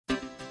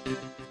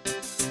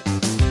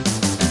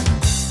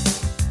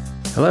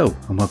Hello,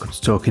 and welcome to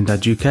Talking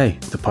Dad UK,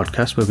 the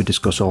podcast where we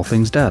discuss all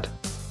things dad.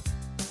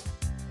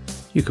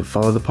 You can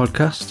follow the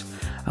podcast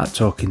at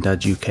Talking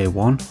Dad UK 1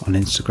 on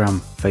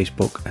Instagram,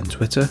 Facebook, and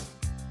Twitter,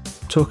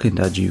 Talking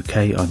Dad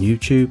UK on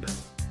YouTube,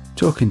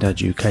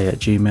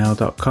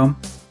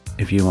 talkingdaduk@gmail.com.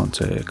 If you want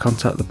to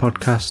contact the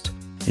podcast,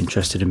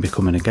 interested in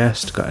becoming a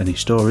guest, got any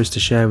stories to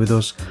share with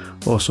us,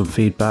 or some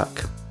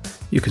feedback,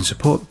 you can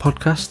support the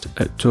podcast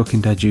at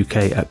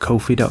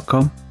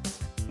talkingdaduk@ko-fi.com,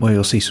 where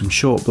you'll see some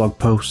short blog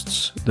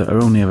posts that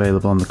are only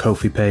available on the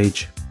Ko-fi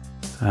page.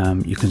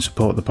 You can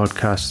support the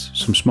podcast,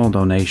 some small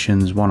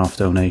donations, one-off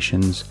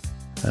donations.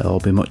 It'll all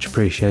be much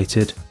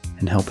appreciated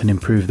in helping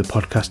improve the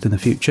podcast in the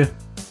future.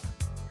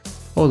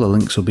 All the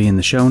links will be in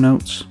the show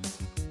notes.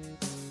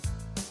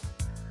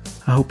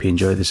 I hope you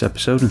enjoyed this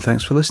episode and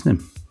thanks for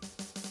listening.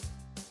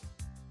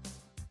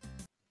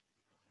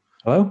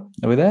 Hello,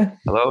 are we there?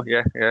 Hello,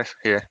 yeah,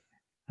 here.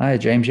 Hi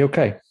James, you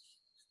okay?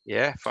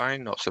 Yeah,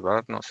 fine, not so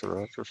bad.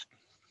 Just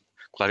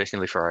glad it's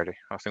nearly Friday.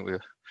 I think we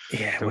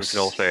can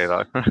all say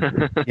that.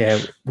 Yeah,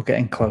 we're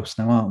getting close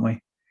now, aren't we?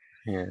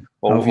 Yeah,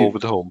 over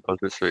the hump as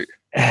this week.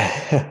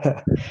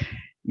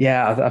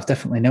 Yeah, I've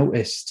definitely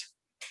noticed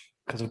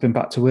because I've been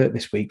back to work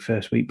this week,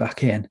 first week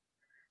back in.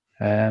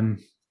 I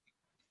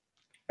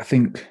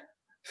think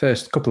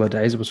first couple of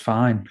days I was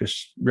fine,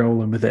 just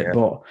rolling with it,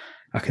 but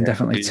I can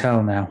definitely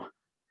tell now.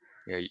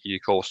 Yeah, you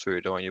coast through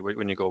it, don't you,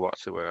 when you go back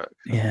to work?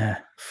 Yeah,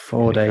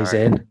 4 days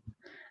in.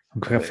 I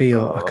can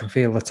feel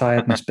the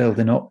tiredness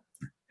building up.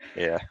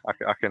 Yeah,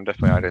 I can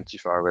definitely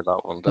identify with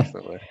that one,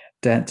 definitely.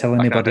 Don't tell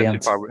anybody. I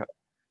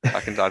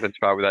can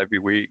identify with every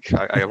week.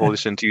 I have all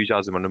this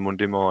enthusiasm on a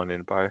Monday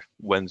morning. By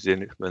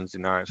Wednesday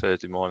night,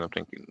 Thursday morning, I'm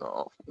thinking,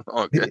 no,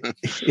 not again.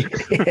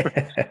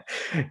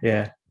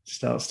 Yeah, it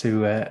starts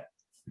to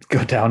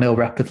go downhill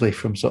rapidly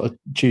from sort of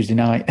Tuesday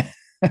night.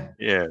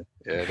 Yeah,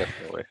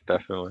 definitely.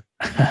 So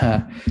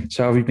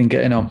how have you been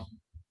getting on?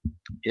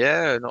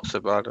 Yeah, not so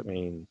bad. I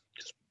mean,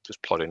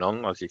 just plodding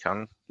on as you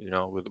can,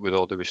 with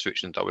all the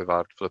restrictions that we've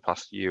had for the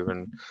past year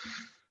and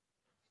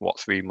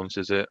 3 months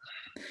is it?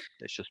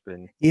 It's just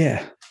been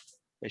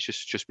it's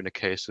just been a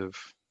case of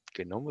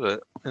getting on with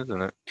it,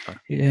 isn't it?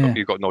 Yeah.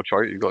 You've got no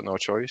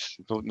choice.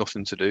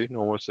 Nothing to do,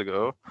 nowhere to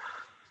go.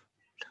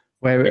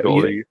 Where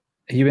are you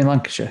in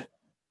Lancashire?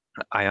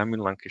 I am in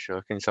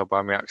Lancashire. Can you tell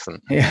by my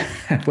accent? Yeah.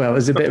 Well,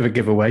 it's a bit of a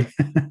giveaway.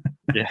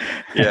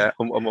 Yeah.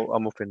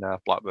 I'm up in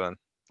Blackburn,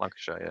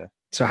 Lancashire. Yeah.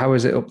 So how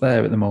is it up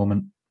there at the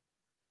moment?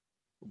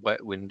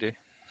 Wet, windy.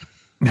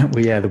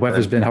 Well, yeah, the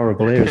weather's been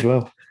horrible here as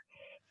well.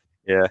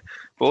 Yeah,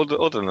 but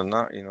other than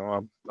that,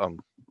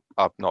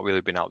 I've not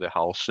really been out of the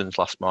house since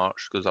last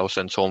March because I was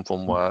sent home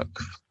from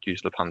work due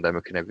to the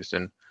pandemic and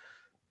everything,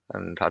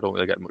 and I don't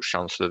really get much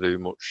chance to do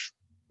much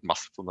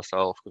for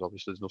myself because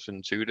obviously there's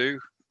nothing to do.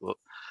 But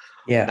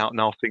yeah,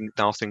 now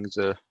things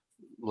are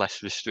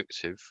less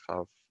restrictive.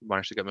 I've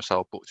managed to get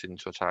myself booked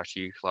into a Tai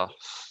Chi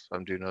class.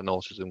 I'm doing an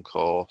autism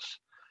course.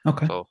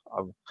 Okay. So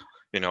I'm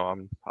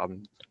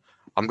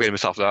getting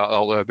myself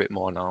out there a bit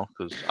more now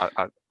because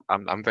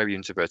I'm very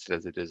introverted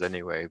as it is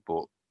anyway.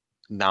 But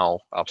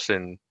now I've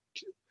seen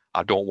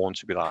I don't want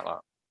to be like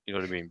that. You know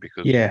what I mean?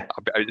 Because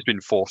it's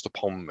been forced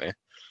upon me.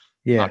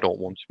 Yeah. I don't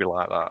want to be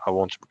like that. I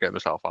want to get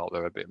myself out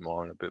there a bit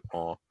more and a bit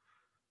more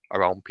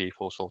around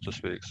people, so to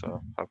speak.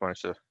 So I've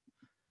managed to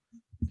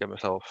get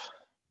myself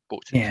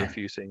booked into a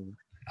few things.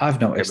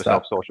 I've noticed get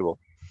myself sociable.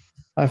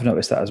 I've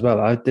noticed that as well.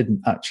 I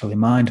didn't actually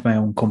mind my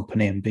own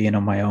company and being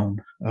on my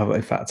own.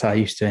 In fact, I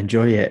used to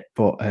enjoy it.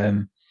 But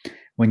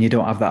when you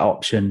don't have that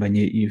option, when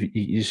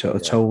you're sort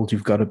of told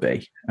you've got to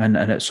be, and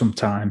at some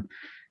time,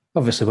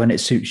 obviously when it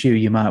suits you,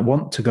 you might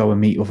want to go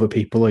and meet other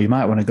people or you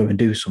might want to go and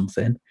do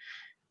something.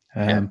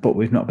 But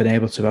we've not been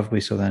able to, have we?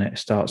 So then it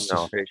starts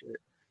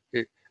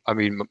I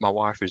mean, my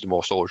wife is the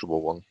more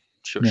sociable one.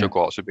 She'll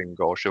go out to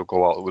bingo, she'll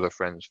go out with her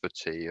friends for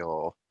tea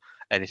or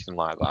anything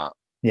like that.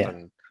 Yeah.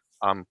 And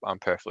I'm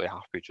perfectly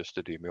happy just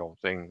to do my own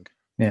thing.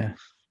 Yeah.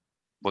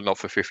 But not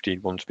for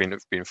 15 months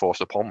being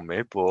forced upon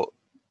me. But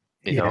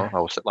you know, I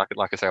was like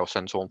I say, I was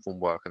sent home from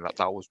work, and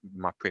that was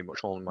pretty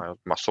much all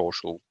my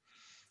social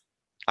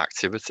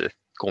activity.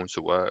 Going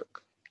to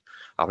work,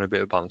 having a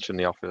bit of banter in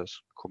the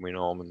office, coming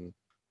home, and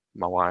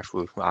my wife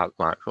was like,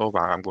 "Oh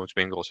right, I'm going to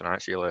bingo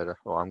tonight. See you later."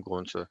 Or I'm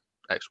going to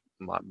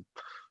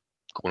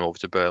going over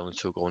to Berlin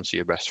to go and see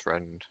your best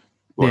friend.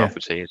 Going off for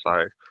tea. It's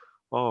like,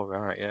 oh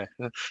right, yeah.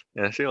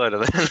 See you later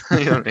then.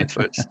 You know what I mean?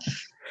 So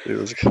it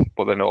was,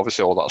 but then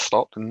obviously all that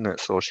stopped, didn't it?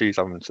 So she's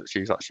had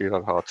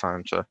a hard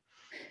time to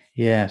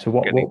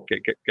So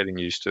getting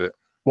used to it.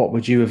 What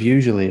would you have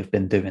usually have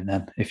been doing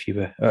then if you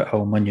were at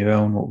home on your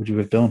own? What would you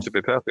have done? To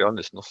be perfectly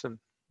honest, nothing.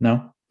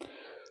 No,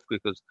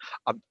 because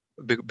I've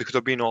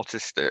been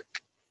autistic.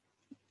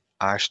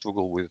 I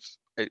struggle with,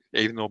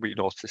 even though being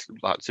autistic,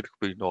 like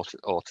typically being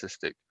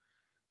autistic,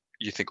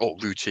 you think, oh,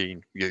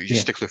 routine. You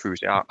stickler for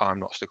routine. I'm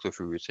not stickler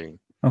for routine.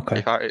 Okay.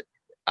 If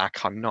I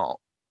cannot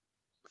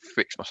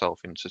fix myself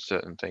into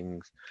certain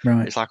things.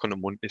 Right. It's like on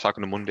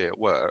a Monday at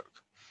work.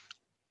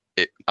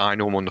 I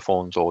know I'm on the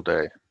phones all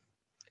day.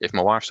 If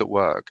my wife's at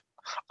work,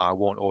 I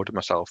won't order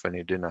myself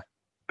any dinner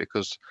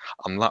because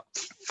I'm that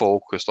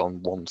focused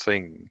on one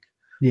thing.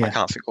 Yeah. I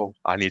can't think, oh,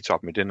 I need to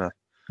have my dinner.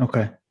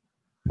 Okay.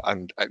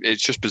 And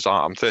it's just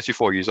bizarre. I'm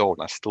 34 years old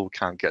and I still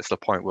can't get to the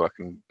point where I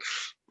can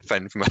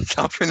fend for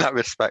myself in that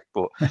respect.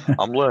 But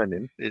I'm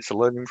learning. It's a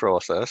learning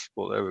process.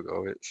 But there we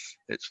go.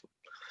 It's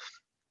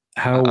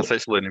how I say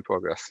it's a learning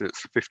progress.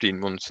 It's 15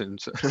 months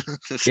since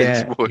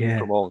working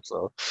from home.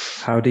 So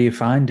how do you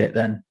find it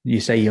then? You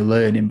say you're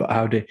learning, but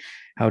how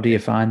do you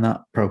find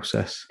that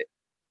process?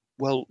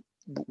 Well,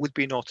 with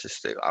being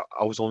autistic,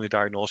 I was only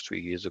diagnosed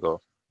 3 years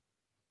ago.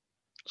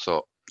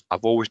 So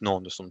I've always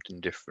known there's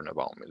something different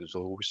about me. There's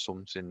always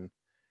something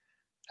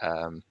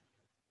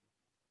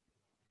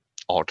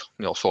odd,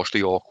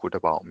 socially awkward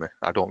about me.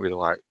 I don't really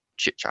like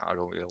chit chat. I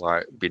don't really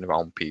like being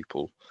around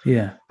people.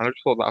 Yeah. And I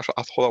just thought I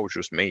thought that was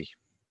just me.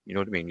 You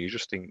know what I mean? You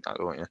just think that,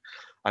 don't you?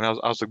 And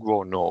as I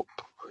grown up,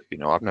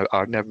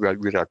 I've never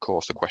really had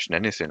cause to question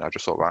anything. I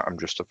just thought, right, I'm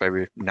just a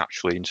very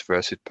naturally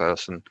introverted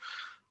person.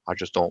 I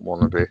just don't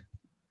want to be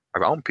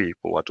around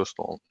people. I just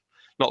don't.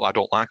 Not that I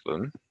don't like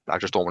them. I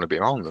just don't want to be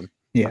around them.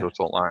 Yeah. I just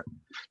don't like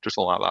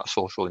that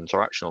social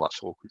interaction or that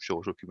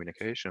social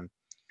communication.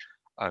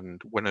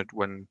 And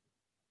when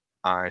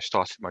I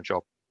started my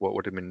job, what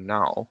would I'm in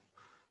now,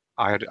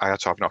 I had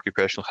to have an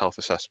occupational health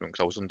assessment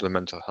because I was under the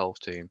mental health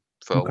team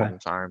for a long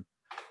time.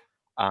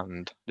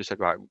 And they said,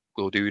 right,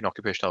 we'll do an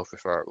occupational health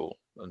referral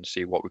and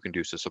see what we can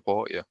do to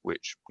support you,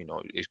 which,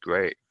 is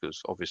great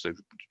because obviously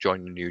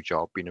joining a new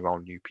job, being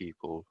around new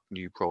people,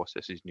 new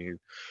processes, new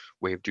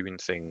way of doing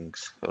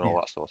things and all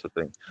that sort of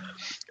thing.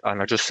 And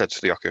I just said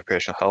to the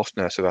occupational health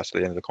nurse at the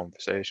end of the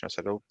conversation, I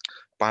said, oh,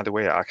 by the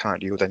way, I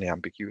can't deal with any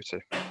ambiguity.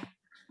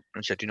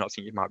 And she said, do you not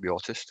think you might be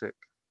autistic?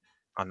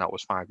 And that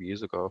was 5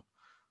 years ago.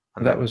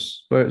 And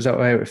was that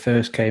where it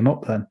first came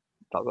up then?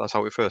 That's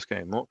how it first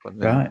came up. And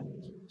then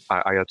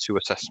I had 2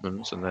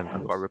 assessments and then I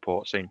got a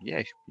report saying,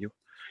 yeah, you.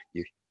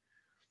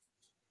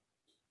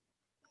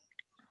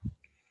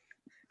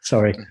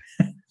 Sorry.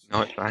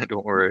 No, it's fine,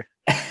 don't worry.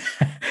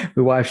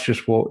 My wife's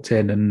just walked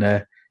in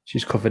and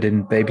she's covered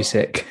in baby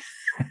sick.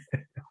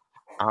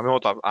 I know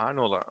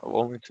that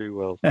only too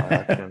well.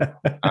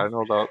 I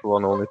know that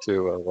one only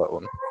too well, that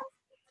one.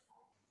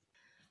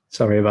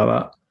 Sorry about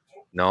that.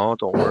 No,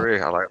 don't worry.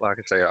 Like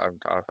I say,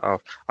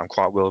 I'm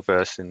quite well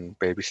versed in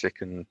baby sick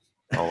and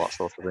all that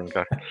sort of thing.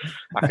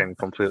 I can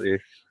completely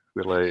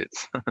relate.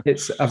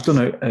 I've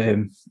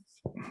done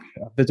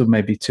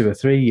maybe 2 or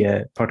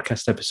 3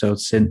 podcast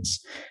episodes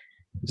since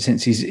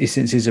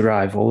his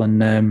arrival,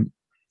 and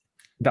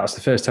that's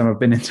the first time I've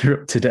been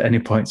interrupted at any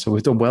point. So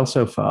we've done well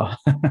so far.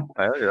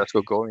 That's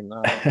good going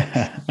now.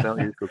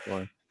 Certainly is good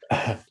going.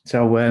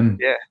 So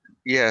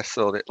yeah.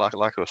 So like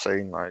I was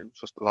saying,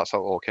 just that's how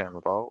it all came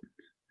about.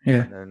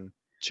 Yeah. And then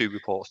 2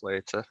 reports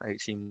later,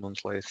 18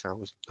 months later, I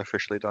was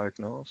officially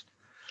diagnosed.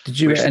 Did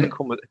you? It didn't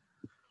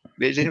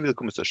really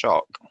come as a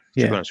shock,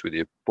 to be honest with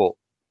you. But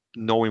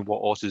knowing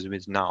what autism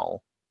is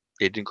now,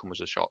 it didn't come as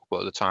a shock.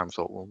 But at the time, I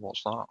thought, well,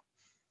 what's that?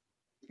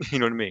 You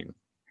know what I mean?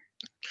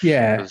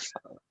 Yeah. Because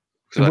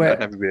I've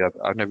never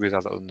really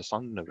had that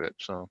understanding of it.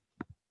 So,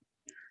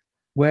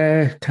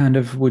 where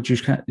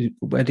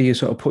do you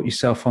sort of put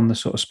yourself on the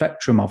sort of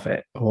spectrum of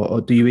it,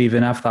 or do you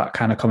even have that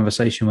kind of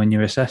conversation when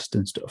you're assessed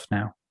and stuff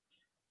now?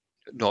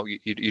 No,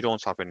 you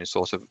don't have any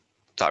sort of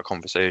that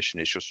conversation.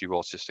 It's just you're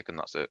autistic and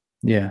that's it.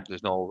 Yeah.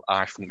 There's no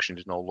high functioning,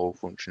 there's no low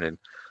functioning,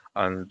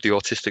 and the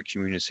autistic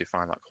community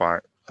find that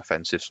quite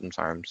offensive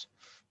sometimes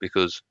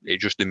because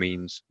it just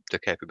demeans the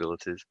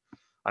capabilities.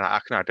 And I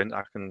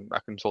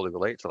can totally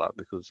relate to that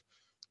because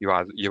you're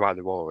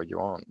either or you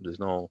aren't. There's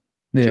no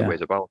 2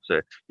 ways about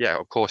it. Yeah,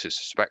 of course it's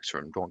a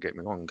spectrum. Don't get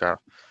me wrong.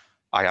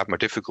 I have my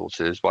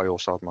difficulties, but I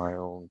also have my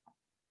own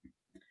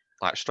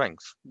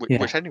strengths,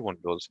 which anyone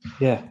does.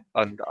 Yeah.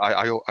 And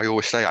I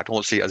always say I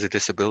don't see it as a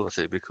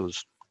disability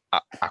because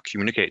I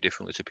communicate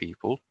differently to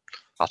people.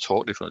 I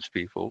talk differently to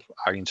people.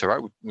 I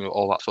interact with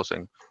all that sort of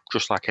thing,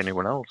 just like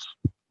anyone else.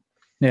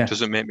 Yeah. It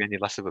doesn't make me any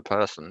less of a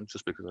person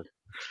just because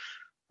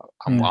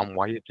I'm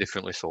wired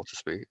differently, so to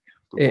speak.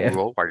 We're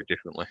all wired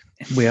differently.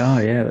 We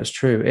are, yeah, that's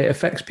true. It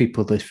affects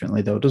people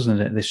differently, though, doesn't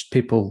it?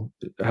 People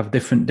have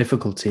different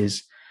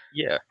difficulties.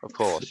 Yeah, of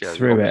course. Yeah,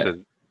 through it.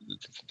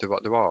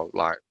 There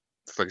are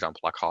for example,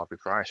 like Harvey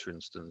Price, for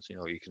instance.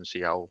 You can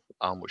see how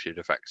much it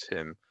affects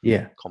him.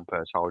 Yeah.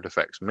 Compared to how it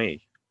affects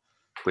me,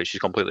 which is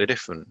completely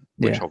different.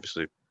 Which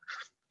obviously,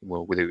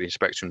 with it being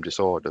spectrum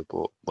disorder,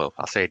 but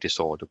I say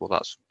disorder, but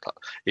that's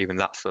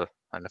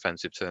an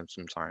offensive term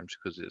sometimes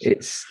because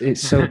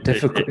it's so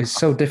difficult. It's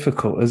so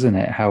difficult, isn't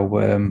it? How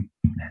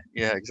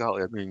yeah,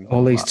 exactly. I mean,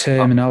 all these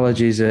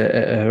terminologies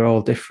are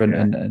all different,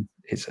 and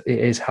it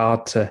is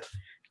hard to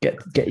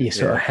get your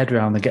sort of head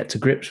around and get to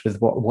grips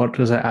with what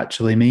does it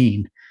actually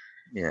mean.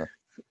 Yeah,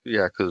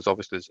 because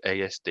obviously there's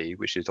ASD,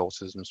 which is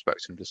autism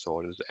spectrum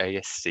disorder. There's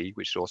ASC,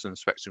 which is autism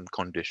spectrum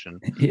condition.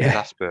 There's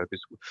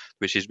Asperger's,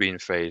 which is being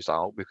phased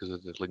out because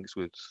of the links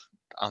with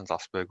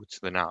Asperger's to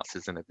the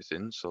Nazis and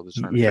everything. So they're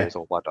trying to phase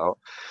all that out.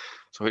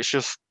 So it's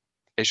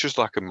just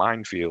like a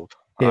minefield.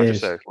 I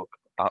just say, look,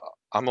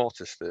 I'm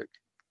autistic.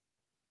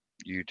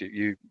 You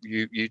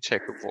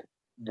take up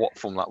what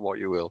from that what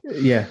you will.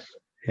 Yeah.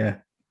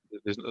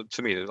 There's,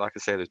 to me, like I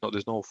say,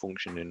 there's no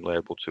functioning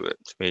label to it.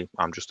 To me,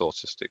 I'm just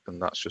autistic, and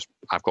that's just,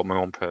 I've got my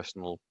own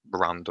personal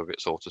brand of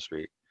it, so to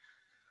speak.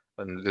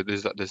 And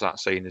there's that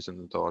saying, isn't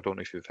there, though? I don't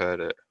know if you've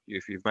heard it.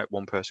 If you've met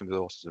one person with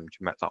autism,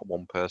 you've met that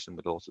one person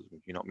with autism.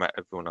 You've not met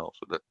everyone else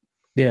with it.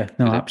 Yeah,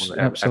 no,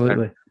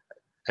 absolutely.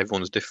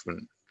 Everyone's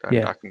different.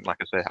 And I can, like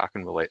I say, I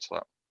can relate to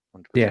that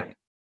 100%.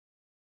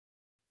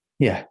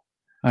 Yeah,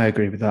 I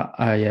agree with that.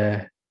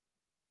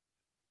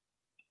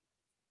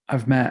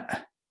 I've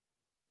met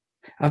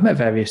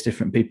various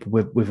different people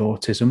with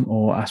autism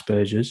or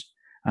Asperger's,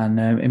 and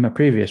in my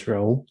previous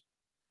role,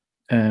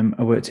 I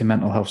worked in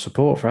mental health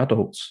support for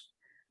adults,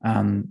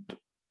 and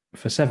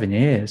for 7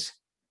 years.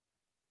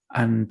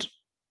 And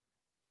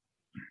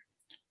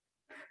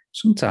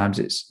sometimes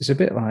it's a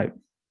bit like,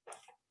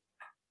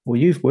 well,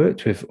 you've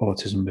worked with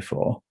autism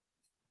before.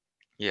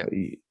 Yeah,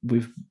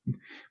 we've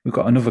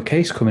got another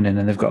case coming in,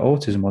 and they've got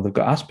autism or they've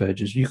got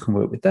Asperger's. You can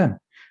work with them.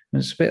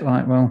 And it's a bit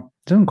like, well,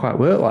 it doesn't quite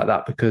work like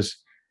that, because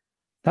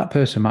that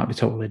person might be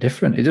totally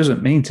different. It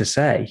doesn't mean to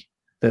say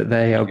that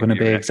they are going to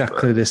be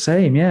exactly the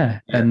same.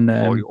 Yeah. And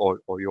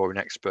or you're an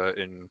expert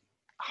in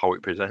how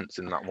it presents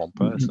in that one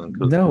person.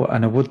 No,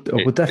 and I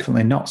would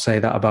definitely not say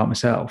that about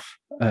myself.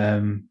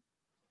 Of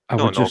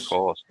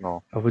course,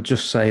 no. I would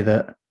just say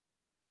that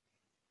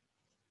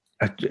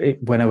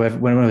when I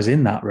was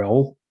in that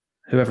role,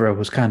 whoever I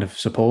was kind of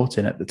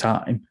supporting at the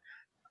time,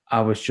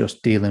 I was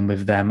just dealing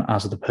with them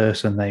as the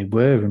person they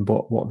were and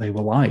what they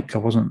were like. I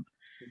wasn't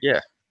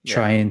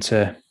trying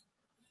to,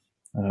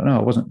 I don't know,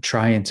 I wasn't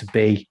trying to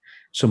be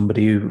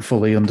somebody who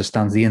fully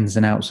understands the ins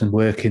and outs and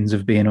workings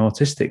of being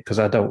autistic, because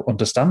I don't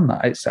understand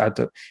that. I'm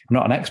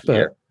not an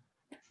expert.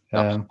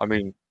 Yeah. No, I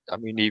mean,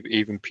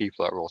 even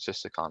people that are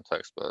autistic aren't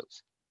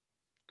experts.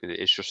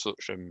 It's just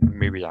such a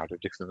myriad of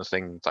different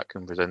things that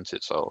can present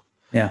itself.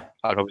 Yeah.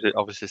 And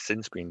obviously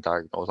since being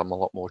diagnosed, I'm a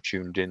lot more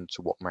tuned in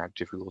to what my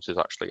difficulties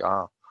actually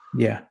are.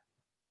 Yeah.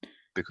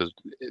 Because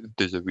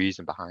there's a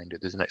reason behind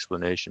it. There's an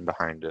explanation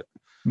behind it.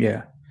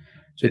 Yeah.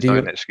 So it's not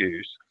an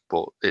excuse,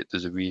 but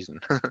there's a reason.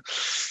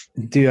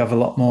 Do you have a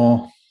lot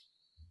more?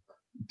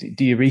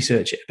 Do you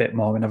research it a bit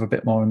more and have a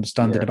bit more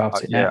understanding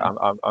about it now?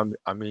 Yeah,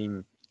 I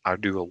mean, I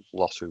do a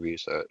lot of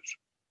research,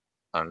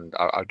 and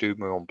I do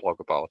my own blog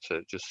about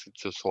it just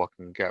so I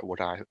can get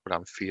what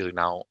I'm feeling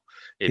out.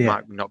 It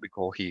might not be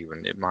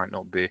coherent. It might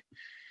not be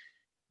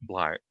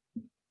like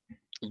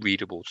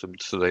readable to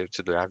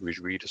the average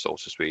reader, so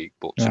to speak.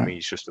 But to me,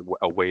 it's just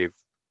a way of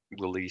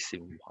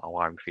releasing how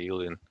I'm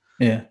feeling.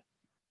 Yeah.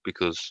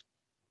 Because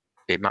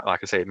it might, like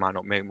I say, it might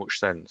not make much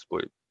sense,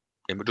 but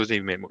it doesn't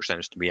even make much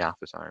sense to me half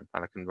the time.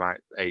 And I can write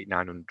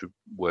 800-900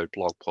 word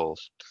blog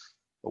posts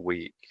a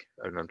week,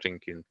 and I'm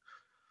thinking,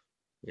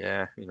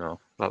 yeah,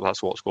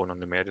 that's what's going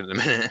on in my head at the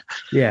minute.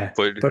 Yeah.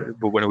 but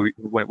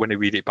when I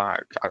read it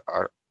back,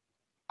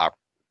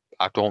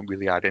 I don't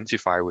really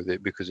identify with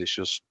it, because it's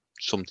just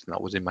something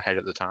that was in my head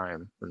at the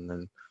time, and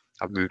then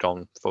I've moved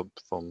on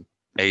from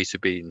A to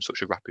B in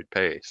such a rapid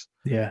pace.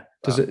 Yeah.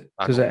 Does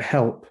it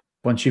help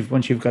once you've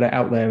got it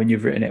out there and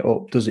you've written it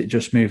up? Does it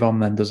just move on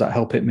then? Does that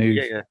help it move?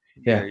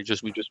 Yeah. We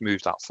just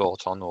move that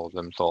thought on, or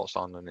them thoughts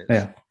on,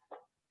 and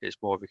it's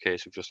more of a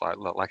case of just like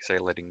I say,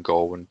 letting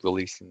go and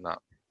releasing that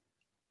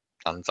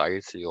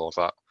anxiety or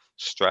that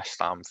stress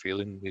that I'm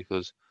feeling,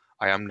 because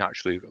I am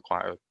naturally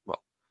quite a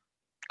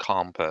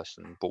calm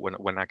person, but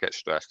when I get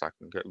stressed, I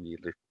can get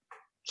really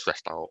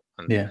stressed out,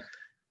 and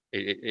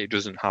it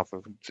doesn't have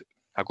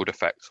a good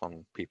effect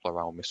on people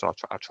around me. So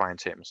I try and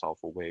take myself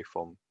away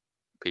from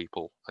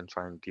people and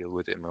try and deal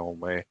with it in my own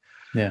way.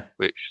 Yeah,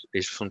 which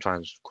is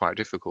sometimes quite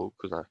difficult,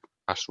 because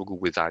I struggle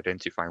with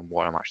identifying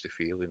what I'm actually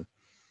feeling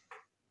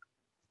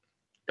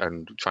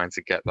and trying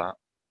to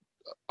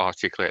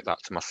articulate that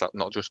to myself,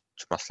 not just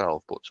to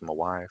myself, but to my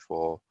wife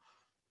or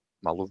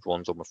my loved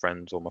ones or my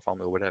friends or my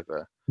family or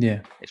whatever.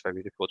 Yeah, it's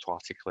very difficult to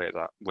articulate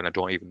that when I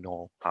don't even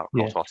know how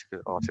to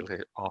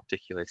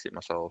articulate it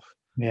myself.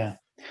 Yeah.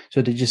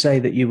 So did you say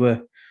that you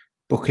were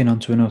booking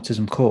onto an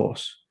autism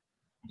course?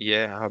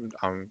 Yeah,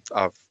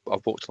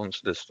 I've booked onto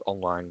this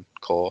online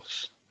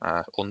course,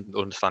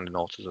 Understanding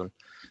Autism.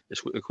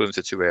 It's equivalent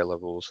to 2 A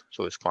levels,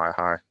 so it's quite a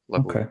high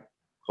level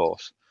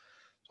course.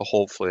 So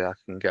hopefully I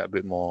can get a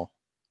bit more,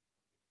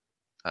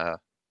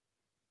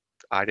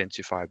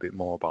 identify a bit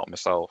more about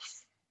myself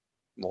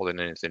more than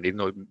anything, even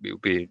though it will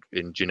be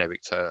in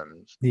generic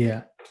terms.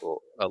 Yeah. But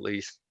at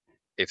least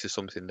if there's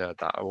something there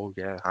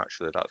that,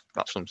 actually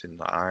that's something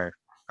that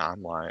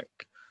I'm like,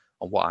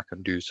 and what I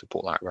can do to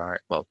put that right.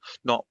 Well,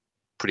 not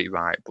put it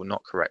right, but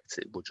not correct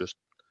it, but just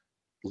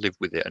live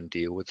with it and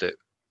deal with it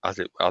as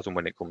and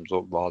when it comes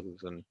up, rather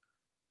than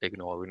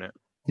ignoring it.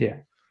 Yeah.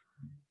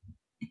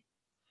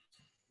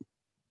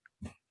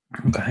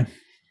 Okay.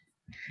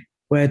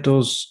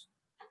 Because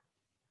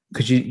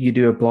you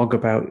do a blog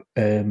about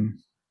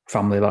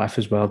family life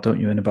as well, don't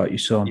you, and about your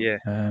son? Yeah,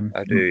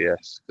 I do.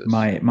 Yes.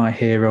 My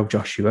hero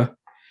Joshua.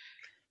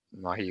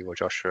 My hero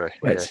Joshua.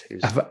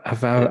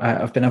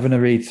 I've been having a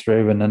read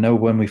through, and I know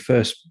when we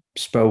first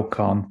spoke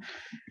on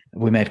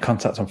we made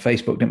contact on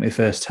Facebook, didn't we,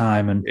 first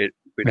time? And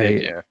we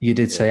did, yeah. You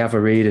did say have a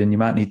read and you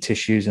might need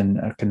tissues. And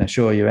I can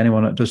assure you,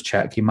 anyone that does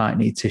check, you might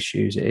need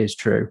tissues. It is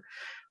true.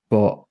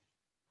 But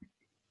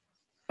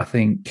I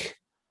think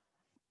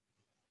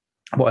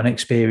what an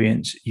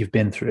experience you've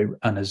been through,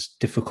 and as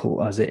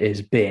difficult as it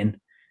has been,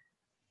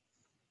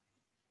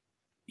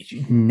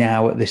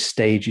 now at this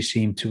stage you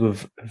seem to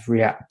have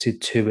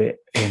reacted to it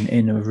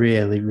in a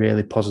really,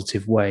 really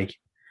positive way.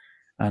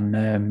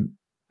 And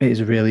it is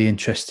a really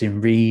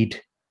interesting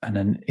read and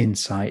an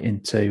insight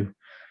into,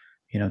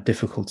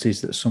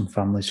 difficulties that some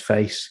families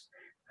face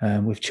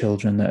with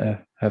children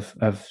that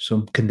have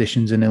some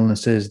conditions and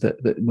illnesses that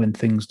when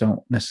things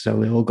don't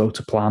necessarily all go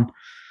to plan.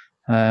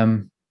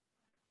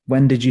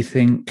 When did you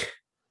think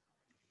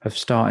of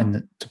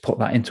starting to put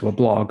that into a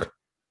blog?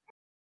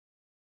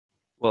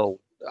 Well,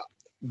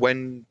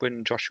 when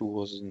Joshua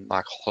was in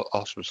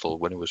hospital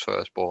when he was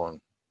first born,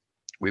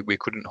 we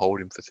couldn't hold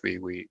him for 3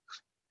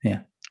 weeks. Yeah.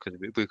 Because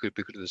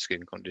because of the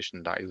skin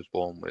condition that he was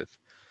born with,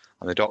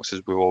 and the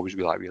doctors would always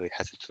be really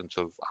hesitant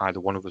of either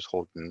one of us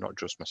holding him, not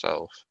just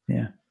myself.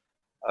 Yeah.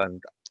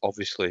 And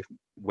obviously,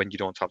 when you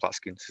don't have that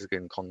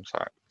skin-to-skin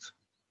contact,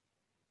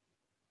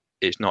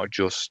 it's not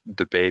just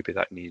the baby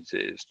that needs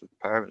it; it's the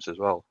parents as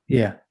well.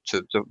 Yeah.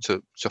 To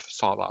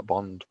start that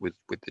bond with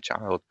the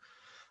child,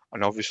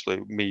 and obviously,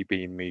 me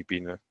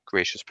being a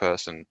gracious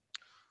person,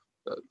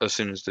 as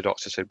soon as the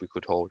doctor said we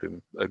could hold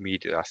him,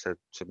 immediately I said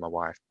to my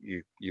wife,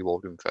 "You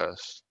hold him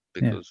first,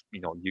 because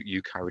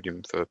you carried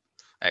him for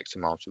X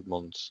amount of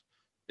months.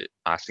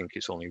 I think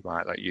it's only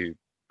right that you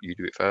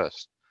do it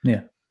first."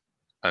 Yeah.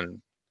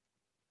 And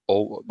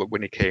but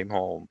when he came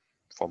home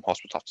from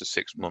hospital after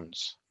 6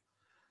 months,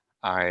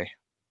 I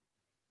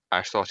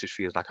started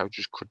feeling like I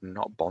just could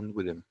not bond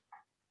with him.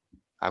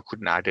 I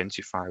couldn't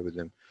identify with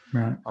him.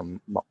 Right. And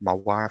my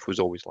wife was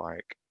always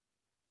like,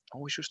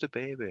 "Oh, it's just a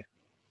baby.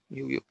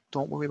 You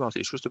don't worry about it.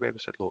 It's just a baby."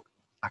 I said, "Look,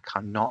 I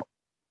cannot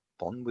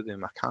bond with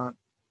him. I can't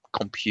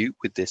compute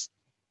with this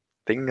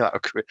thing that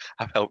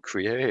I've helped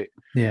create."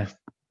 Yeah.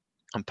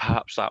 And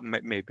perhaps that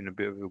may have been a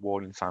bit of a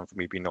warning sign for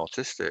me being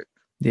autistic.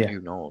 Yeah.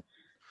 Who knows?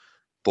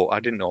 But I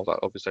didn't know that.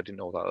 Obviously, I didn't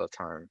know that at the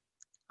time.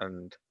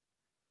 And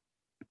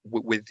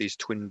with his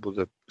twin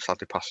brother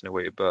sadly passing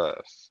away at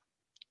birth,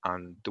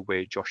 and the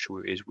way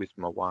Joshua is with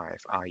my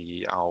wife,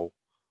 i.e., how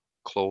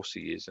close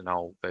he is and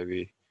how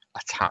very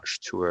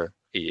attached to her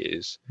he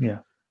is. Yeah.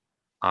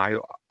 I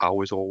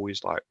was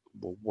always like,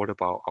 well, what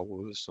about our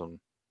other son?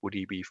 Would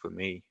he be for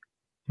me?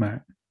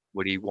 Right.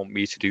 Would he want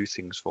me to do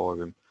things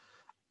for him?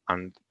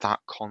 And that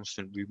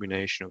constant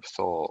rumination of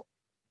thought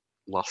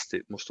must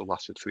have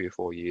lasted 3 or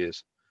 4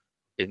 years,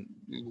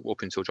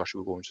 up until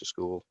Joshua was going to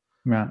school.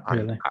 Right,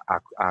 and really.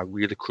 I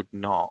really could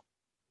not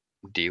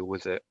deal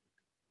with it.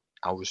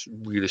 I was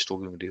really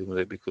struggling with dealing with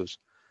it because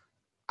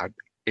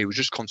it was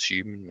just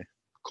consuming me,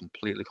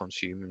 completely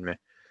consuming me.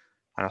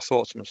 And I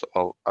thought to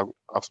myself,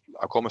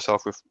 I've got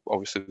myself with,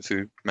 obviously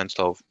through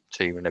mental health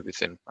team and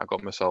everything, I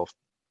got myself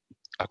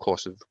a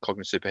course of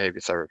cognitive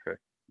behaviour therapy.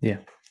 Yeah.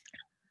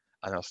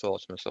 And I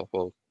thought to myself,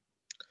 well,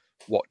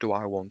 what do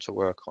I want to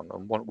work on?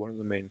 And one of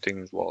the main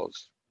things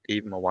was,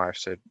 even my wife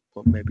said,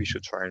 well, maybe you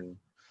should try and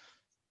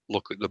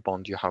look at the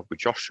bond you have with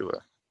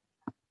Joshua,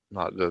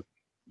 like the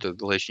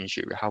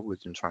relationship you have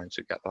with him, trying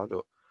to get that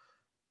up.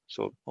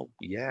 So,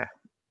 yeah.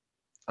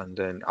 And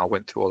then I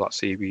went through all that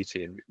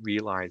CBT and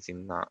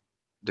realising that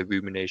the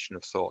rumination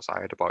of thoughts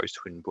I had about his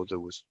twin brother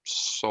was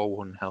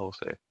so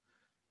unhealthy.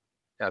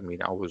 I mean,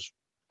 I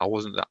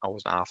wasn't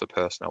half the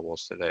person I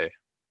was today.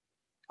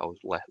 I was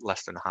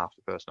less than half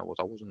the person I was.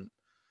 I wasn't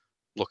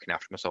looking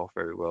after myself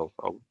very well.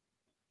 I was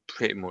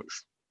pretty much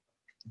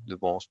the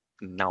most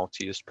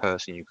nautiest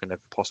person you can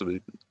ever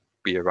possibly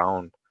be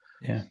around.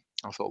 Yeah.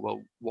 I thought,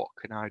 well, what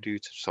can I do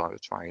to sort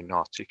of try and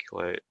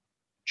articulate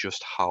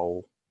just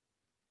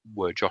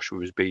where Joshua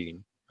has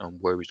been and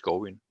where he's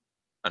going,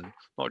 and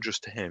not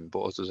just to him,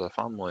 but us as a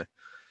family,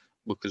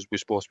 because we're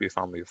supposed to be a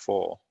family of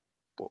 4,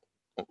 but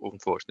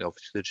unfortunately,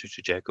 obviously, due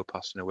to Jacob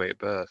passing away at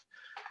birth,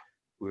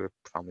 we're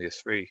a family of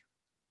 3.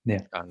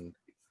 Yeah. And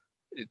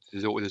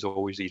there's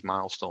always these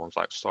milestones,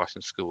 like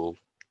starting school,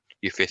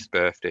 your 5th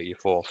birthday, your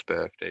 4th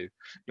birthday,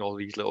 all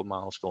these little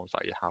milestones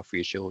that you have for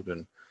your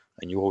children,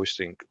 and you always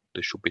think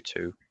there should be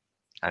 2.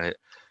 And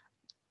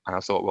I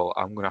thought, well,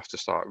 I'm going to have to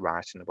start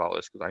writing about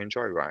this because I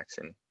enjoy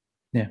writing.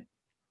 Yeah.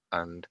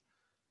 And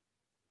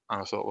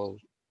I thought, well,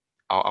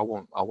 I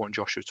want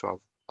Joshua to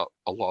have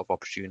a lot of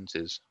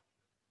opportunities.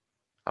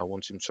 I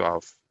want him to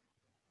have.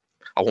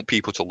 I want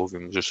people to love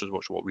him just as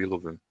much as what we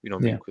love him. You know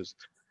what I mean? Because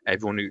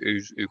everyone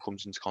who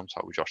comes into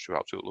contact with Joshua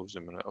absolutely loves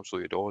him and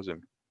absolutely adores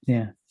him.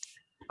 Yeah.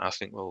 And I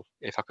think, well,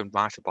 if I can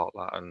write about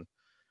that and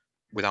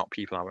without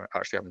people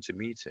actually having to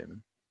meet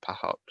him,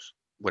 perhaps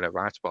when I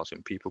write about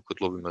him, people could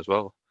love him as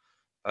well.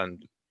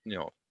 And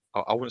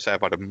I wouldn't say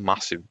I've had a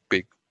massive,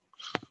 big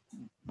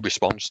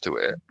response to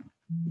it,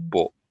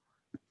 but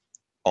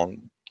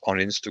on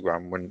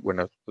Instagram, when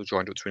I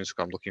joined up to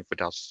Instagram looking for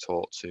dads to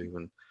talk to,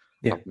 and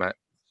I've met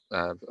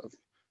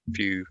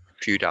few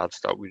dads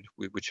that we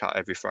would chat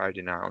every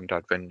Friday night on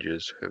Dad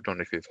Vengers. I don't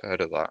know if you've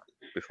heard of that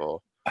before.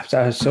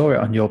 I saw it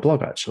on your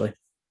blog actually.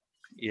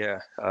 Yeah,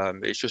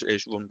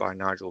 it's run by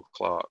Nigel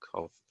Clark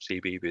of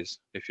CBeebies,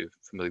 if you're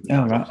familiar with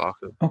Nigel Clark.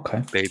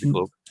 Okay. Baby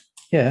Club.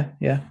 Yeah.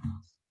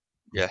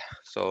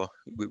 So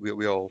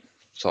we all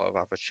sort of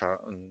have a chat,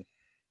 and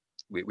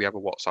we have a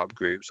WhatsApp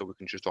group, so we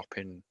can just drop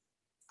in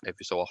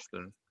every so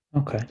often.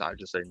 Okay. Like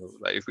just saying,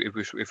 like if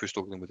we're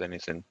struggling with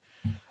anything.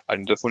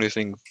 And the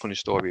funny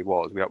story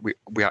was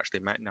we actually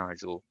met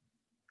Nigel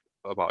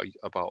about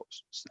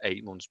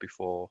 8 months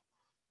before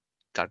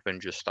Dad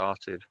Vengers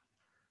started,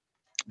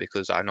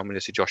 because I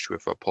nominated Joshua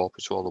for a Paw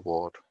Patrol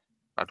award.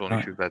 I don't know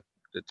if you've read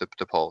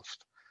the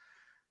post.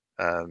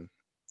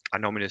 I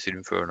nominated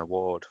him for an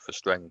award for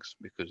strengths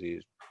because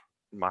he's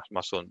my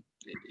son.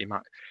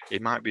 He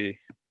might be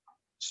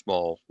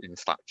small in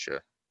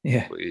stature,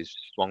 but he's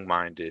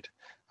strong-minded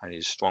and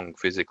he's strong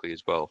physically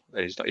as well.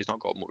 He's not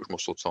got much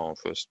muscle tone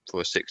for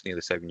a 6,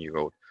 nearly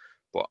 7-year-old.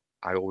 But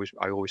I always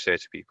say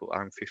to people,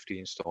 I'm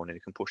 15 stone and he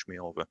can push me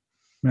over.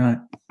 Right.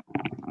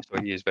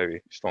 So he is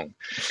very strong.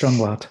 Strong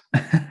lad.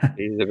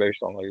 He's a very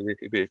strong lad.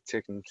 He'll be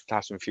taking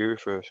Tyson Fury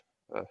for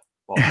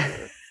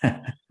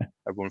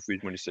everyone for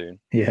his money soon.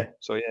 Yeah.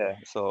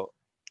 So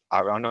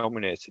I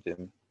nominated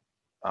him.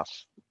 I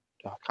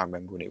can't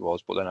remember when it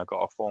was, but then I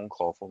got a phone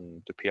call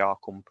from the PR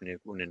company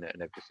running it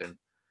and everything.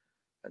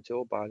 And said,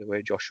 oh, by the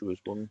way, Joshua's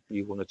won.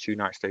 You won a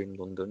 2-night stay in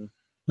London.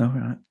 Oh,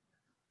 right.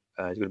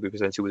 He's going to be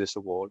presented with this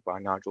award by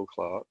Nigel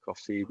Clark of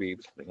CB.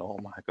 Oh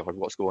my God,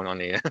 what's going on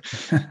here?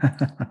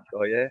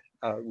 So yeah,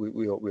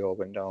 we all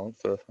went down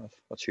for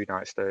a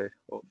 2-night stay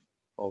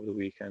over the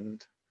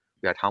weekend.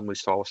 We had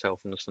Hamleys to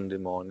ourselves on the Sunday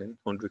morning,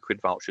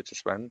 £100 voucher to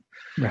spend.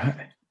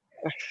 Right.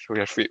 So we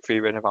had free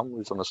reign of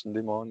Hamleys on a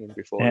Sunday morning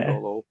before it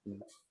all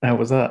opened. How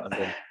was that? And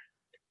then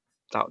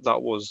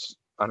that was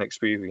an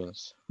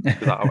experience.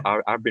 Because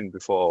I've been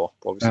before.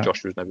 Obviously,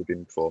 Joshua's never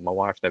been before. My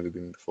wife's never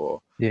been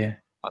before. Yeah.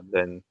 And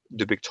then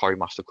the big toy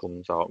master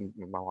comes out. And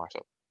my wife's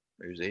like,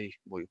 who's he?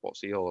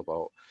 What's he all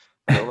about?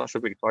 Well, that's a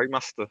big toy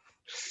master.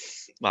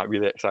 Like,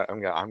 really excited.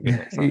 I'm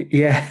getting excited.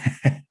 Yeah.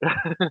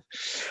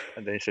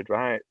 And then he said,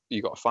 right,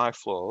 you got 5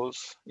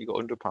 floors. You got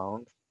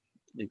 £100.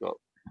 You got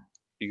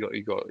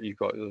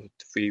the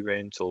free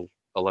reign till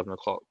 11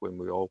 o'clock when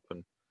we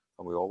open.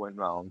 And we all went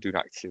round doing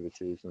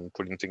activities and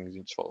putting things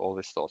into all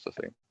this sort of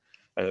thing.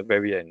 And at the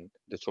very end,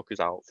 they took us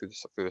out through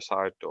the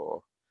side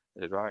door.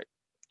 They said, right,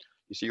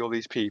 you see all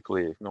these people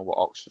here, you know what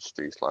Oxford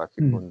Street's like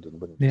in London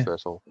when it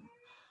first opened.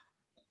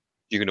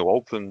 You're going to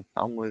open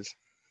Hamleys.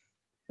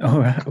 Oh,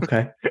 right,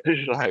 okay.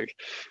 It's like,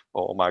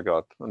 oh my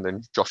God. And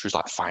then Josh was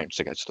like, fine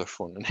to get to the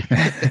front.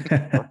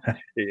 And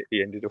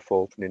he ended up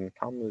opening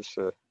Hamleys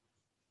for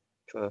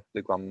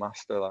the Grand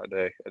Master that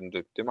day. And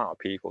the amount of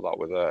people that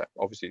were there,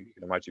 obviously you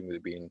can imagine with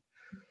it being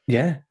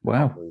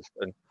wow.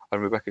 And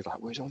Rebecca's like,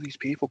 where's all these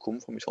people come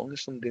from? It's only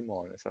Sunday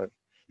morning. It's like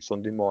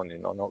Sunday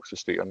morning on Oxford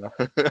Street. And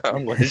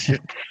I'm like,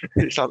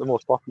 it's like the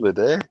most popular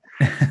day.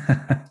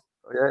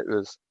 Yeah, it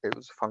was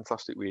a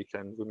fantastic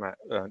weekend. We met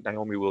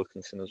Naomi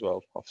Wilkinson as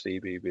well of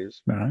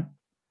CBeebies. Right.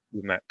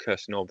 We met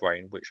Kirsten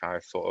O'Brien, which I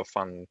sort of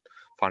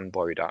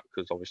fanboyed at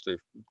because obviously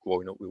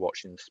growing up we're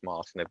watching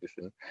Smart and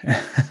everything.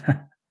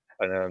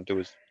 And there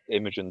was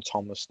Imogen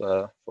Thomas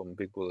there from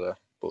Big Brother,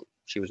 but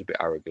she was a bit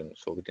arrogant,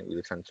 so we didn't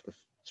really tend to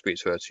speak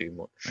to her too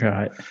much.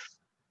 Right.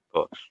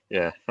 But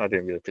yeah, I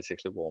didn't really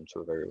particularly warm to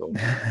her very well.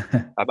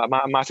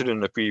 I might have done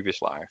in a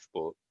previous life,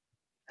 but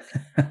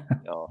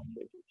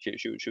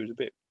she was a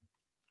bit.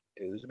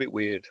 It was a bit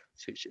weird.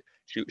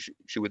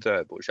 She was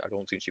there, but I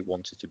don't think she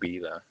wanted to be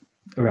there.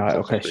 Right.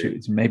 Okay. She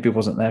maybe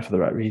wasn't there for the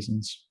right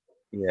reasons.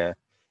 Yeah.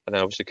 And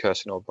then obviously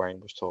Kirsten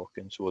O'Brien was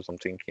talking to us. I'm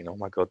thinking, oh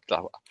my God,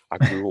 I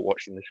grew up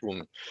watching this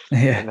woman.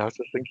 Yeah. And I was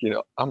just thinking,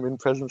 I'm in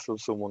presence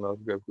of someone.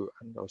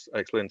 And I was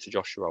explaining to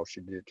Joshua how she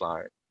did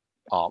like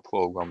art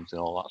programs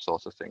and all that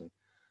sort of thing.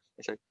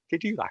 He said,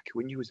 did you like it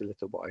when you was a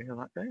little boy? And I'm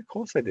like, yeah, of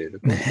course I did.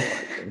 Of course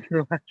I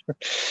liked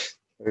it.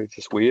 It was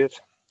just weird.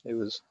 It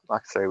was,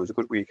 like I say, it was a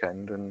good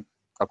weekend. And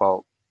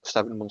about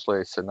 7 months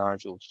later,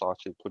 Nigel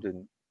started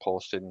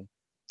posting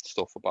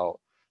stuff about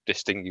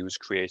this thing he was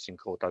creating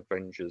called Dad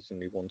Vengers,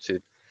 and he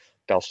wanted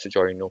Daz to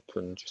join up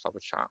and just have a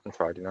chat on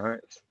Friday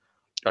nights.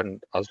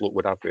 And as luck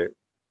would have it,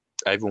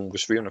 everyone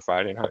was free on a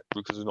Friday night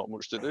because there's not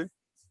much to do.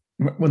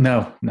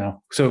 Well,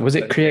 no. So was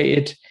it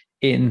created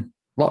in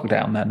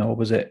lockdown then, or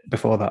was it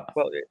before that?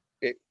 Well,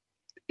 it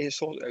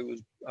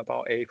was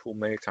about April,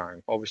 May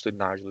time. Obviously,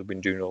 Nigel had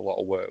been doing a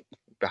lot of work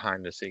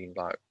behind the scenes,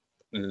 like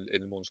in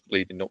the months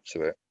leading up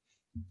to it.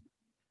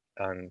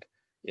 And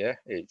yeah,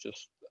 it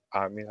just,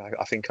 I mean,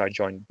 I think I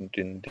joined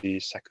in the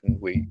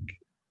second week.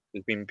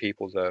 There's been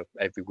people there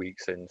every week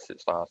since it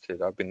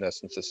started. I've been there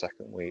since the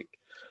second week.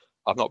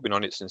 I've not been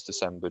on it since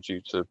December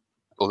due to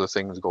other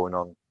things going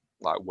on,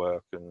 like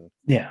work and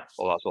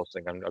all that sort of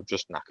thing. I'm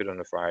just knackered on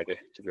a Friday,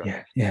 to be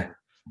honest. Yeah.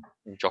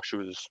 And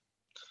Joshua's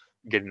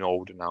getting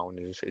older now, and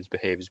his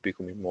behaviour is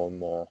becoming more and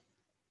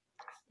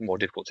more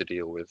difficult to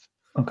deal with.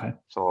 Okay.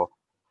 So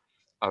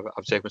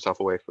I've taken myself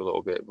away for a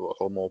little bit, but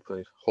I'm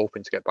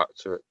hoping to get back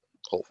to it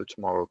hopefully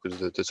tomorrow, because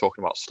they're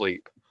talking about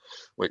sleep,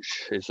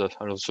 which is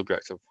another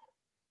subject of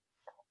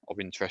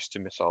interest to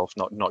myself,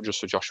 not just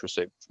for Joshua's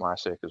sake, for my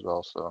sake as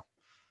well. So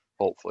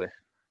hopefully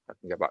I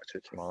can get back to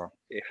it tomorrow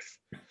if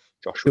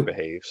Joshua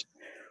behaves.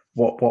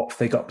 What have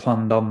they got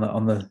planned on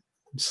the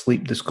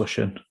sleep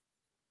discussion?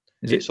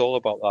 It's all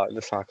about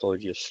the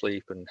psychology of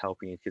sleep and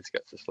helping your kids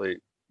get to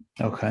sleep.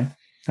 Okay.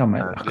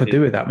 I could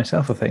do with that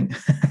myself, I think.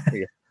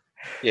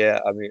 Yeah.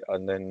 I mean,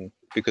 and then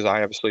because I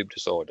have a sleep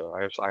disorder,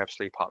 I have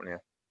sleep apnea.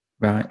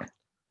 Right.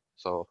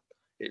 So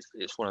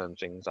it's one of them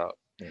things that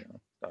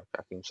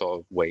I can sort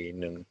of weigh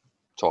in and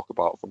talk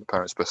about from a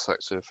parent's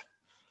perspective.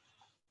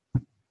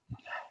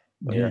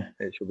 But yeah,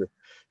 it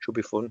should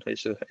be fun.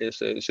 It's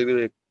a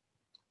really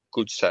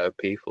good set of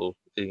people.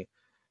 The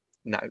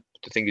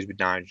thing is with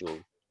Nigel,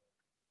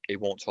 he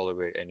won't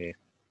tolerate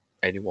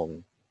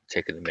anyone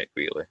taking the mick,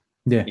 really.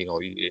 Yeah.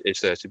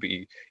 It's there to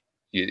be,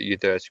 you're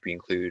there to be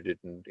included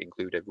and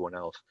include everyone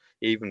else.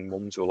 Even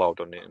mums are allowed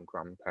on it, and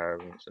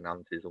grandparents and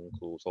aunties,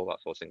 uncles, all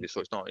that sort of thing.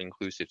 So it's not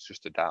inclusive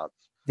just to dads.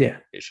 Yeah.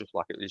 It's just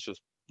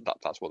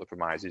that's what the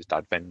premise is,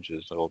 dad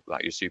vengers or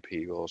like your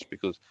superheroes.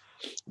 Because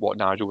what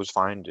Nigel was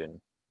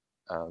finding,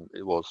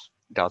 it was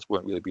dads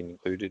weren't really being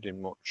included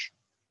in much,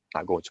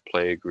 like going to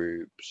play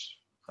groups,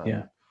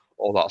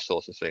 all that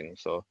sort of thing.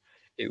 So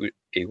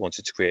he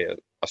wanted to create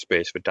a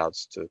space for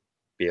dads to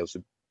be able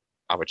to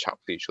have a chat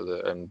with each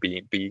other and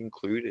be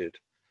included.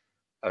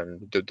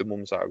 And the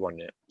mums that are on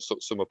it, so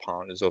some are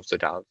partners of the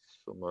dads,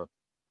 some are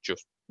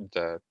just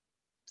there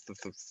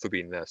for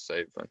being their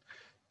safe. And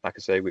like I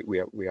say, we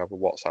have a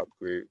WhatsApp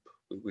group.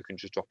 We can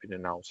just drop in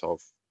and out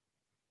of,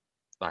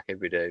 like,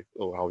 every day.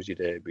 Oh, how's your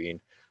day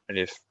been? And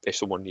if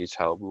someone needs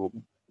help,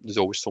 there's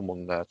always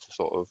someone there to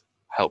sort of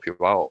help you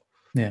out.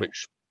 Yeah.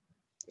 Which,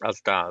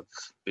 as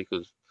dads,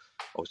 because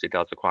obviously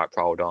dads are quite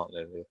proud, aren't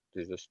they?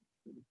 They just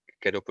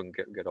get up and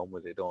get on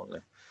with it, don't they?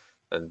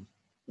 And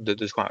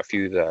there's quite a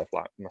few there,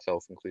 like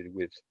myself included,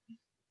 with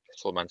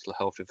sort of mental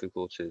health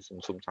difficulties,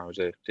 and sometimes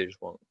they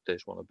just want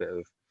a bit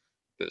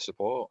of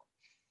support.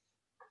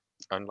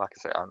 And like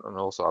I say, and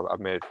also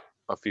I've made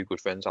a few good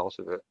friends out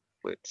of it,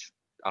 which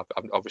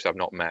I've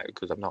not met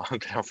because I've not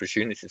had the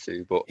opportunity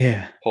to. But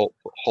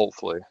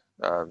hopefully,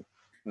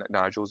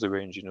 Nigel's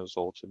arranging us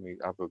all to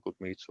have a good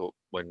meet up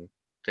when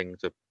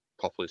things are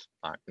properly,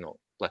 like,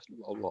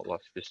 a lot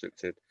less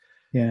restricted.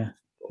 Yeah.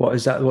 What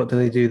is that? What do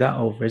they do that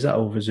over? Is that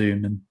over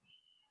Zoom? And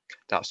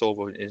that's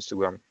over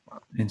Instagram.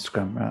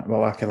 Instagram, right?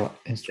 Well, like an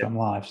Instagram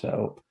Live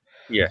setup.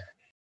 Yeah.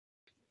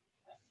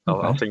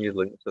 Okay. I'll send you a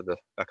link to the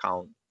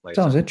account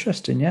later. Sounds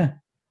interesting, yeah.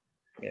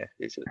 Yeah,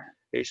 it's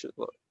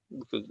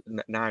because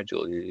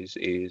Nigel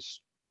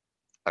is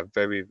a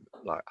very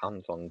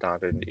hands-on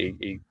dad, and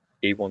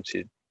he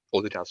wanted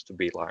other dads to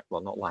be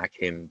not like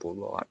him, but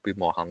be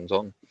more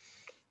hands-on,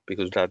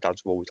 because dads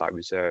are always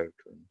reserved,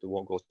 and they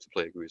won't go to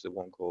playgroups, they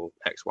won't go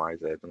X, Y,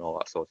 Z, and all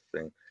that sort of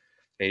thing.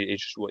 He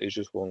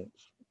just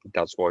wants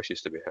dads'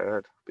 voices to be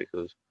heard,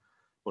 because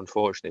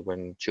unfortunately,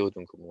 when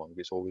children come along,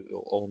 it's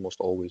almost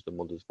always the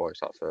mother's voice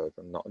that's heard,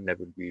 and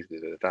never usually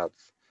the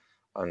dad's.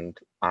 And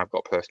I've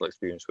got personal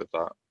experience with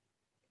that.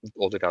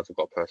 All the dads have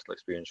got personal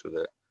experience with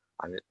it,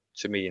 and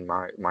to me, in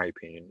my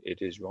opinion, it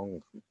is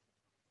wrong,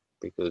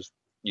 because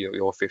you're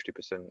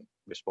 50%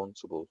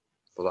 responsible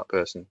for that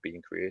person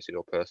being created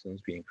or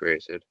persons being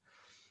created.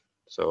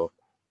 So,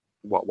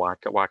 why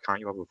can't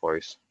you have a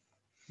voice?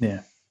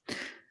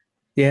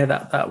 Yeah,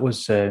 that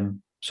was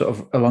sort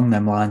of along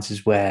them lines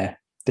is where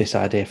this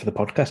idea for the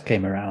podcast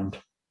came around.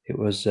 It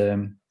was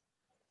I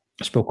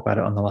spoke about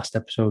it on the last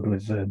episode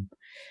with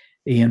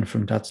Ian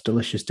from Dad's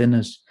Delicious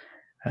Dinners,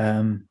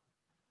 and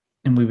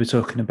we were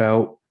talking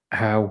about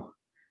how,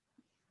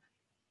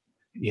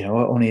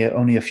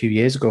 only a few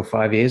years ago,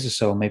 5 years or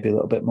so, maybe a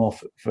little bit more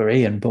for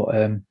Ian,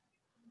 but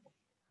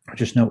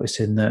just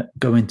noticing that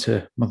going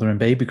to mother and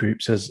baby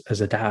groups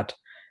as a dad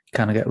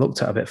kind of get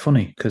looked at a bit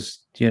funny,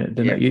 because they're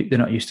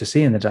not used to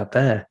seeing the dad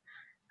there.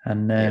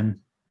 And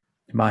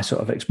my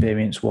sort of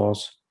experience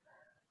was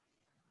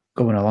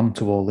going along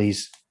to all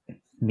these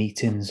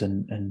meetings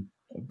and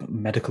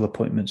medical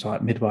appointments,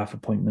 like midwife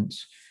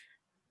appointments,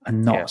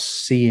 and not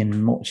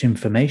seeing much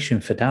information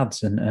for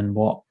dads and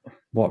what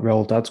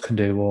role dads can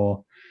do,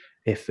 or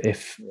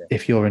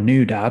if you're a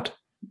new dad,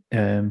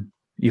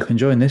 you can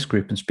join this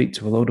group and speak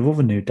to a load of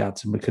other new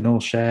dads, and we can all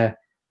share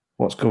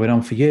what's going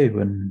on for you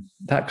and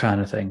that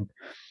kind of thing.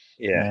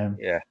 Yeah.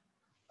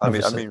 I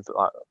mean,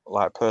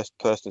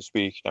 personally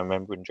speaking, I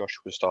remember when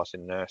Joshua was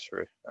starting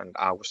nursery, and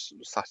I was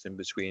sat in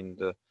between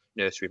the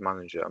nursery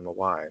manager and my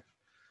wife,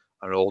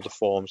 and all the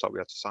forms that we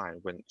had to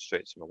sign went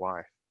straight to my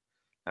wife.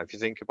 Now, if you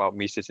think about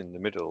me sitting in the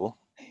middle,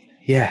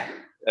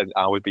 and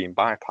I was being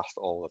bypassed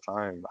all the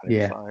time, and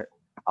it's like,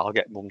 I'll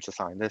get mum to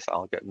sign this,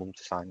 I'll get mum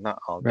to sign that,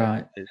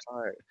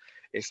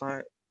 it's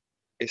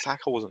like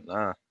I wasn't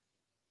there.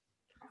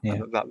 Yeah.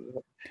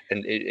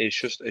 And it's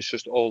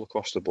just all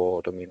across the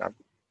board. I mean,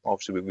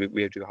 obviously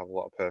we do have a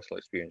lot of personal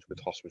experience with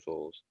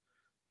hospitals.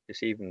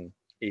 It's even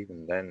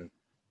then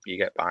you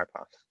get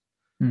bypassed.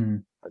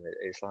 And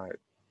it's like,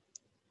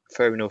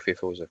 fair enough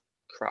if I was a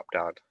crap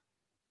dad,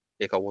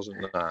 if I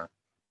wasn't there,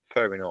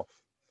 fair enough,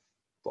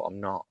 but I'm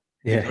not.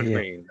 Yeah, you know what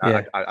I mean?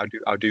 Yeah.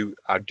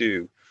 I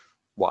do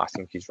what I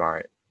think is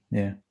right.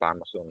 Yeah. By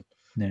my son.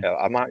 Yeah.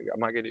 I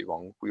might get it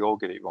wrong. We all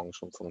get it wrong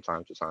from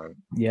time to time.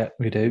 Yeah,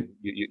 we do.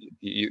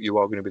 You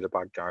are going to be the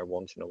bad guy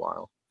once in a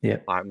while. Yeah.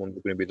 I'm going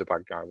to be the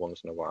bad guy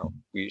once in a while.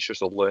 It's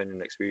just a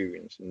learning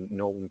experience, and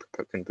no one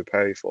can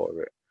prepare you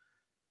for it.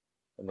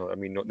 I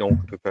mean, no one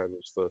can prepare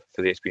us for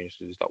the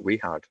experiences that we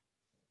had.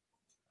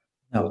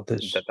 No,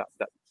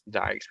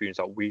 that experience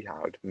that we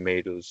had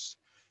made us.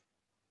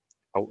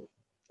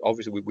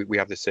 Obviously, we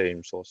have the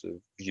same sort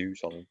of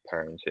views on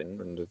parenting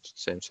and the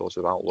same sort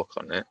of outlook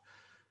on it.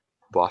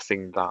 But I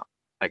think that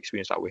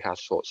experience that we had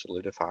sort of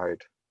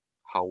solidified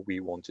how we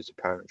wanted to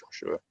parent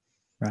Joshua.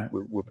 Right.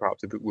 We're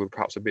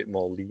perhaps a bit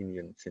more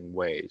lenient in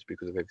ways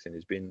because of everything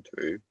he's been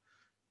through,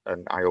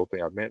 and I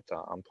openly admit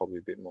that I'm probably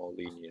a bit more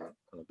lenient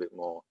and a bit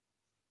more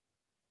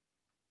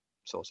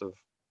sort of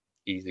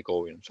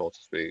easygoing, so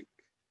to speak.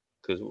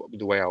 Because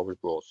the way I was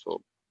brought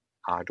up,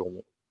 I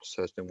don't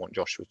certainly want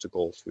Joshua to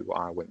go through what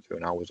I went through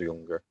when I was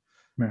younger.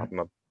 Right.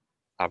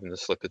 Having the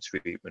slipper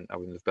treatment,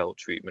 having the belt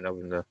treatment,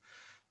 having the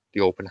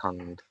open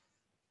hand,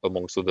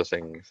 amongst other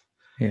things.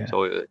 Yeah.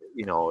 So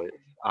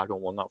I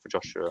don't want that for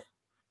Joshua.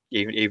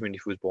 Even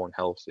if he was born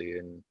healthy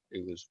and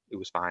it was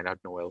fine, I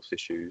had no health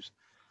issues.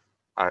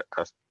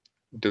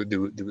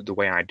 The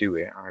way I do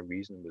it, I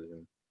reason with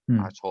him.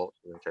 I talk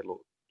to him and say,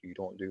 look, you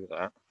don't do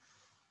that.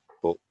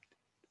 But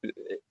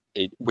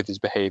with his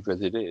behaviour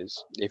as it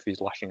is, if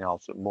he's lashing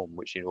out at mum,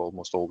 which he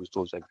almost always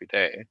does every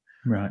day,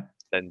 right,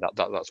 then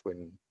that's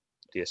when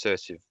the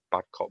assertive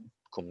bad cop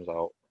comes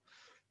out,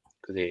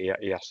 because he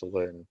has to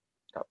learn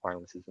that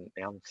violence isn't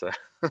the answer.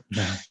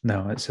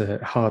 No, it's a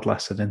hard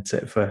lesson, isn't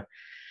it, for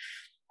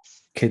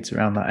kids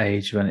around that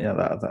age when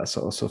that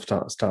sort of stuff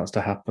starts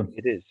to happen.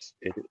 It is.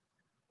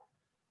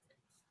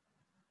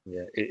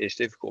 Yeah, it's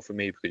difficult for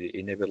me because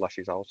he never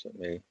lashes out at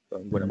me.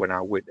 When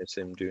I witness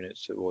him doing it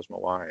towards my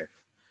wife,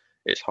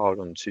 it's hard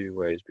on two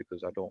ways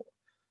because I don't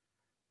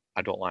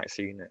like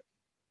seeing it.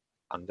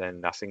 And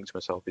then I think to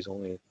myself, he's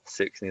only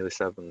 6, nearly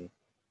 7,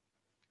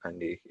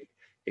 and he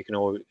can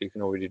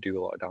already do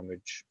a lot of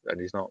damage.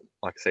 And he's not,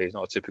 like I say, he's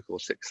not a typical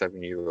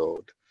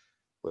 6-7-year-old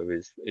where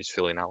he's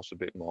filling out a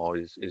bit more.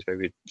 He's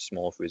very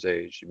small for his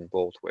age in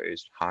both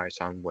ways, height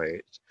and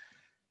weight,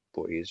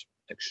 but he's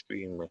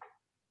extremely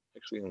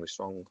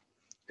strong.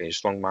 And he's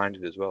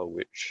strong-minded as well,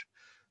 which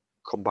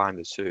combine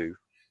the two,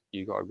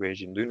 you got a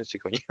raging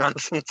lunatic on your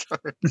hands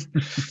sometimes.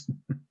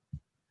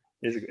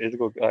 He's a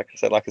good, like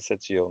I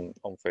said to you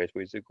on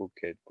Facebook, he's a good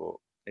kid, but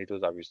he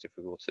does have his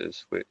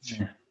difficulties,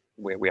 which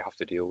we have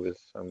to deal with,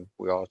 and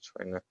we are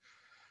trying to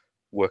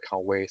work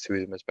our way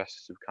through them as best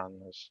as we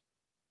can.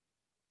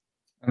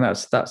 And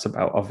that's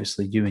about,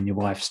 obviously, you and your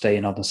wife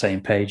staying on the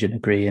same page and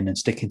agreeing and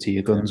sticking to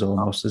your guns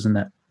almost, isn't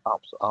it?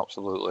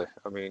 Absolutely.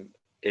 I mean,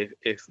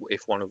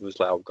 if one of us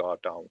let our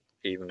guard down,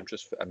 even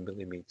just for a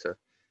millimetre,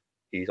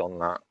 he's on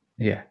that.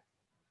 Yeah.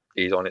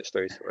 He's on it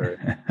straight away.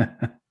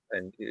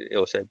 And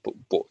he'll say,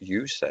 but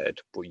you said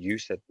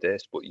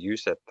this, but you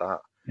said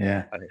that.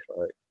 Yeah. And it's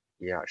like,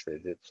 yeah, actually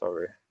I did,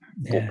 sorry.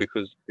 Yeah. But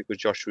because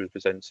Joshua is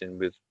presenting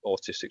with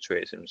autistic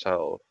traits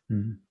himself,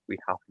 we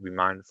have to be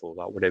mindful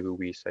that whatever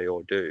we say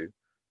or do,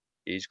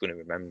 he's going to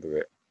remember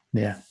it.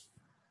 Yeah.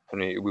 I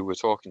mean, we were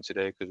talking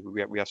today because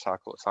we have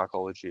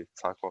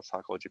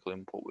psychological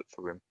input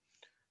for him,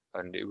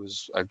 and it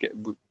was it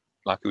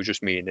was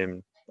just me and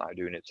him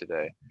doing it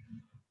today.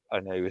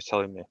 And he was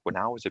telling me, when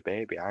I was a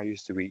baby, I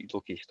used to eat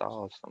Lucky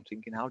Stars. I'm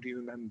thinking, how do you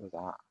remember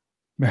that?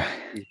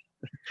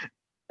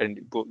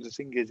 But the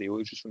thing is, he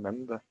will just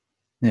remember.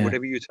 Yeah.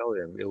 Whatever you tell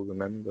him, he'll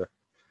remember.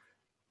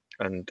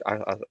 And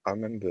I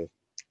remember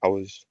I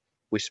was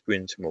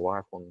whispering to my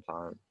wife one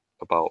time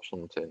about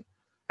something,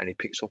 and he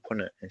picks up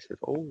on it and he says,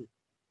 "Oh,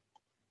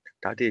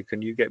 Daddy,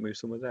 can you get me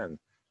some of them?"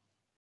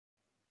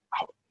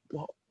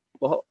 What?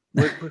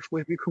 Where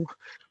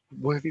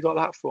have you got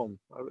that from?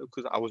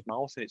 Because I was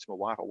mouthing it to my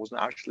wife. I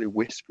wasn't actually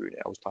whispering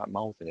it. I was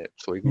mouthing it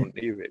so he wouldn't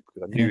hear it,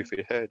 because I knew if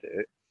he heard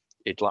it,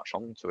 he'd latch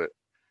onto it.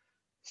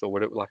 So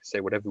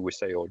whatever we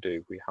say or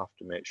do, we have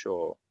to make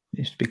sure.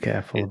 You just be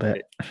careful a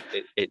bit.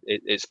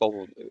 It's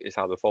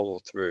either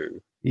followed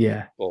through.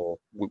 Yeah. Or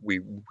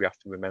we have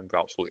to remember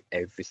absolutely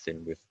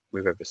everything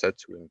we've ever said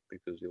to him,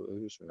 because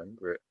he'll just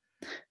remember it.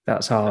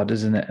 That's hard,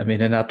 isn't it? I mean,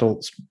 an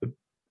adult's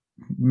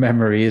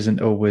memory isn't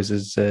always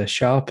as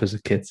sharp as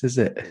a kid's, is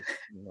it?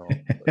 No.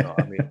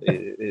 I mean,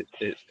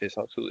 it's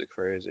absolutely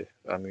crazy.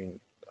 I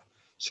mean,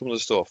 some of the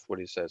stuff what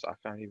he says, I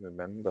can't even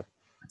remember.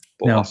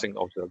 But no. I think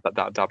obviously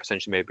that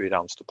potentially may be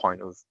down to the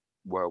point of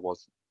where I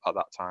was at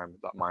that time,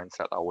 that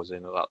mindset I was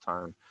in at that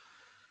time.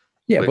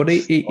 Yeah, but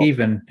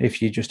even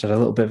if you just had a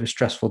little bit of a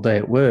stressful day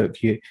at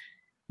work, you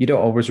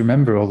don't always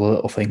remember all the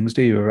little things,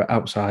 do you,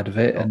 outside of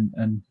it? No.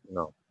 And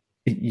no.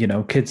 You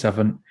know, kids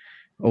haven't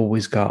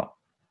always got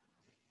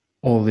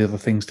all the other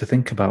things to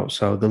think about.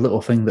 So the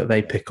little thing that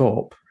they pick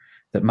up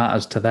that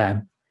matters to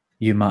them,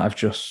 you might have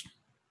just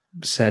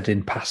said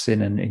in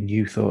passing, and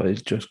you thought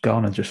it's just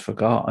gone and just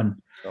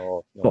forgotten.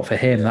 No, But for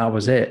him, that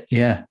was it.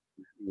 Yeah.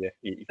 Yeah.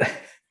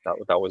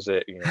 That was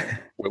it. You know,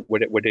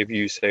 whatever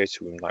you say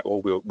to him, like, "Oh,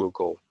 we'll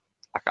go."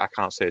 I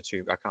can't say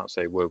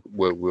we'll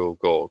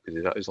go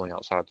because he's only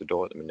outside the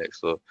door at the minute.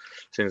 So as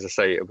soon as I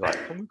say it, I'll be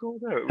like, "Can we go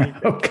there?"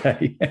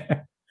 Okay.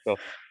 So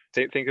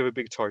think of a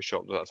big toy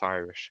shop that's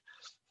Irish.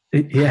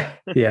 Yeah.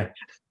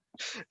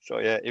 So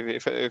yeah,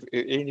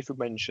 if we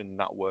mention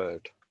that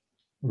word,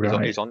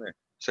 right. he's on it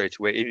straight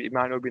away. It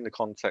might not be in the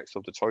context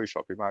of the toy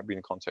shop. It might be in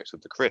the context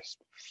of the crisp,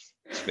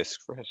 Smith's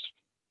crisp.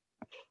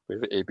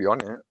 He'd be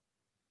on it.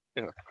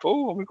 You know,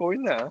 oh, are we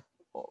going there?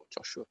 Oh,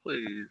 Joshua,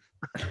 please.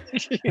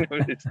 You know,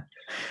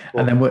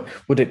 and then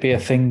would it be a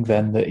thing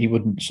then that he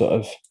wouldn't sort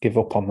of give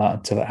up on that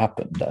until it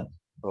happened then?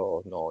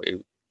 Oh no,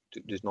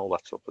 there's no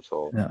let up at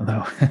all.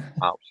 No.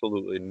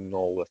 Absolutely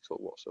no let up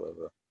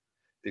whatsoever.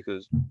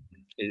 Because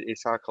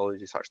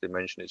psychologists actually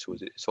mention it to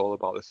us. It's all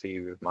about the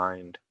theory of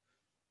mind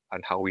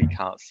and how we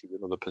can't see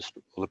another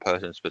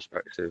person's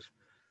perspective.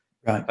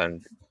 Right.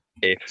 And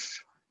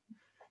if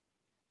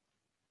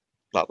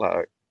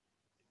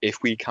if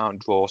we can't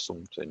draw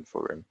something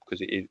for him,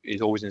 because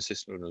he's always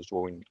insisting on us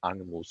drawing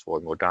animals for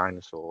him or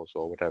dinosaurs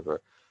or whatever.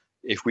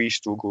 If we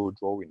struggle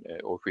drawing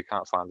it, or if we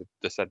can't find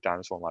the said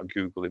dinosaur on like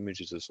Google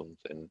Images or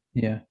something,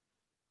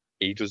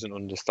 he doesn't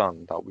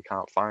understand that we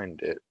can't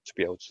find it to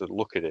be able to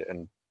look at it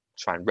and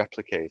try and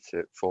replicate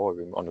it for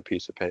him on a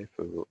piece of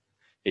paper.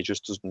 He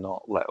just does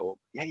not let up.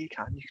 Yeah, you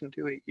can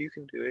do it, you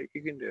can do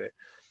it.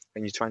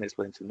 And you try and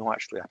explain to him, no,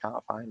 actually, I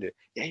can't find it.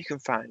 Yeah, you can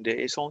find it.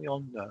 It's only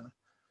on there.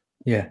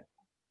 Yeah.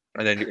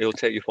 And then he'll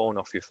take your phone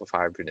off you for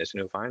 5 minutes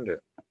and he'll find it.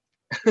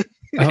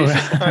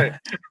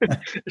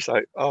 It's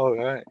like, oh,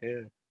 right,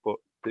 yeah. But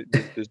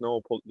there's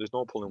no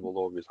pulling wool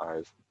over his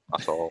eyes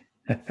at all.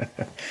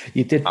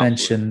 You did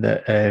mention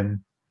that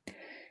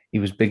he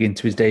was big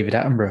into his David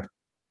Attenborough.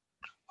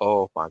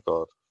 Oh my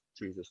God,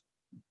 Jesus!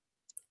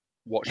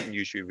 Watching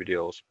YouTube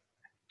videos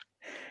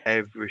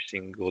every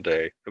single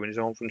day. When he's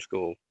home from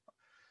school,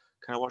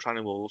 can I watch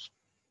animals?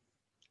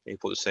 He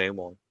put the same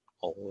one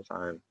all the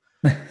time.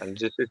 And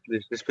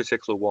this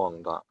particular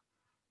one that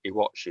he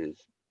watches,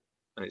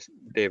 and it's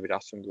David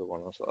Attenborough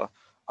one. So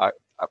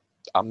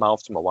I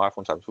mouthed to my wife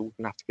one time, so we're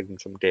gonna have to give him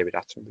some David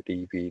Attenborough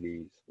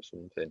DVDs or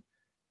something.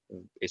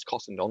 And it's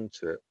cottoned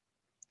onto it.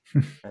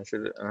 I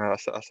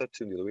said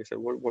to him the other week, I said,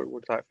 what would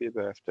you like for your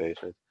birthday? He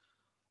said,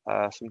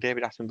 some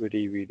David Attenborough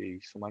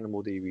DVDs, some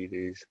animal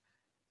DVDs.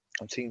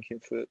 I'm thinking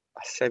for a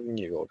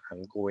 7-year-old,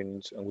 I'm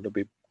going to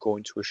be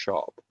going to a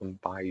shop and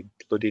buy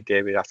bloody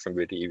David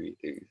Attenborough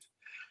DVDs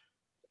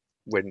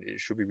when it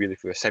should be really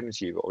for a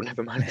 70-year-old,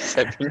 never mind a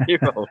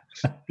 7-year-old.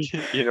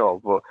 You know,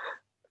 but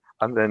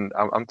and then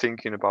I'm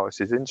thinking about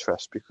his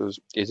interests, because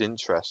his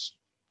interests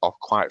are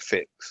quite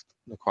fixed.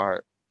 They're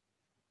quite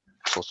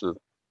sort of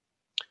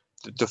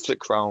the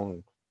flick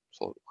round.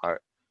 So like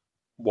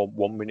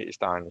one minute it's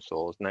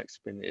dinosaurs, next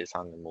minute it's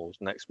animals,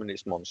 next minute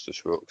it's monster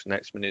trucks,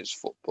 next minute it's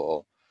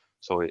football.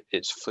 So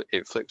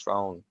it flicks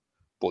round,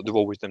 but they're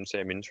always them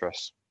same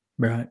interests.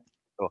 Right.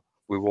 So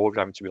we're always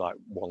having to be like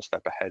one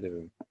step ahead of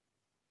him.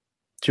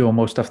 Do you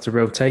almost have to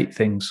rotate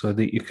things so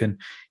that you can,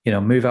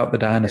 move out the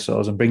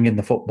dinosaurs and bring in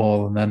the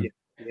football, and then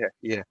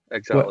yeah,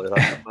 exactly.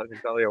 That's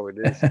exactly how it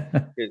is.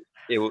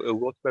 He'll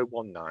go to bed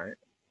one night.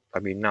 I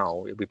mean,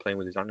 now he'll be playing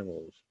with his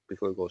animals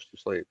before he goes to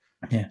sleep.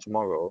 Yeah.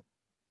 Tomorrow,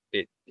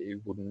 it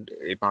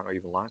might not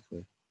even like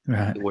them.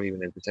 Right. It won't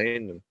even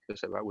entertain them. They'll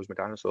say, right, where's my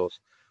dinosaurs?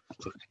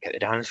 So get the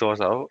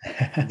dinosaurs out.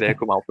 They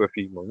come out for a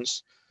few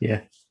months.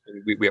 Yeah.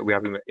 We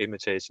have him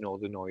imitating all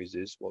the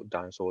noises what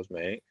dinosaurs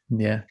make.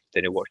 Yeah.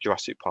 Then he'll watch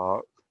Jurassic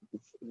Park,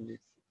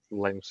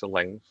 length to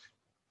length,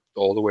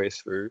 all the way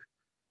through.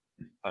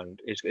 And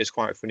it's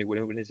quite funny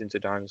when he's into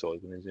dinosaurs,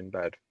 when he's in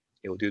bed,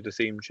 he'll do the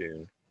theme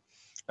tune.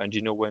 And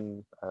you know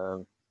when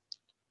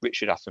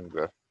Richard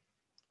Attenborough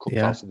comes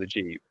out of the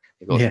Jeep,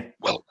 he goes,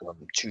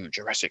 "Welcome to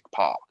Jurassic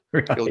Park."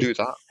 Right. He'll do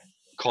that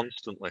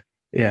constantly.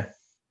 Yeah.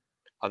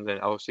 And then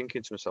I was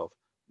thinking to myself,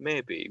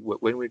 maybe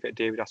when we get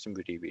David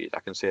Attenborough DVDs,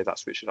 I can say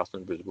that's Richard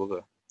Attenborough's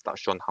brother.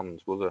 That's John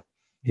Hammond's brother.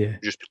 Yeah.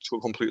 Just to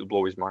completely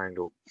blow his mind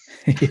up.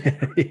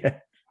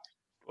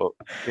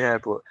 Yeah.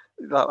 But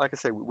like I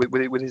say,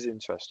 with his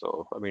interest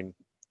though, I mean,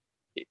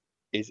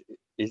 his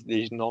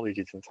knowledge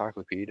is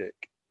encyclopedic.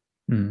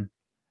 Mm.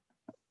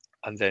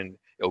 And then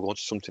he'll go on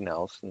to something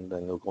else, and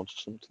then he'll go on to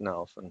something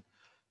else. And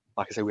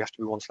like I say, we have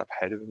to be one step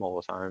ahead of him all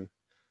the time.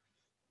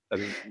 I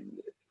mean,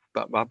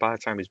 but by the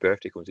time his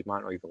birthday comes, he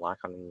might not even like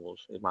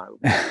animals. He might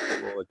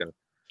football again.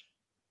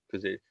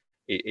 Because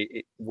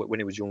when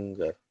he was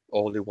younger,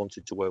 all he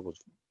wanted to wear was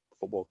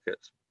football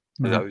kits.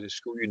 Mm-hmm. That was his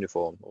school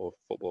uniform or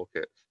football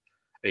kits.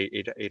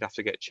 He'd have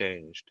to get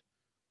changed,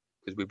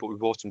 because we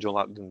bought him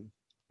like the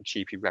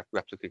cheapy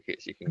replica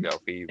kits you can get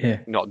off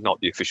eBay.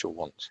 Not the official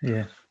ones.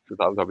 Yeah. Because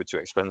that would be too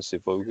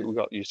expensive. But we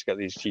got used to get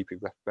these cheapy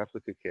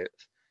replica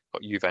kits.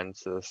 Got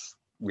Juventus,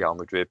 Real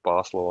Madrid,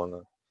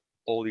 Barcelona,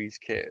 all these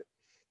kits.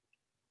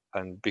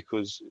 And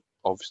because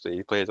obviously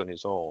he plays on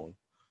his own,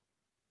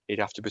 he'd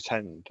have to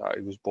pretend that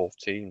it was both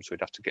teams, so he'd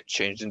have to get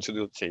changed into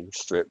the other team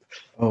strip.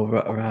 Oh,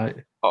 right.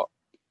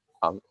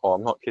 I'm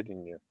not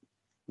kidding you.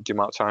 The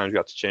amount of times we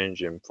had to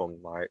change him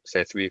from, like,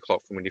 say, 3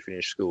 o'clock from when he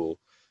finished school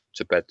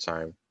to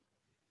bedtime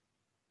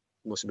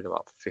must have been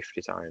about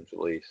 50 times at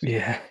least.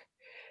 Yeah.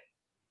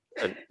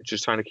 And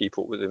just trying to keep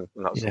up with him,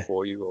 and that's a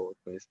 4-year-old.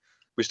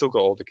 We still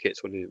got all the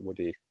kits what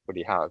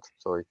he had,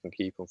 so he can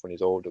keep them when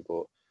he's older.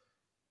 But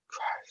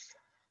Christ,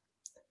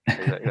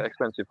 it's an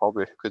expensive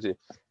hobby, because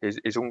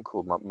his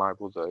uncle, my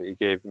brother, he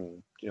gave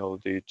him,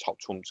 the top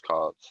trumps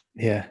cards.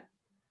 Yeah.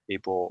 He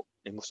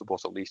must have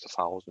bought at least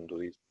 1,000 of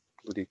these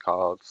bloody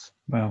cards.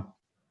 Wow.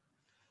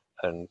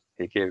 And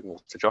he gave them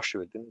to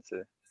Joshua, didn't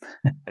he?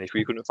 And if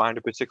we couldn't find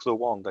a particular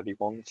one that he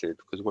wanted,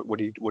 because what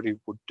he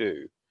would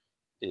do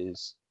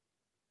is,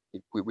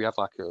 we have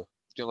like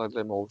like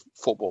them old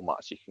football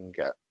mats you can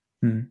get.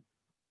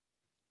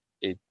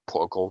 He'd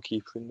put a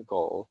goalkeeper in the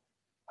goal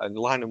and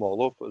line them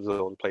all up as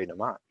though they're playing a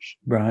match.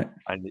 Right.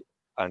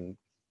 And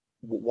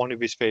one of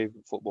his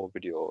favourite football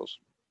videos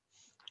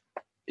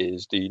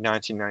is the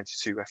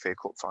 1992 FA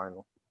Cup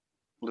final,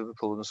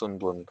 Liverpool and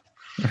Sunderland.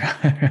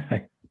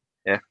 Right.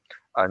 Yeah,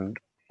 and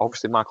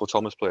obviously Michael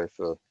Thomas played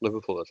for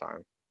Liverpool at the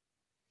time,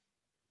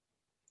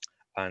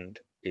 and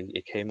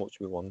he came up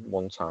to me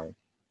one time.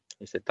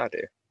 He said,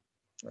 "Daddy,"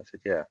 I said,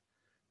 "Yeah."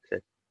 He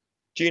said,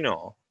 "Do you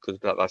know?" Because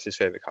that's his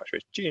favourite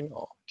catchphrase. Do you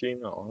know?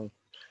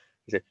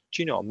 He said,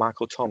 "Do you know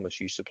Michael Thomas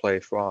used to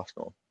play for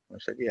Arsenal?" I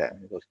said, "Yeah."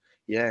 He goes,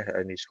 "Yeah,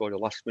 and he scored a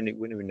last-minute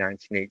winner in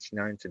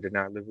 1989 to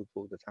deny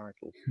Liverpool the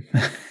title."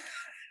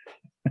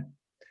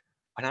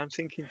 And I'm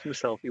thinking to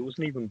myself, he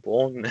wasn't even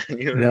born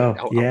then. No,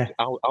 yeah.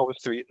 I was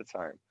 3 at the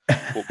time,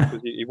 but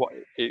because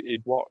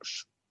he'd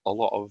watched a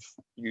lot of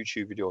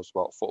YouTube videos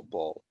about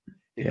football,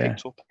 he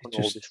picked up on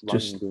all this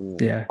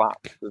random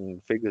facts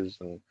and figures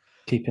and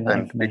keeping that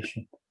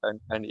information.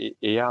 And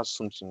he has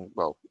something.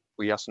 Well,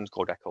 he has something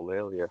called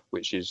echolalia,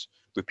 which is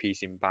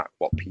repeating back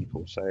what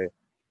people say.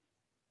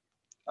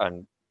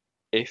 And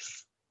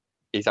if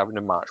he's having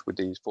a match with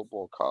these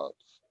football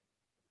cards,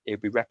 he'll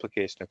be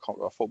replicating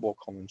a football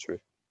commentary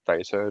that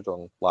he's heard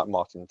on, like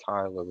Martin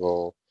Tyler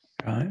or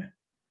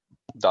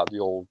that the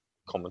old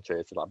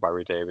commentator like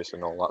Barry Davis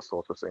and all that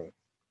sort of thing,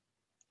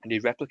 and he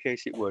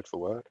replicates it word for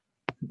word.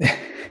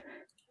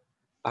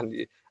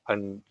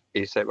 and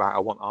he said, right, I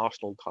want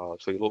Arsenal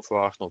cards, so he looked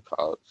for Arsenal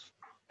cards,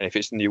 and if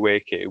it's in the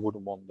away kit, he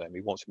wouldn't want them. He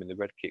wants them in the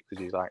red kit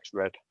because he likes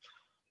red.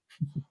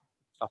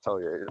 I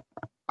tell you,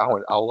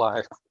 our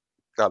life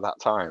at that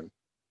time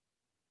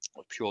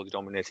was purely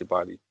dominated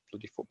by the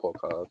bloody football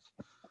cards.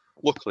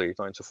 Luckily, he's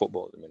not into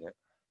football at the minute.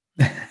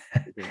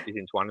 He's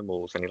into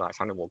animals, and he likes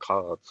animal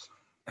cards.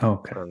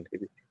 Okay.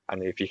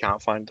 And if you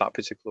can't find that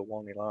particular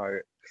one, he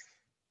likes.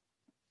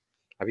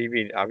 I've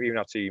even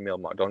had to email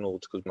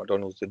McDonald's because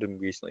McDonald's did them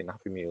recently in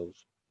Happy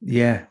Meals.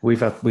 Yeah, we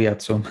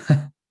had some.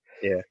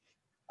 Yeah,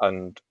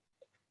 and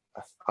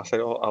I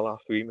said, I'll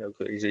have to email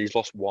because he's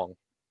lost one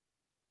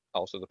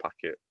out of the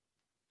packet.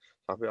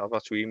 I've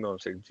had to email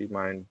and say, do you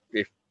mind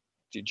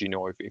do you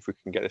know if we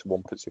can get this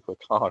one particular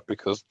card,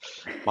 because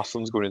my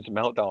son's going into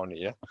meltdown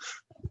here.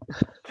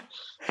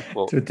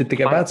 But did they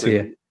get back to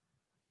you?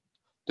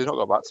 They've not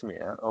got back to me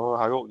yet. Oh,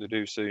 I hope they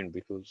do soon,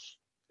 because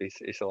he's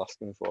still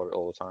asking for it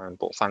all the time.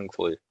 But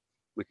thankfully,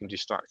 we can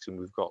distract him.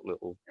 We've got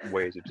little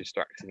ways of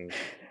distracting.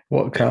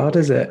 What card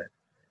is it?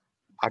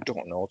 I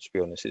don't know, to be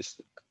honest.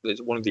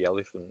 It's one of the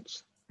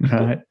elephants.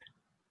 Right.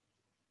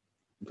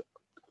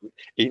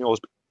 He knows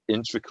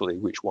intricately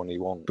which one he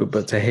wants.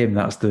 But to him,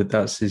 that's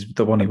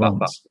the one he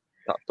wants.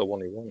 That's the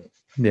one he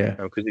wants. Yeah.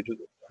 Because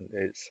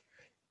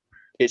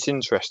it's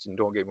interesting.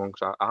 Don't get me wrong.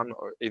 Because I'm not,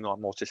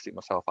 I'm autistic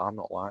myself. I'm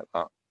not like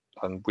that,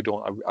 and we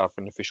don't have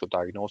an official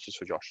diagnosis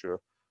for Joshua.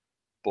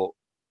 But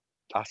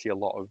I see a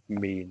lot of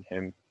me in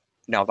him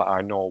now that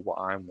I know what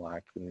I'm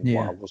like and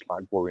what I was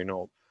like growing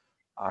up.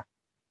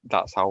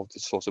 That's how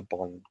this sort of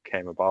bond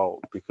came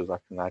about, because I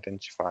can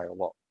identify a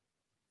lot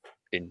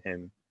in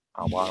him,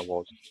 how I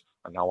was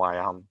and how I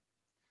am.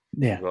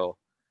 Yeah. As well,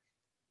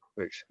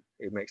 which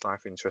it makes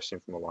life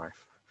interesting for my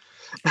wife.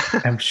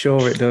 I'm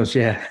sure it does.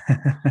 Yeah.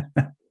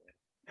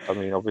 I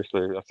mean,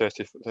 obviously, a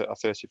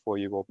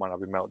 34-year-old man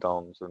having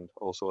meltdowns, and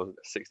also a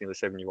 16 or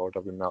 7-year-old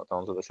having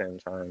meltdowns at the same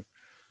time.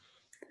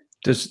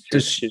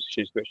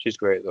 She's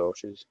great though.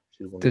 She's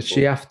wonderful. Does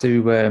she have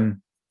to?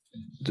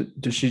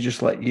 Does she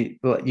just let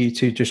you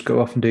two just go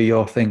off and do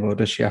your thing, or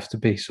does she have to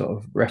be sort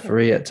of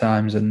referee at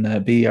times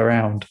and be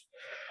around?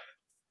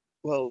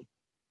 Well,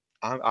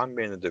 I'm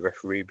mainly the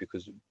referee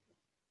because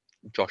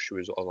Joshua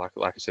is, like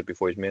I said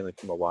before, he's mainly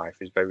for my wife.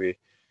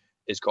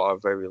 He's got a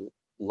very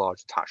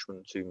large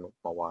attachment to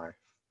my wife,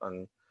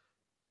 and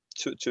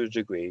to a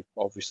degree,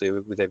 obviously,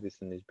 with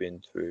everything he's been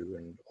through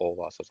and all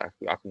that stuff,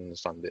 I can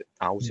understand it.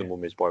 I was a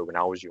mummy's boy when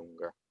I was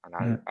younger,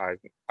 and I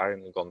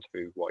haven't gone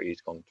through what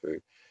he's gone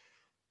through.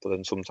 But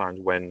then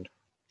sometimes when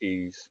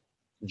he's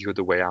the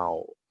other way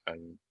out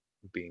and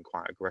being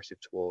quite aggressive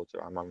towards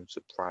her, I'm having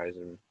to prise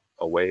him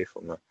away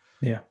from her.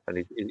 Yeah.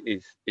 And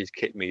he's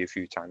kicked me a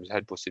few times,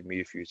 headbutted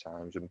me a few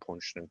times, and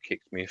punched and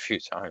kicked me a few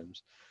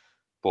times.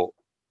 But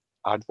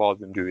I'd rather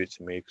them do it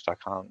to me because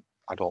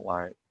I don't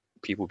like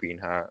people being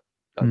hurt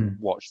and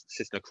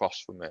sitting across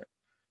from it,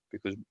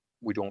 because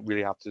we don't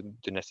really have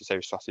the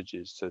necessary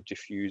strategies to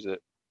diffuse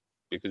it,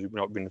 because we've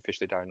not been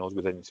officially diagnosed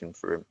with anything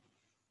for him.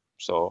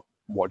 So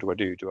what do I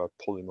do? Do I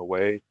pull him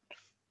away?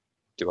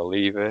 Do I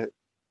leave it?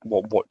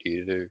 What do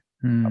you do?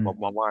 My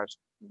wife,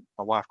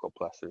 God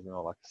bless her,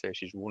 like I say,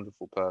 she's a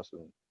wonderful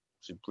person.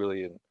 She's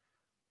brilliant,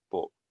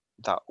 but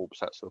that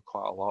upsets her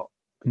quite a lot,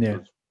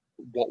 because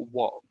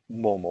what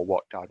mum or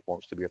what dad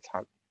wants to be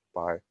attacked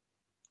by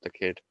the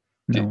kid?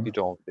 No. You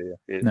don't, do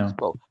you? No.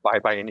 Well,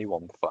 by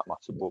anyone for that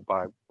matter, but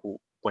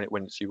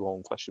when it's your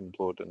own flesh and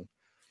blood, and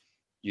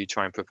you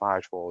try and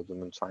provide for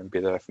them and try and be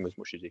there for them as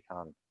much as you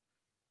can,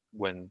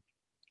 when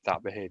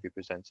that behaviour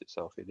presents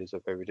itself, it is a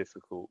very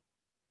difficult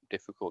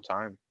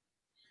time.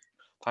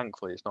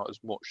 Thankfully, it's not as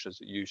much as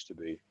it used to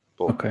be,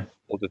 but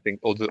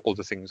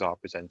other things are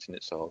presenting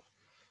itself,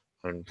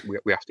 and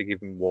we have to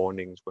give him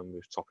warnings when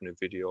we're stopping a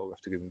video. We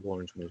have to give him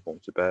warnings when he's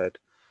going to bed,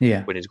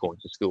 when he's going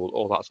to school,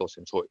 all that sort of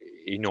thing. So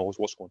he knows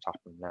what's going to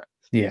happen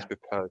next. He's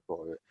prepared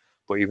for it.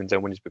 But even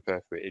then, when he's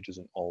prepared for it, it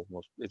doesn't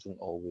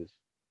always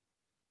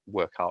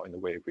work out in the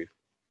way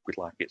we'd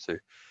like it to.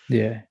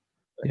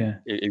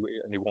 And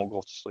he won't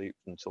go to sleep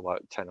until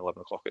like 10,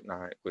 11 o'clock at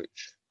night,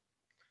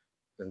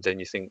 and then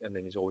you think, and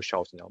then he's always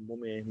shouting out,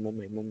 "Mummy,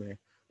 mummy, mummy."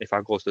 If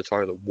I go to the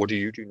toilet, what are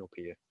you doing up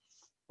here?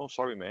 Oh,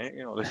 sorry, mate.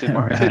 This is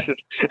my.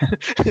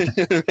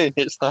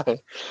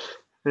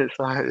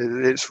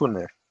 It's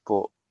funny,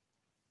 but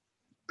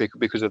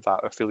because of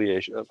that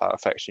affiliation, of that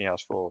affection he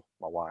has for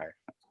my wife,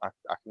 I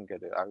can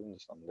get it. I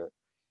understand it.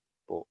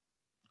 But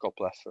God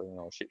bless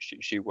her.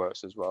 She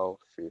works as well.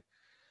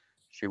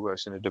 She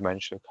works in a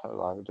dementia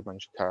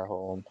care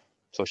home,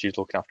 so she's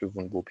looking after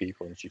vulnerable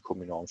people, and she's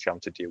coming home. She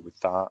has to deal with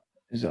that.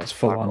 That's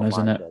full on,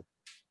 isn't it?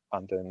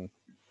 And then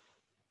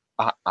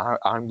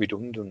I'm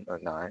redundant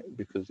at night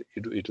because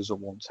he doesn't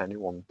want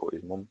anyone but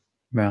his mum.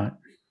 Right.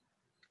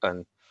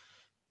 And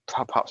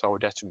perhaps our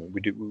detriment,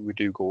 we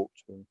do go up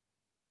to him.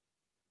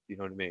 You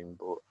know what I mean?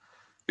 But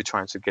we're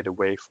trying to get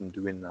away from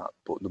doing that.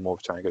 But the more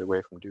we're trying to get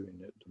away from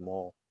doing it, the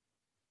more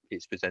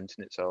it's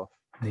presenting itself.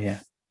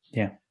 Yeah.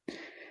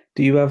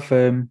 Do you have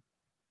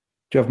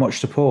much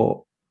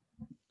support?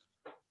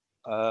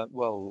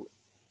 Well,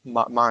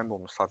 my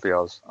mum sadly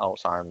has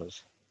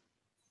Alzheimer's.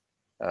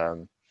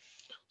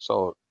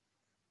 So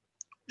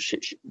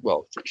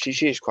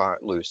she is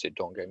quite lucid,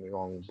 don't get me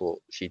wrong, but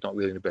she's not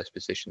really in the best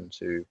position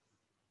to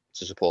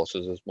support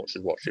us as much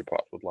as what she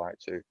perhaps would like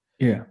to.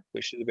 Yeah.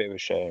 Which is a bit of a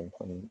shame.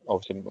 And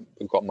obviously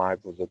we've got my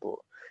brother, but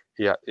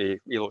he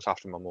looks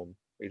after my mum.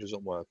 He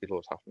doesn't work, he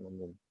looks after my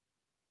mum.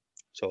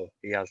 So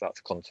he has that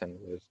to contend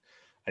with.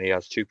 And he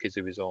has 2 kids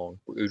of his own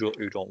who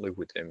don't live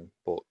with him,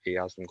 but he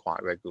has them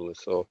quite regularly.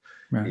 So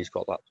he's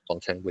got that to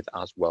contend with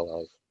as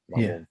well as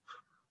my mum.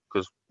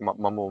 Because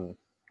my mum,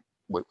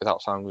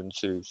 without sounding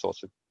too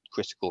sort of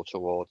critical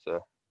towards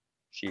her,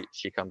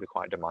 she can be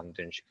quite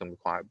demanding. She can be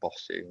quite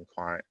bossy and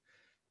quite.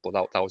 But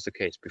that was the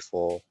case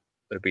before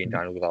her being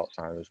diagnosed with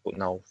Alzheimer's. But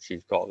now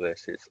she's got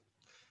this, it's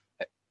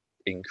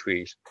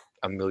increased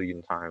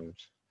 1,000,000 times.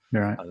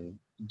 Right. And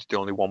the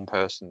only one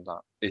person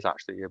that is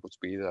actually able to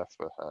be there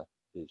for her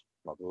is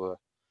my brother.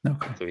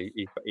 Okay. So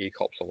he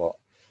cops a lot.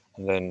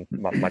 And then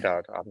my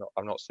dad,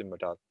 I've not seen my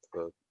dad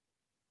for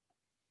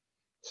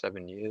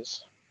 7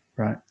 years.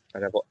 Right.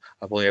 And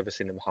I've only ever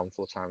seen him a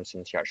handful of times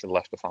since he actually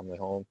left the family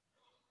home.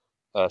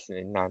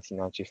 In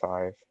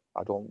 1995,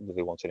 I don't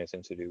really want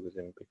anything to do with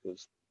him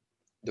because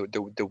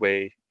the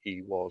way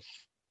he was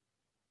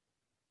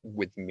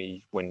with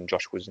me when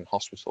Josh was in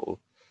hospital,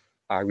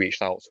 I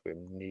reached out to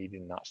him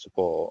needing that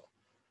support,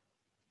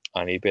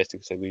 and he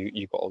basically said,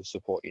 "You've got all the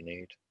support you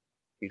need.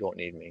 You don't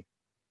need me."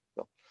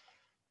 So,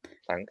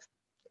 thanks.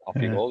 Off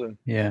you go then.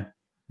 Yeah,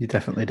 you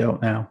definitely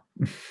don't now.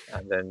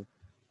 and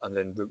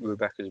then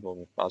Rebecca's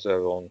mum has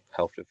her own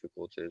health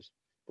difficulties,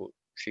 but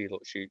she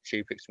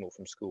picks him up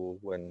from school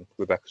when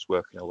Rebecca's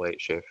working a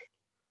late shift,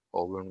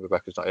 or when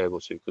Rebecca's not able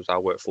to, because I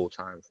work full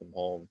time from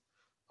home.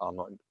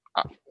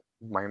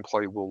 My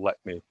employer will let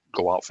me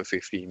go out for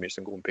 15 minutes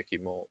and go and pick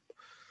him up,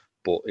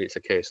 but it's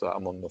a case that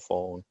I'm on the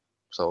phone,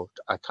 so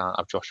I can't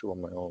have Joshua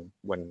on my own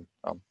when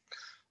I'm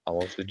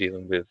also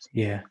dealing with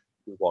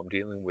what I'm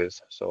dealing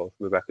with. So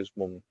Rebecca's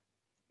mum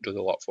does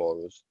a lot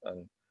for us,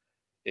 and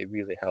it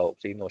really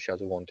helps. Even though she has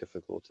her own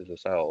difficulties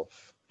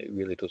herself, it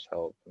really does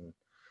help. And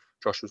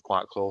Josh was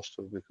quite close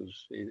to her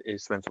because he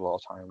spent a lot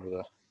of time with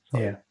her.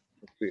 So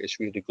it's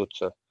really good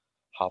to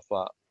have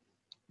that.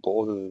 But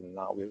other than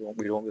that, we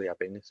don't really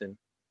have anything.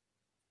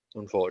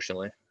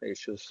 Unfortunately,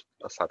 it's just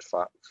a sad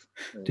fact.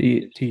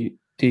 Do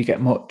you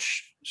get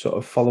much sort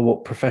of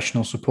follow-up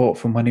professional support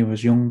from when he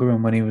was younger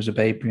and when he was a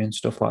baby and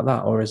stuff like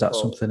that, or is that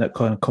something that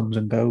kind of comes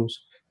and goes?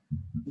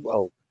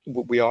 Well,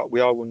 we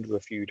are under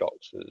a few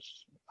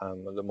doctors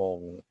at the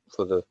moment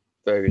for the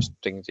various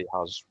things he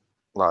has,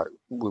 like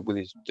with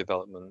his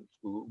development.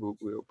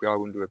 We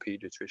are under a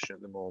paediatrician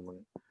at the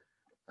moment.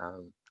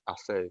 I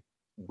say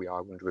we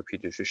are under a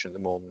paediatrician at the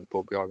moment,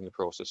 but we are in the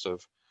process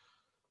of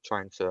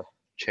trying to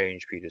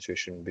change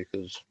paediatrician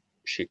because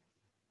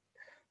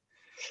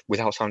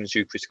without sounding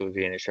too critical of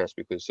the NHS,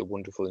 because it's a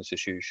wonderful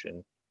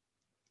institution,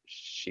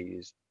 she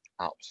is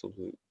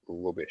absolute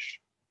rubbish.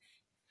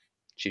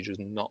 She does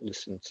not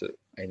listen to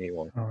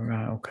anyone. Oh,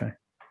 right, okay.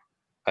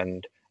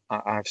 And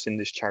I've seen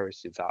this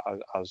charity that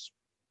as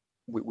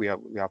we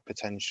have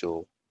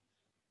potential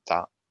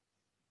that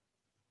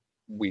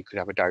we could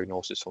have a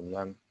diagnosis from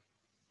them.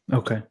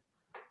 Okay.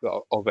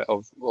 Of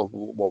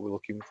what we're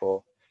looking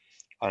for.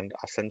 And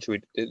I sent her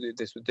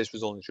this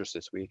was only just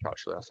this week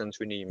actually. I sent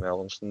her an email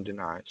on Sunday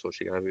night, so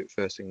she got it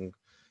first thing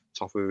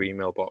top of her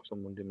email box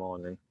on Monday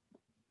morning.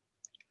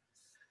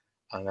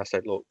 And I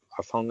said, look,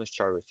 I found this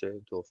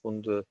charity, they'll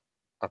fund a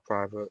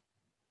private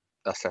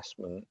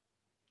assessment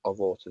of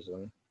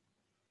autism.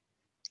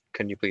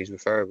 Can you please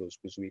refer us,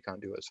 because we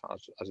can't do it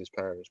as his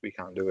parents, we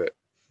can't do it.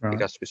 Right.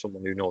 It has to be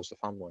someone who knows the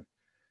family.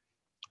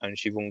 And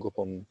she rung up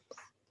on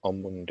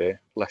Monday,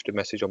 left a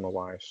message on my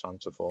wife's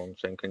answer phone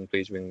saying, can you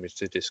please ring me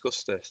to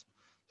discuss this?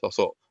 So I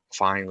thought,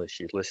 finally,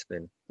 she's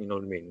listening. You know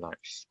what I mean? Like,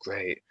 she's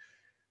great.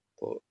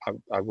 But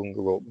I rung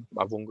her up.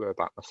 I rung her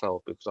back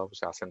myself, because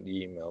obviously I sent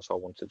the email, so I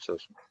wanted to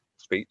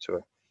speak to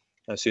her.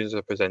 And as soon as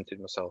I presented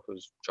myself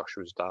as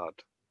Joshua's dad,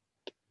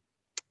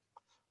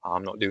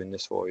 I'm not doing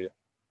this for you.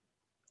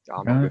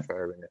 I'm not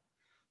referring it.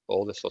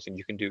 All this sort of thing,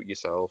 you can do it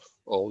yourself.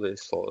 All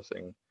this sort of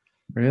thing.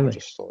 Really? I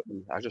just thought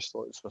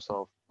to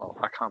myself, well,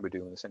 I can't be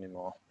doing this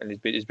anymore. And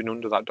he's been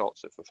under that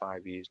doctor for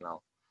 5 years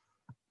now.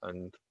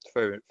 And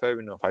fair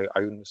enough, I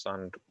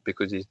understand,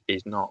 because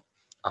he's not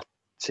a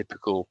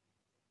typical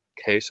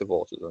case of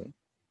autism,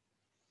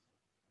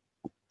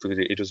 because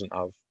he doesn't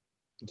have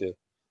the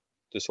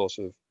sort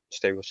of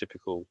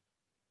stereotypical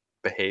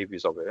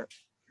behaviours of it.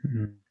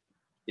 Mm-hmm.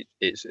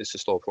 It's a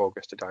slow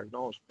progress to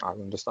diagnose. I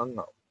understand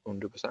that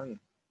 100%.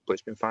 But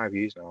it's been 5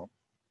 years now.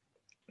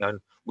 And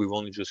we're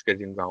only just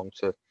getting round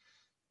to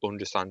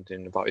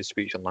understanding about his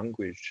speech and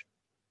language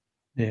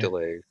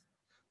delay,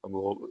 and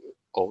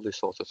all this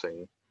sort of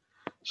thing.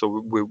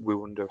 So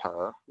we're under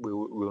her.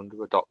 We're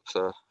under a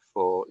doctor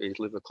for his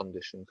liver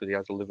condition, because he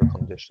has a liver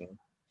condition,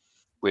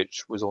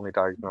 which was only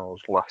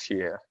diagnosed last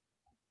year,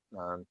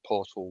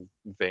 portal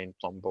vein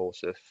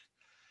thrombosis,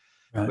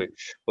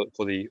 which, but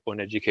for the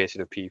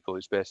uneducated of people,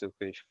 it's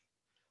basically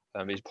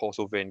his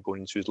portal vein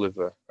going into his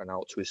liver and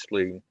out to his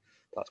spleen.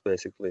 That's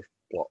basically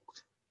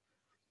blocked.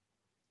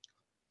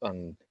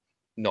 And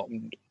not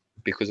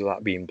because of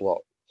that being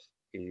blocked,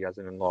 he has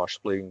an enlarged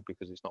spleen,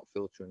 because it's not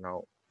filtering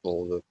out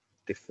all the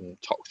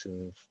different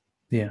toxins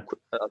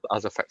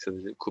as effective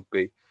as it could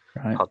be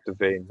had the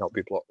vein not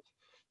be blocked.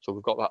 So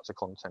we've got that to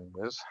contend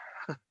with,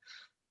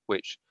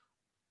 which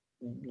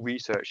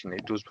researching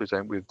it does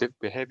present with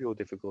behavioural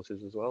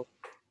difficulties as well,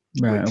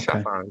 which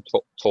I find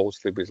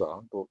totally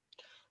bizarre, but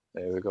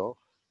there we go.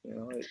 You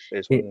know,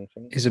 it's one of the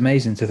things. It's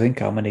amazing to think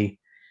how many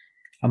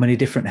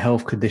different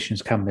health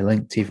conditions can be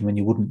linked, even when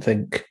you wouldn't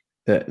think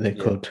that they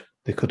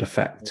could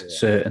affect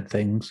certain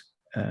things.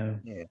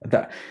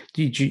 That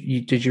did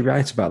you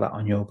write about that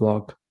on your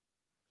blog?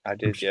 I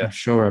did. I'm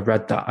sure I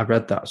read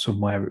that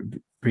somewhere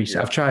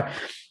recently.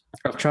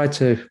 I've tried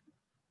to,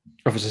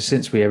 obviously,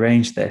 since we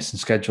arranged this and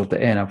scheduled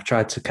it in, I've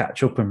tried to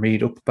catch up and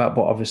read up about.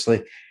 But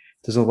obviously,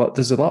 there's a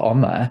lot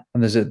on there,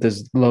 and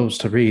there's loads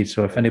to read.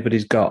 So if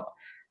anybody's got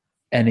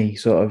any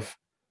sort of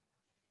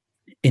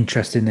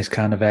interest in this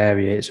kind of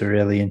area, it's a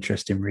really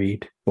interesting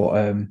read. But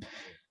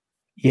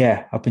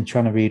I've been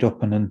trying to read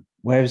up, and then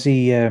where is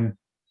he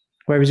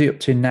up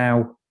to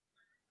now,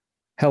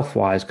 health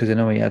wise? Because I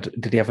know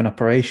did he have an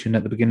operation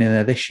at the beginning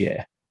of this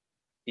year?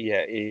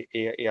 Yeah, he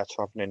had to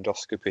have an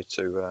endoscopy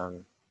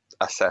to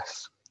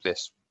assess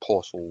this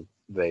portal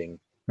vein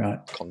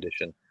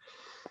condition.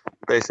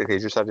 Basically,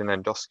 he just had an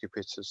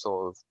endoscopy to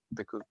sort of,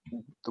 because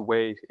the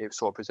way it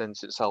sort of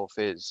presents itself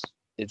is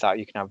that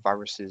you can have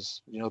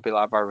viruses, a bit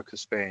like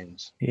varicose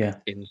veins,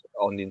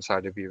 on the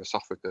inside of your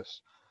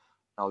esophagus.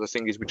 Now, the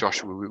thing is with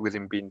Joshua, with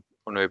him being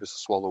unable to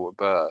swallow at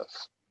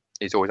birth,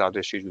 he's always had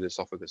issues with his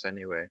esophagus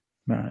anyway.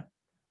 Right.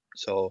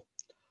 So,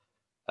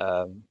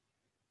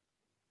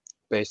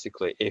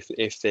 basically,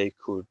 if they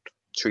could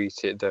treat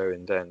it there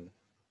and then,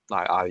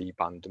 like i.e.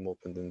 band them up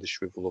and then they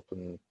shrivel up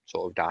and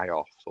sort of die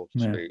off, so to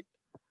speak,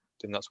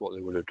 then that's what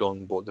they would have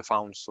done. But they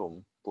found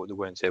some, but they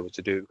weren't able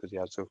to do it because he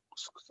had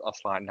a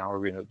slight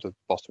narrowing at the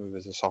bottom of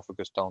his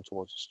esophagus down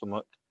towards the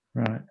stomach.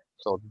 Right.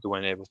 So they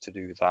weren't able to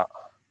do that.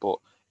 But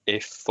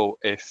if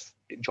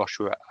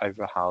Joshua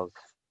ever has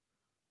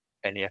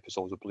any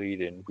episodes of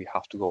bleeding, we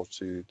have to go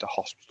to the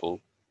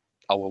hospital,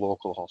 our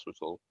local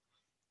hospital.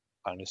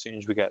 And as soon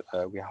as we get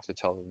there, we have to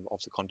tell them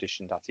of the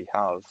condition that he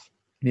has.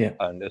 Yeah.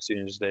 And as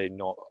soon as they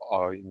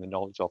are in the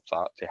knowledge of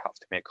that, they have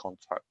to make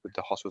contact with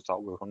the hospital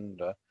that we're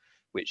under,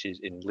 which is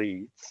in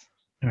Leeds.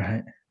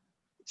 Right.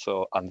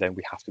 So, and then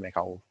we have to make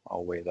our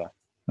way there.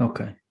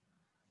 Okay.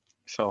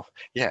 So,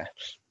 yeah.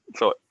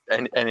 So,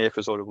 any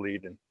episode of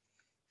bleeding.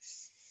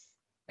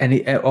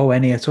 Any at all?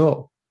 Any at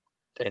all.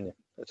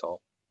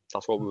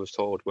 That's what we was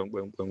told when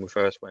we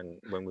first when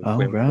we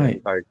were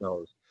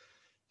diagnosed.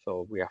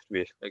 So we have to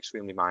be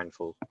extremely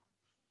mindful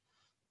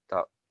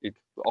that it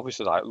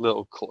obviously, like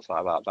little cuts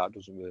like that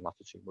doesn't really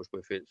matter too much.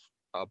 But if it's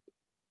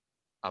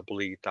I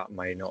believe that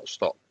may not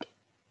stop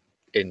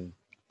in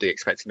the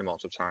expected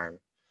amount of time,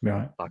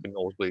 right? Like a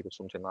nosebleed or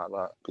something like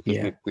that.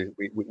 Because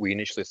we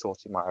initially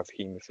thought he might have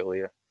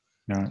haemophilia,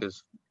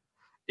 because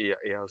he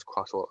has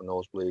quite a lot of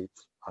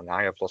nosebleeds, and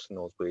I have lots of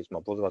nosebleeds. My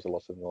brother has a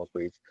lot of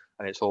nosebleeds,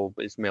 and it's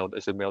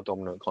a male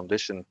dominant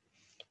condition.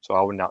 So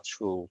our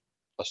natural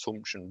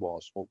assumption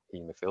was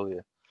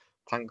haemophilia.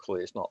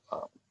 Thankfully, it's not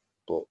that.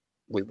 But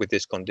with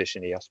this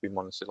condition, he has to be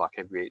monitored like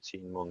every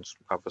 18 months,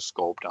 have a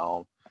scope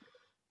down,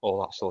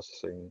 all that sort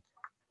of thing.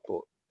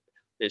 But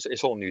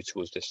it's all new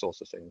to us, this sort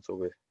of thing.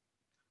 So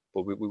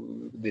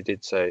they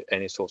did say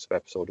any sort of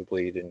episode of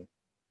bleeding,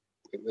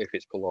 if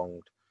it's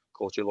prolonged,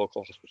 go to your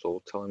local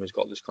hospital, tell him he's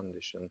got this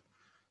condition,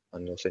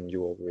 and they'll send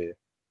you over here.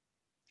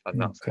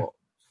 And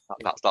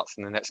that's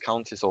in the next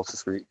county, so to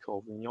speak,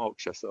 over in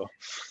Yorkshire. So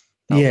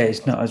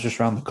it's not just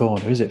around the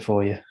corner, is it,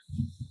 for you?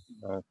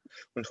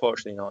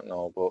 Unfortunately not,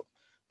 no, but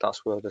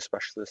that's where the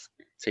specialist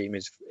team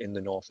is, in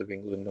the north of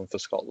England and for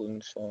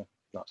Scotland, so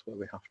that's where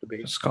we have to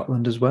be. For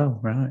Scotland as well,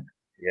 right?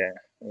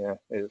 Yeah,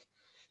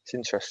 it's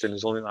interesting.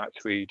 There's only like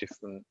 3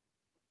 different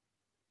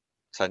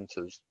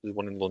centres. There's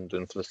one in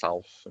London for the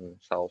south and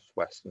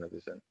southwest and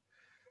everything.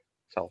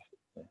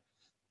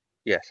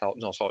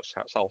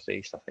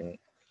 Southeast, I think.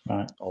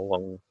 Right.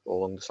 All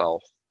along the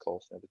south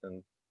coast and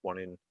everything. One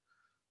in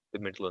the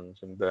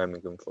Midlands and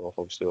Birmingham for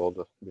obviously all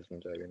the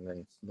Midlands area, and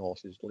then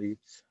north is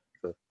Leeds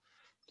for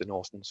the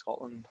northern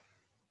Scotland.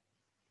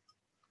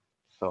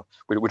 So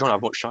we don't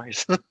have much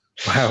choice.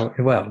 Wow.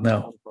 Well,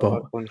 no,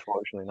 but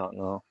unfortunately not.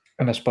 No.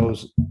 And I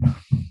suppose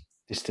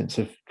distance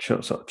of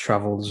sort of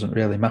travel doesn't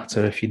really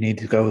matter. If you need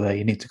to go there,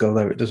 you need to go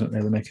there. It doesn't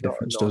really make a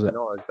difference, does it?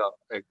 No,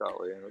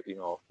 exactly. You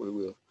know, we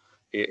will.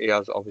 He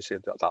has obviously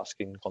that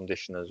skin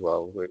condition as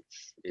well, which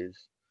is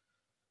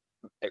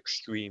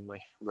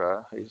extremely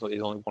rare. He's only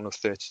one of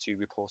 32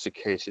 reported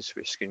cases for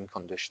his skin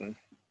condition.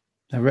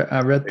 I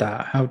read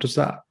that. How does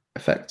that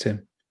affect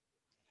him?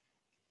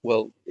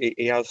 Well,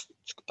 he has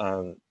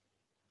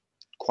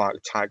quite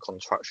tight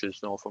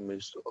contractions, from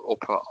his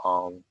upper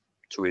arm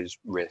to his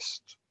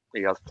wrist.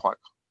 He has quite,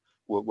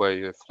 where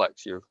you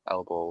flex your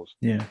elbows.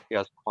 Yeah. He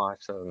has quite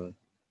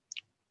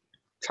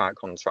tight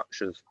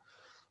contractions.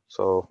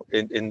 So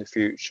in the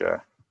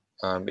future,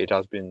 it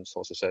has been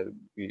sort of said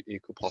he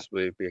could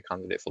possibly be a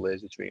candidate for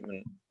laser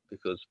treatment,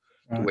 because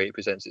the way it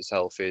presents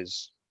itself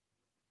is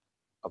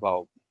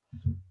about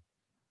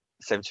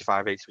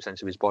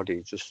 75-80% of his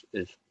body just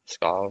is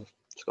scar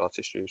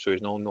tissue. So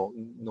there's no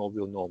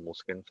real normal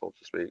skin, so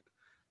to speak,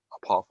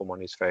 apart from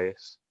on his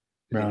face.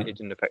 It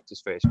didn't affect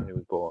his face when he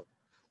was born,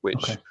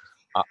 which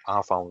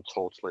I found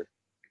totally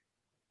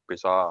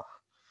bizarre.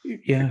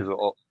 Yeah.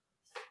 Because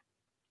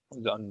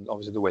and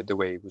obviously the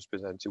way he was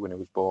presented when he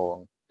was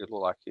born, it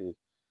looked like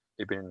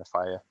he'd been in the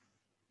fire.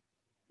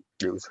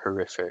 It was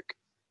horrific,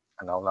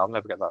 and I'll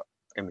never get that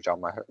image out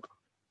of my head.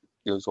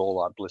 It was all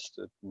like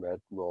blistered,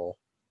 red, raw.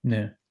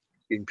 Yeah.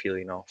 Been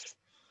peeling off.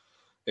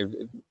 I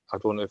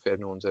don't know if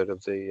anyone's heard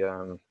of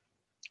the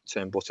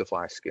term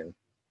butterfly skin.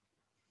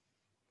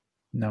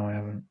 No, I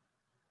haven't.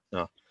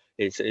 No,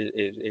 it's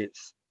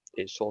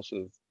sort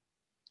of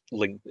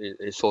linked.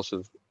 It's sort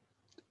of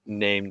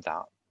named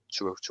that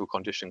to a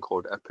condition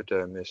called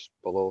epidermis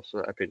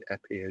bullosa,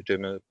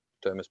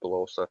 epidermis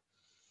bullosa,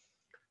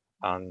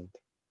 and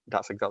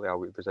that's exactly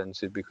how it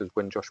presented. Because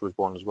when Josh was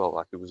born as well,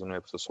 like he was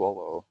unable to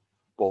swallow,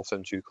 both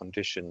them 2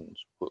 conditions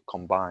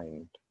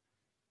combined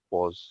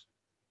was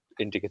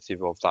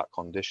indicative of that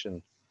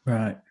condition.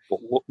 Right. But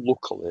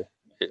luckily,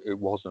 it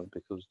wasn't,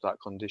 because that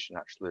condition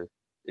actually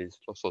is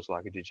sort of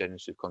like a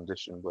degenerative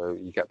condition where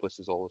you get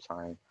blisters all the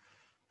time,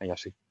 and you have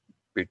to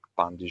be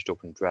bandaged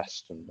up and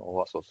dressed and all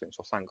that sort of thing.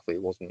 So thankfully,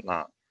 it wasn't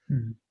that.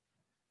 Mm-hmm.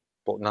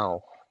 But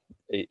now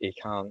he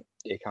can't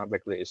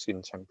regulate his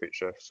skin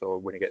temperature. So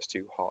when it gets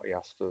too hot, he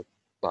has to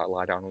like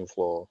lie down on the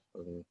floor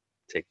and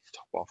take his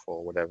top off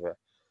or whatever,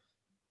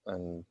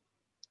 and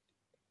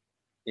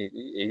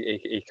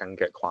he can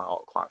get quite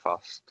hot quite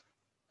fast.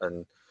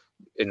 And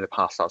in the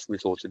past, that's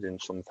resulted in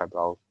some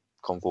febrile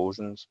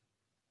convulsions,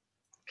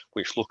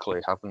 which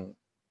luckily haven't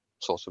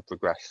sort of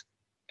progressed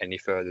any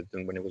further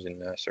than when it was in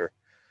nursery.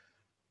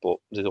 But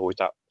there's always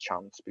that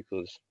chance,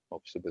 because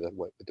obviously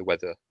with the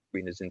weather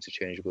being as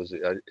interchangeable as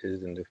it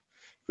is in the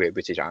Great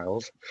British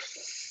Isles,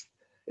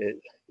 like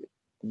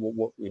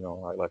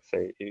I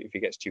say, if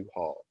it gets too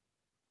hot,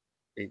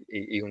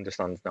 he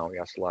understands now he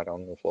has to lie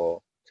down on the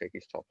floor, take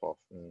his top off,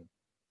 and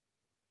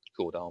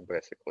cool down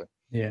basically.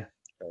 Yeah.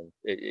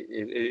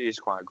 It is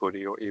quite good.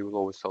 He will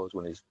always tell us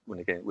when he's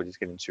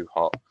getting too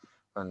hot,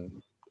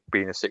 and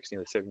being a 16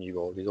 or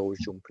 17-year-old, he's always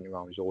jumping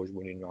around, he's always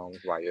running around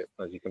riot,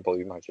 as you can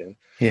probably imagine.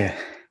 Yeah.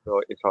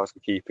 So it's hard to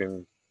keep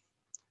him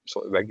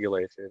sort of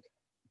regulated.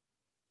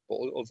 But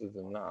other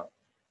than that,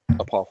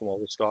 apart from all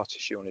the scar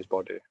tissue on his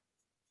body,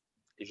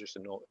 he's just a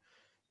note.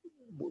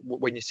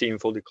 When you see him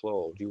fully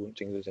clothed, you wouldn't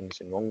think there's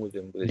anything wrong with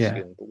him with his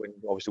skin. But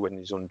when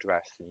he's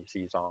undressed and you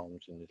see his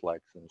arms and his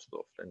legs and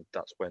stuff, then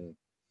that's when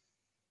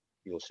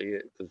you'll see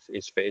it, because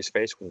his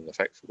face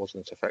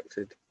wasn't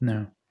affected.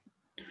 No.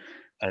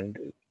 And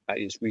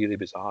it's really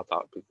bizarre,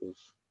 that, because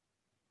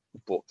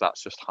but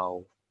that's just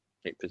how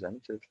it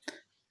presented.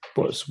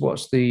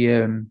 What's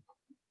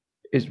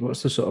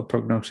the sort of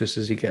prognosis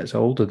as he gets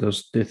older?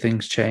 Do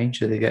things change?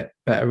 Do they get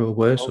better or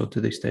worse, or do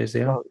they stay as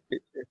they are?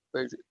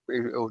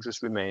 It'll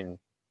just remain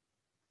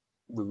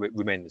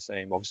the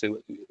same. Obviously,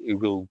 it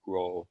will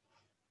grow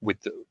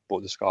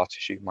but the scar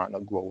tissue might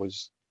not grow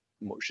as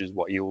much as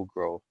what he'll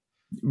grow.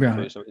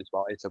 Right. So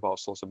it's about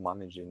sort of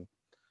managing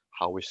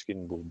how his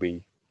skin will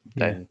be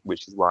then,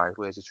 which is why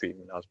laser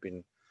treatment has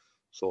been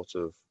sort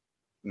of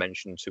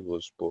mentioned to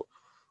us. But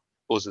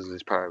us as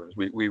his parents,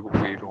 we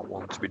don't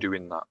want to be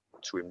doing that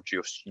to him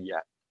just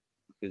yet,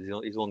 because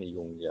he's only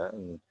young yet,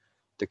 and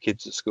the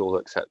kids at school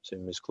accept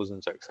him, his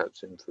cousins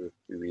accept him for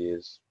who he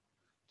is,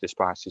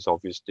 despite his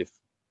obvious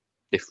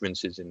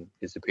differences in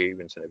his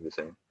appearance and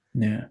everything.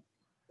 Yeah.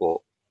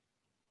 But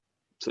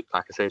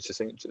like I say, to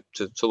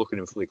look at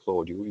him fully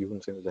clothed, you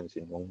wouldn't think there's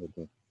anything wrong with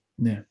him.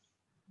 Yeah.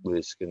 With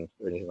his skin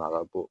or anything like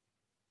that. But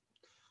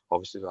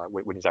obviously, like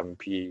when he's having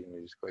PE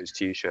and he's got his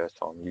t-shirt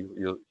on,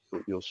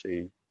 you'll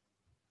see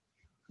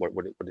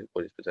what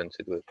it's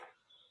presented with.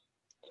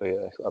 So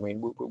yeah, I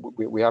mean,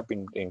 we have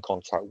been in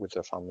contact with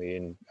a family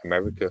in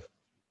America.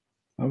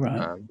 All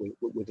right.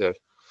 With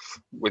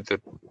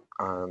a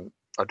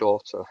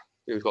daughter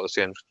who's got the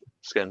same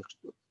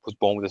was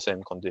born with the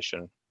same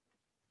condition,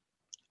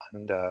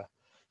 and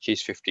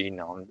she's 15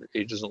 now, and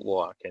it doesn't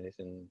look like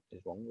anything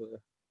is wrong with her.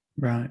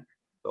 Right.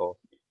 So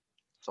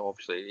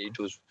obviously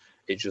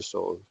it just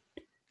sort of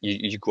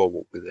you grow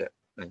up with it,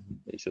 and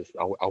it's just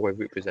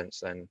however it presents,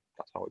 then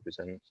that's how it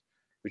presents.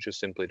 We just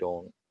simply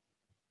don't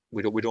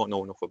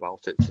know enough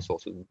about it to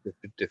sort of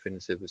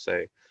definitively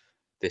say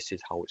this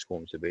is how it's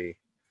going to be.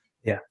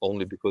 Yeah.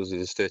 Only because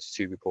there's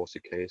 32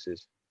 reported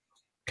cases.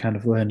 Kind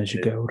of learn as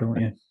you go, don't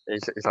you?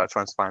 It's like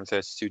trying to find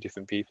 32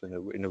 different people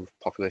in a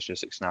population of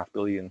 6.5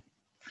 billion.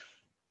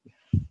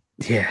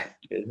 Yeah.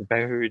 It's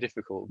very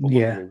difficult. But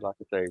yeah. Like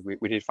I say,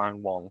 we did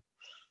find one.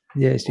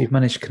 Yeah, so you've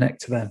managed to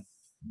connect to them.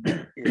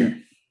 Yeah.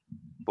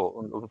 But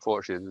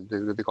unfortunately,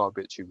 they got a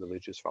bit too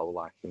religious for our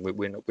liking.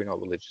 We're not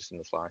religious in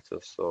the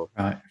slightest, so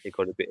right. it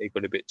got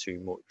a bit too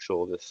much.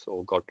 All this,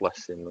 God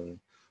bless him, and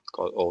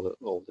got all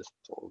this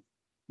sort of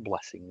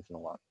blessings and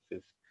all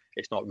that.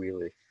 It's not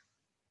really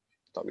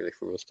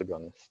for us, to be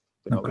honest.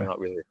 We're not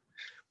really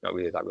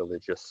that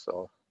religious.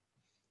 So,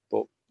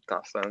 but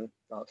that's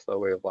their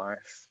way of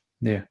life.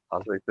 Yeah,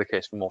 as is the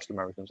case for most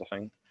Americans, I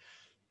think.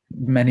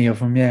 Many of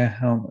them, yeah,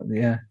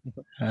 yeah.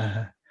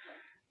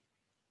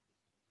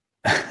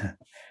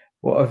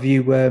 What have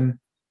you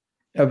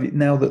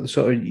now that the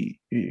sort of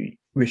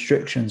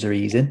restrictions are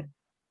easing?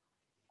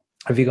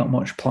 Have you got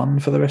much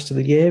planned for the rest of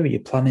the year? Are you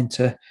planning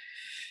to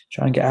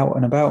try and get out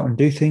and about and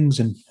do things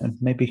and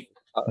maybe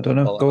I don't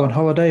know, go on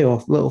holiday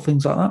or little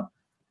things like that?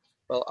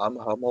 Well, I'm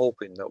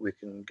hoping that we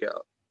can get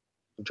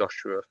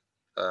Joshua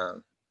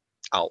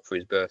out for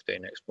his birthday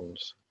next month,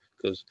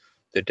 because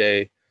the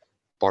day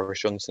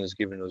Boris Johnson has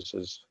given us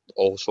as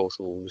all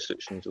social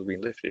restrictions have been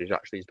lifted is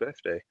actually his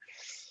birthday.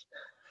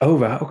 Oh,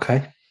 right,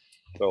 okay.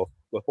 So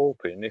we're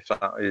hoping if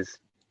that is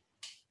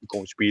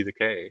going to be the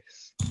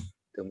case,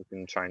 then we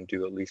can try and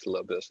do at least a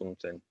little bit of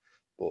something.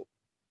 But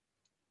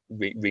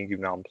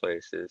ringing around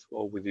places,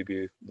 what would you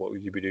be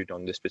doing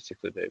on this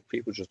particular day?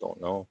 People just don't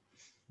know.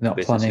 Not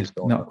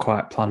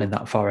quite planning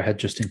that far ahead,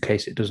 just in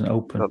case it doesn't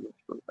open.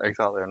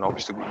 Exactly, and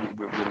obviously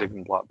we live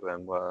in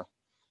Blackburn, where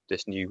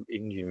this new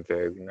Indian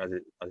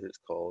variant, as it's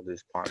called,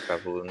 is quite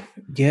prevalent.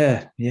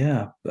 Yeah.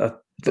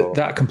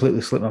 That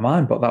completely slipped my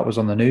mind, but that was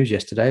on the news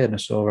yesterday, and I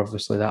saw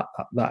obviously that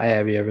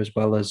area as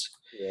well as,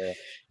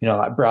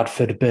 like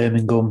Bradford,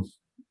 Birmingham,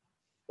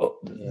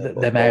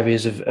 them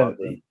areas of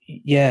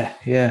yeah.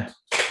 So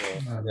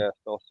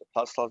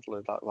that's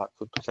sadly that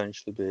could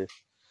potentially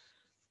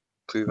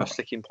prove a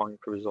sticking point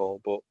for us all,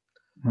 but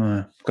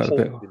got a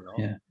bit.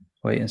 Yeah,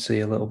 wait and see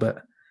a little bit.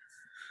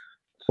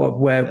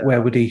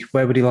 Where would he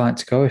like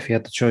to go if he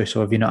had the choice,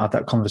 or have you not had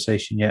that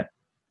conversation yet?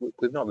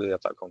 We've not really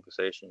had that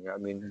conversation yet. I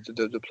mean,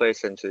 the play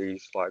centre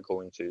he's like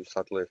going to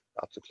sadly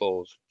had to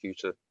close due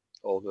to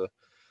all the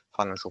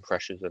financial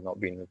pressures of not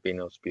being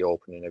able to be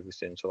open and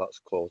everything. So that's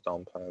closed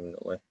down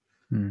permanently.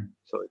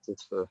 So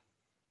it's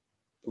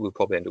we'll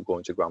probably end up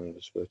going to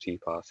Grandma's for a tea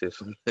party or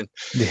something.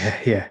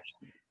 Yeah.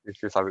 It's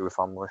just have it with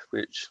family,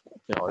 which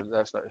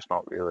that's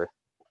not really.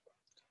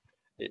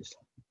 It's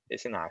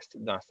a nice to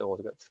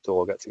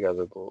all get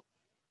together, but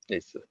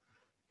it's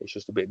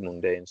just a bit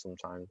mundane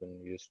sometimes when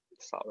you just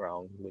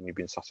when you've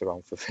been sat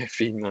around for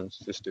 15 months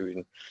just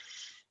doing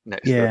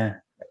next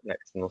to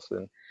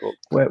nothing.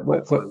 But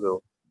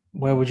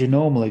where would you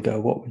normally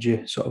go? What would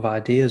your sort of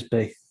ideas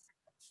be?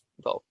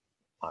 Well,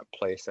 like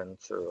play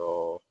centre,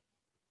 or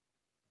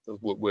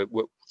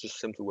we're just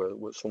simply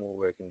we're somewhere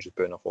where we can just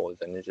burn off all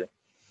his energy.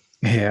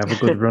 Yeah, have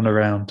a good run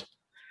around.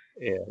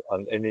 Yeah,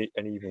 and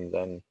even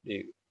then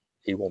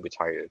he won't be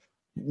tired.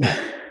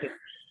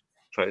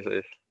 So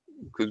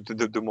because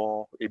the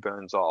more he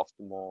burns off,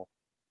 the more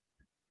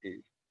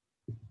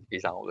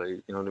he's out there.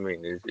 You know what I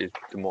mean?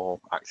 The more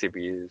active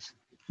he is.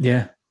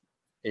 Yeah.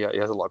 Yeah, he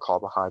has a lot of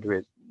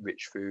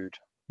carbohydrate-rich food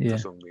for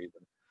some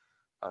reason.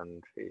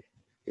 and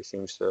he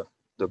seems to,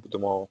 the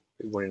more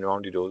running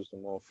around he does, the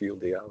more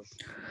field he has.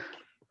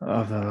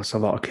 Oh, that's a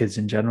lot of kids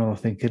in general, I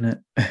think, isn't it?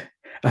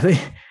 I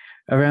think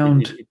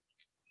around,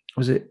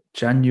 was it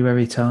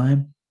January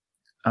time?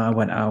 I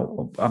went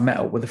out, I met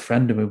up with a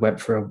friend and we went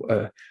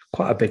for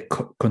quite a big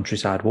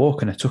countryside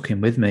walk, and I took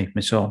him with me,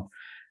 my son.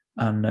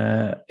 And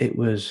it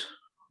was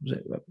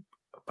it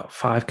about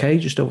 5K,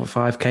 just over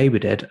 5K we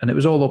did. And it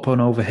was all up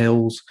and over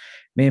hills.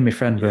 Me and my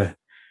friend were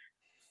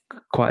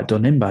quite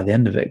done in by the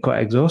end of it,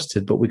 quite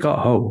exhausted. But we got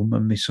home,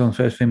 and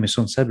first thing my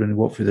son said when he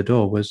walked through the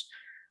door was,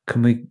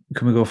 Can we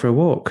go for a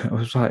walk? I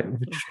was like,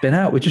 we've just been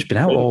out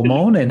all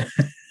morning.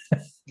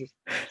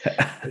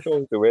 It's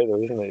always the way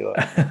though, isn't it?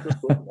 Like,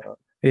 just done that.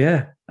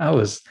 Yeah, I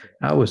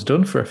was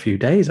done for a few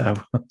days. I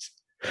was.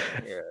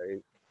 Yeah,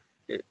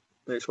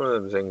 it's one of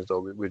them things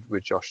though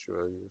with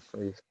Joshua.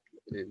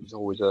 It's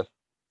always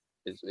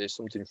it's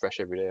something fresh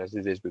every day, as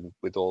it is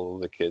with all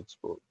the kids,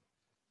 but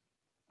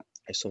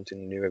it's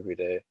something new every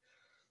day.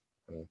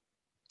 And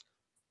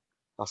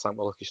I thank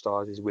my lucky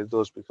stars he's with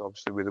us, because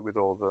obviously with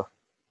all the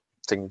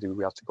things that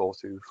we had to go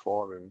through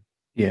for him,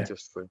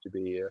 just for him to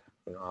be here,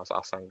 I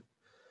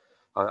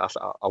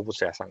would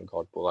say I thank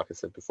God, but like I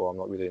said before, I'm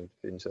not really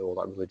into all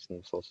that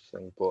religion sort of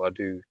thing. But I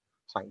do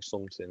thank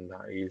something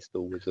that he is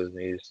still with us and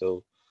he is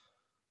still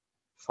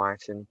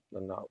fighting,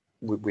 and that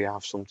we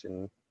have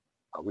something,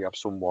 we have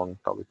someone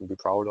that we can be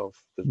proud of.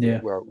 We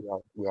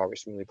are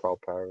extremely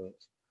proud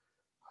parents,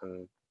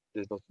 and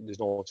there's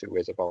no two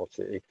ways about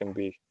it. It can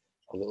be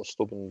a little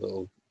stubborn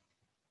little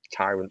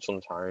tyrant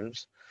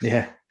sometimes.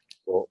 Yeah.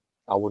 But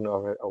I wouldn't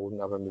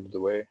have him moved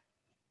away.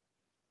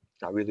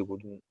 I really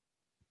wouldn't.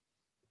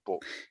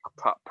 But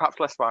perhaps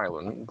less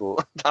violent,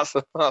 but that's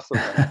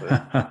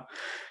it.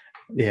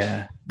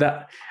 Yeah,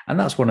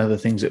 that's one of the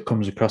things that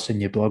comes across in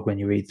your blog when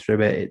you read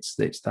through it.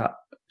 It's that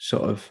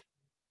sort of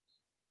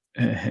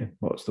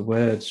what's the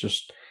words?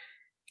 Just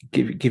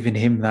giving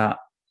him that.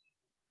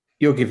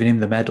 You're giving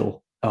him the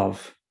medal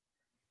of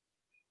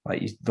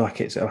like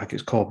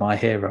it's called My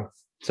Hero.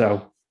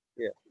 So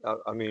yeah,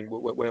 I mean,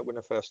 when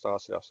I first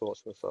started, I thought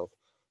to myself,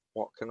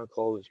 what can I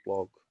call this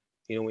blog?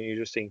 You know, when you're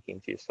just thinking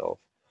to yourself.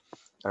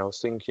 And I was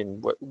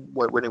thinking,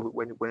 when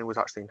he was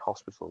actually in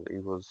hospital, he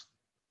was,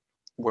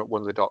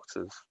 one of the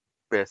doctors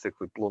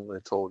basically bluntly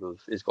told us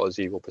he's got a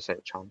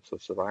 0% chance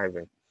of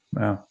surviving.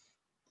 Wow.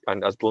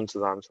 And as blunt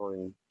as I'm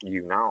telling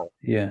you now,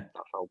 yeah,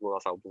 that's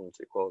how blunt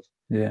it was.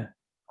 Yeah.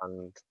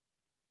 And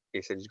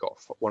he said he's got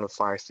one of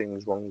 5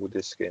 things wrong with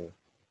his skin,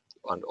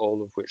 and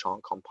all of which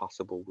aren't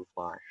compatible with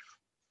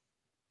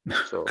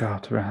life. So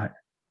God, right.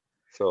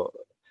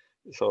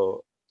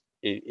 So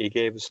he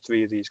gave us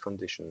 3 of these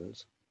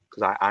conditions,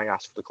 because I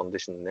asked for the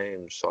condition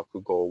names so I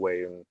could go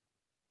away and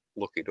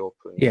look it up,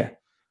 and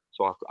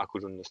so I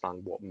could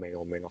understand what may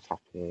or may not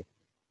happen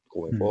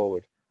going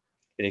forward.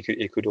 And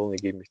he could only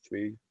give me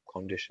 3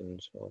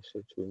 conditions. I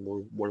said to him,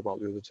 well, what about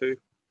the other 2?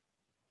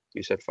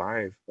 He said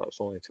 5. That's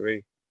only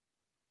 3.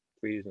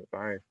 3 isn't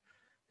 5.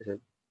 He said,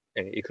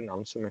 and he couldn't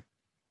answer me.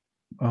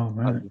 Oh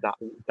man. And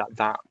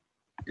that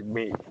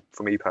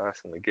for me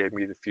personally, gave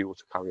me the fuel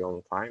to carry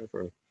on fighting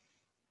for him.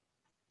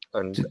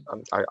 And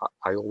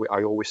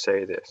I always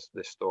say this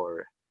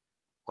story.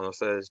 On a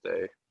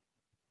Thursday,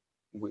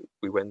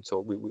 we went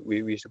up.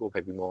 We used to go up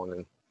every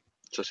morning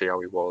to see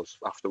how he was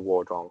after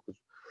ward round, because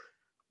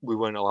we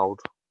weren't allowed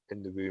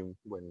in the room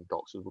when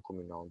doctors were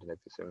coming round and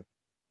everything,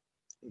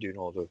 doing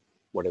all the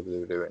whatever they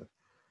were doing.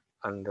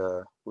 And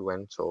we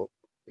went up.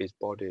 His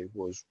body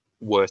was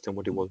worse than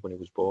what it was when he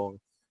was born.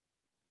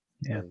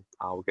 Yeah. And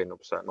I was getting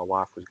upset. My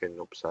wife was getting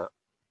upset.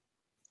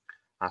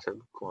 I said,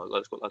 "Come on,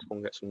 let's go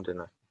and get some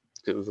dinner."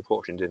 It was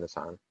approaching dinner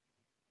time,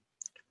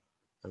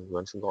 and we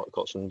went and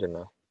got some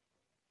dinner,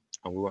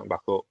 and we went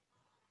back up,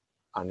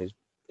 and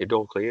it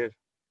all cleared.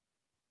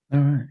 All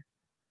right.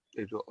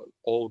 It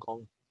all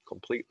gone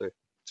completely,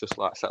 just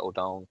like settled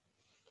down.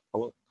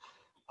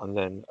 And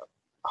then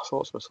I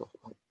thought to myself,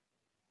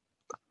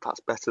 that's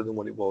better than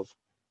what it was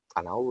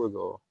an hour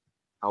ago.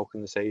 How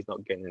can they say he's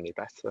not getting any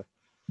better?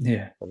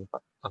 Yeah. And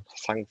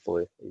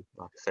thankfully,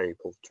 like I say, he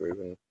pulled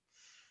through and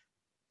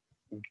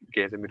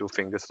gave the middle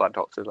finger to that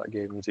doctor that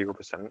gave him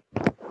 0%.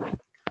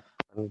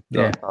 And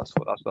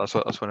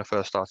that's when I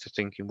first started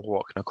thinking, well,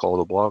 what can I call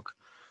the blog?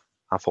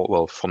 I thought,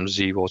 well, from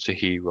 0 to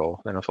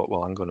hero. Then I thought,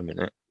 well, hang on a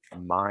minute,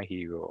 My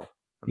Hero.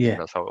 And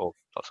that's how it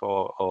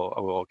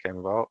all came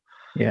about.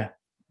 Yeah.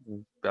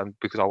 And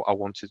because I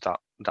wanted that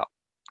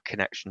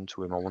connection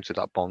to him, I wanted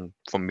that bond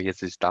from me as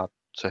his dad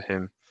to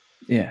him.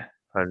 Yeah.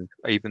 And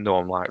even though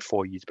I'm like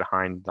 4 years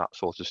behind that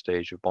sort of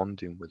stage of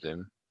bonding with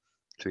him,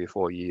 3 or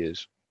 4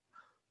 years,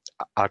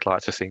 I'd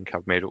like to think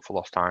I've made up for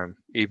lost time,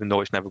 even though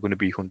it's never going to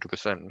be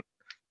 100%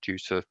 due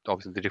to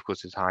obviously the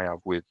difficulties I have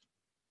with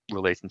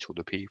relating to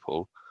other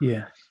people.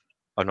 Yeah.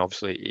 And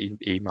obviously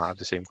he might have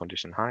the same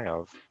condition I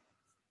have,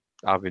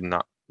 having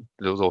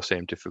those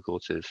same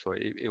difficulties. So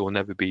it will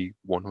never be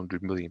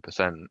 100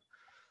 million%,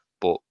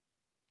 but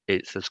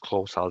it's as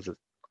close as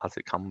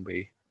it can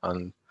be.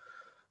 And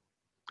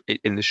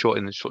in such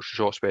a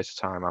short space of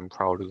time, I'm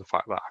proud of the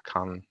fact that I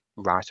can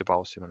write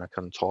about him and I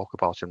can talk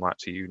about him like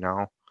to you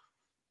now,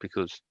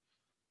 because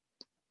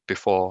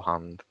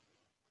beforehand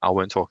I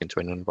weren't talking to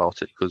anyone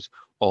about it because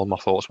all my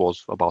thoughts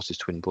was about his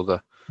twin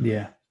brother.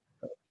 Yeah.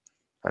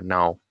 And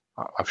now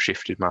I've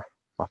shifted my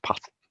path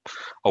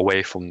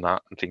away from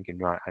that and thinking,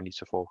 right, I need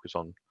to focus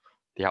on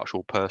the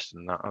actual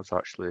person that has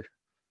actually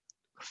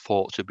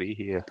fought to be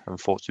here and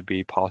fought to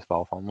be part of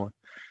our family.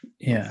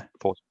 Yeah.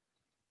 So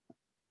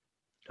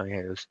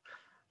yeah,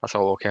 that's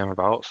all I came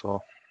about.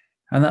 So,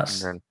 and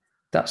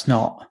that's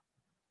not,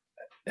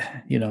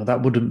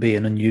 that wouldn't be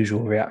an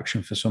unusual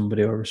reaction for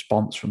somebody or a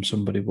response from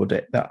somebody, would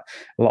it? That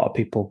a lot of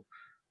people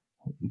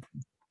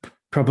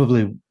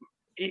probably,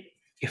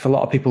 if a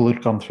lot of people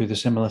had gone through the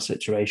similar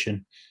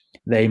situation,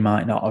 they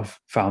might not have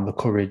found the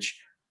courage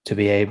to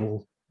be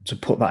able to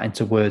put that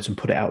into words and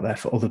put it out there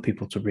for other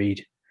people to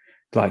read,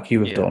 like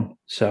you have done.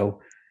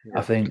 So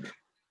I think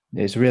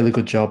it's a really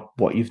good job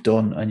what you've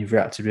done, and you've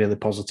reacted really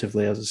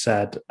positively, as I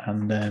said.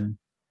 And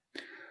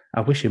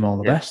I wish him all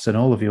the best, and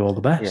all of you all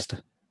the best.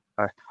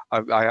 Yeah.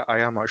 I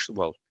am actually,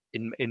 well,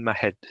 in my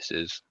head,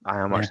 I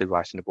am actually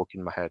writing a book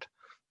in my head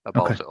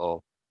about it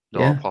all.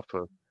 Not a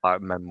proper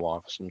like memoir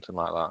or something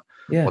like that.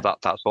 Yeah. But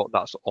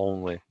that's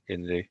only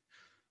in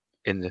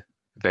the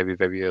very,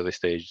 very early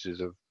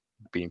stages of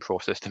being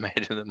processed in my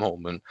head at the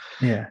moment.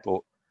 Yeah.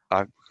 But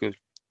because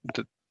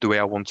the way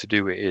I want to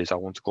do it is I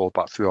want to go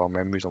back through our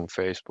memories on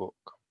Facebook.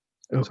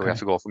 Okay. So we have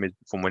to go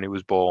from when he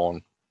was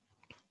born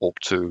up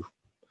to,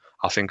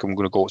 I think I'm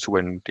going to go to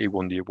when he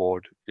won the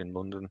award in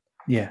London.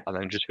 Yeah. And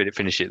then just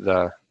finish it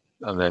there.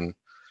 And then,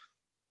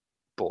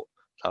 but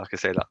like I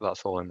say,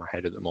 that's all in my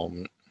head at the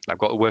moment. I've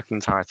got a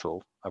working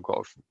title. I've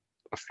got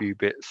a few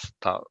bits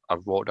that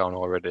I've wrote down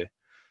already.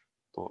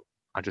 But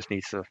I just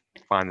need to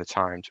find the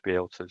time to be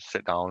able to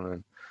sit down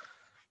and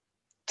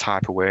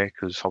type away,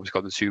 because I've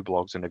obviously got the 2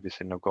 blogs and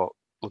everything. I've got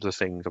other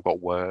things. I've got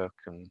work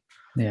and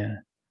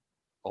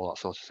all that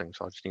sort of thing.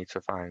 So I just need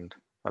to find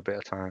a bit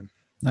of time.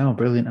 Oh,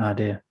 brilliant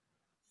idea.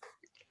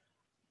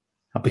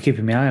 I'll be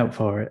keeping my eye out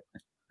for it.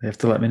 You have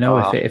to let me know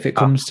if it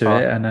comes to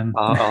it, and then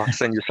I'll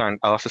send you sign.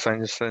 I'll have to send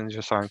you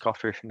a signed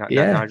copy.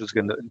 Nigel's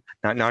getting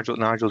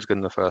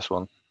the first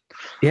one.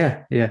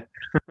 Yeah. Yeah,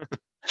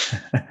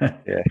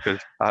 because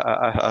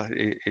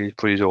he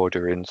put his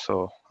order in,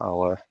 so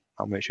I'll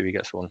make sure he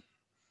gets one.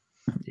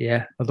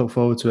 Yeah, I look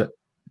forward to it.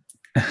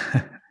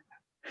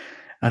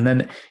 And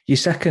then your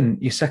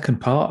second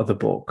part of the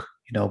book,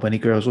 when he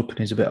grows up and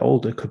he's a bit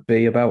older, could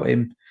be about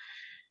him,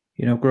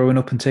 growing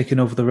up and taking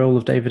over the role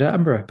of David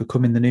Attenborough,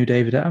 becoming the new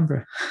David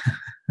Attenborough.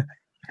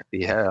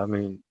 Yeah, I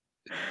mean,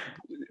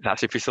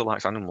 that's if he still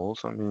likes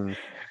animals. I mean,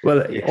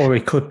 well, or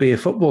he could be a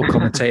football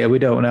commentator. We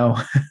don't know.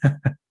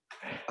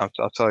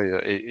 I'll tell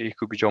you, he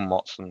could be John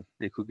Motson.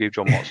 He could give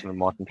John Motson and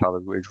Martin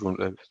Talladge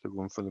the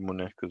run for the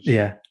money, because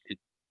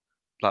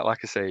like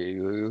I say,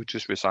 you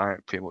just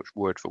recite pretty much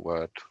word for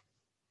word,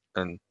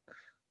 and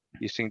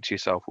you think to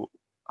yourself, well,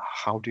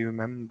 how do you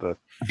remember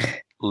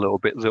little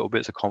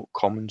bits of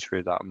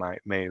commentary that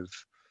may have,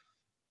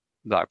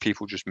 that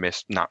people just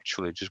miss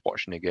naturally just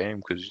watching the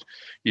game, because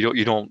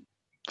you don't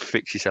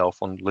fix yourself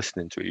on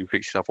listening to it, you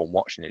fix yourself on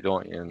watching it,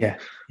 don't you? And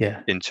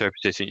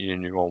interpreting it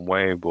in your own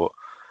way. But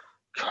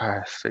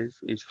gosh,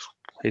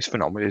 he's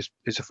phenomenal.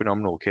 He's a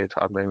phenomenal kid.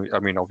 I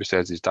mean, obviously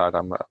as his dad,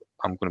 I'm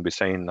going to be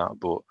saying that,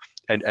 but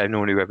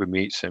anyone who ever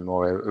meets him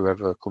or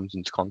whoever comes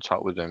into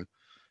contact with him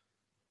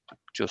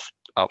just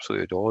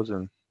absolutely adores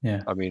him.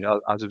 Yeah. I mean,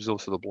 as a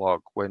result of the blog,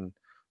 when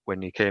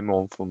he came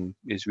home from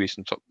his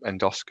recent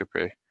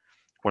endoscopy,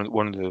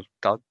 one of the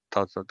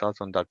dads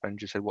on Dad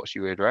Benji said, "What's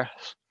your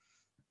address?"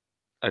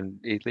 And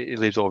he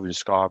lives over in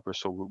Scarborough,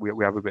 so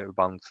we have a bit of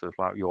banter,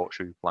 like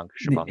Yorkshire,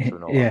 Lancashire banter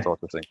and all that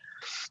sort of thing.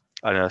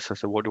 And so I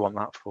said, "What do you want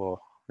that for?"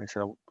 And he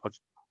said, "I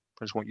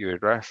just want your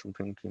address." I'm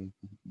thinking,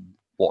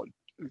 what?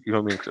 You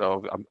know what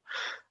I mean?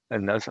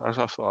 And that's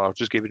what I was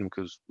just giving him,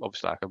 because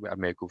obviously I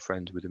made good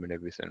friends with him and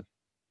everything.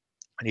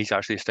 And he's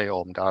actually a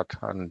stay-at-home dad,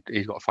 and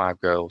he's got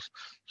 5 girls.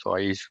 So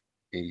he's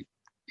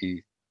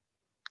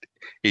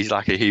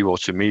like a hero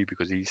to me,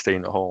 because he's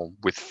staying at home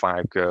with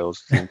 5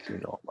 girls,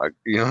 thinking, what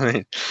I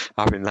mean,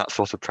 having that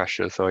sort of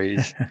pressure. So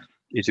he's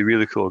a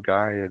really cool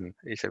guy. And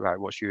he said, "Right,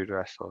 what's your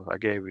address?" So I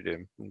gave it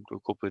him. And a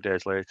couple of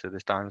days later,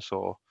 this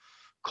dinosaur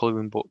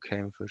colouring book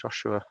came for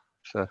Joshua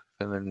to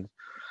fill in.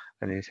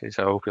 And he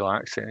said, "I hope he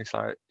likes it." And it's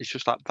like, it's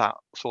just like that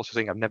sort of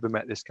thing. I've never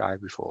met this guy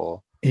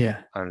before.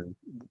 Yeah. And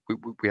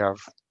we have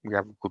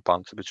a good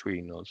banter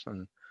between us,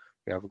 and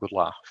we have a good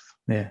laugh.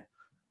 Yeah.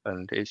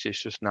 And it's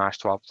just nice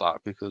to have that,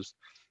 because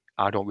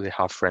I don't really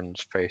have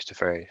friends face to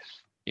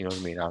face. You know what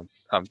I mean?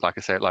 I'm like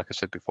I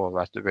said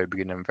before, at the very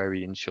beginning, I'm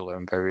very insular.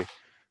 I'm very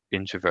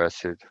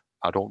introverted.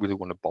 I don't really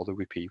want to bother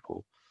with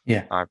people.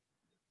 Yeah.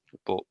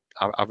 But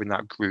having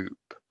that group,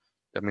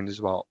 I mean, there's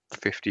about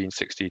 15,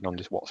 16 on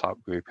this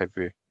WhatsApp group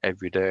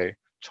every day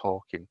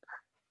talking.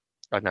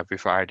 And every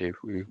Friday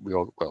we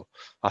all, well,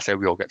 I say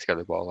we all get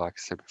together, but like I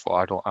said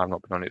before, I've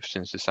not been on it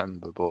since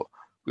December, but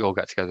we all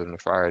get together on a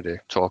Friday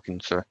talking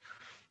to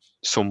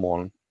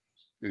someone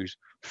who's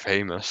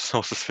famous,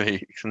 so to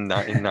speak, in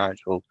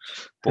Nigel.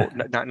 But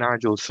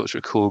Nigel's such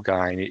a cool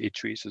guy, and he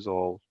treats us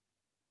all,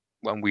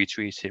 when we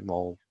treat him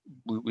all,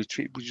 we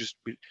treat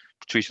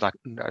him like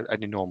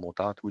any normal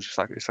dad. We just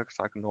like, it's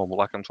like a normal,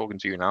 like I'm talking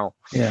to you now.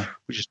 Yeah.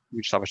 We just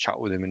have a chat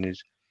with him, and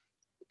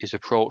his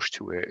approach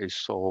to it is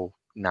so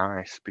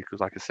nice, because,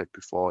 like I said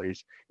before,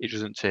 he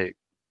doesn't take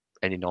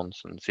any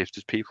nonsense. If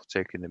there's people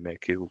taking the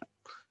mick,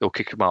 he'll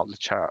kick him out of the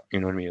chat. You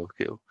know what I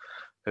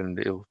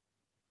mean?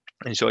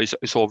 And so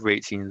it's over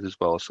 18s as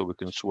well, so we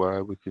can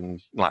swear, we can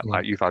like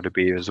you've had a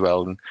beer as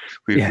well, and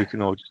we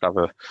can all just have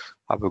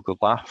a good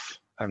laugh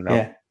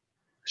and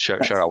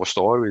share our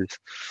stories.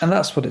 And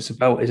that's what it's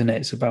about, isn't it?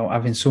 It's about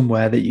having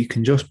somewhere that you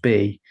can just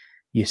be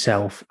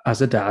yourself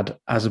as a dad,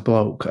 as a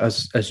bloke,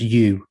 as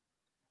you,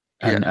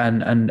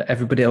 and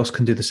everybody else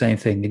can do the same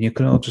thing, and you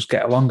can all just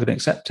get along and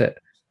accept it.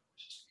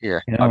 Yeah,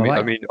 you know,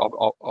 I mean,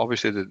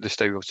 obviously the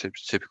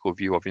stereotypical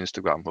view of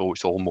Instagram,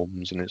 it's all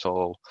mums and it's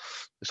all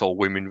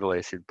women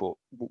related. But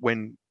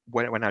when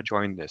I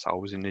joined this, I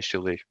was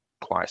initially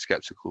quite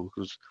skeptical,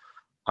 because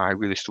I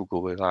really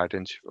struggle with like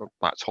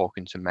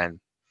talking to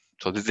men.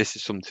 So this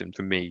is something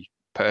for me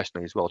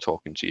personally as well,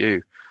 talking to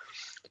you.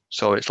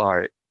 So it's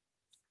like,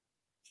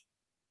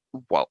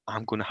 well,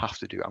 I'm going to have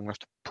to do it. I'm going to have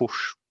to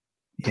push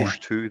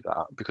through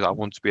that, because I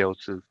want to be able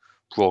to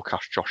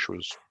broadcast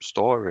Joshua's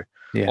story.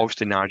 Yeah.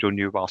 Obviously, Nigel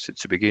knew about it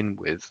to begin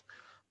with,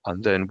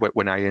 and then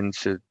when I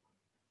entered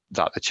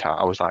the chat,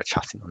 I was like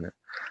chatting on it,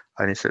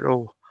 and he said,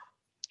 "Oh,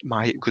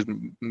 because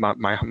my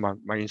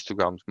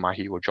Instagram's my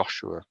hero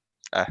Joshua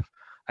F,"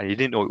 and he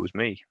didn't know it was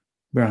me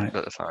at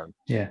the time.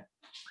 Yeah.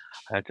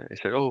 And he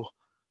said, "Oh,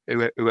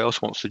 who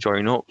else wants to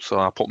join up?" So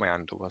I put my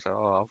hand up. I said,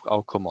 "Oh,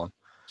 I'll come on."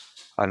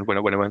 And when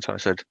I went on, I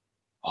said,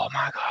 "Oh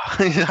my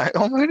God!" He's like,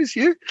 "Oh my God, it's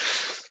you!"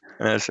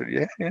 And I said,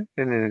 yeah. And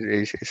then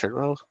he said,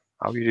 "Well,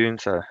 how are you doing,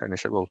 sir?" And he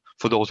said, "Well,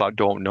 for those that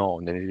don't know,"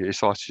 and then he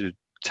started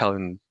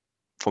telling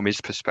from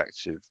his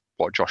perspective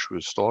what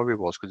Joshua's story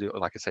was, because,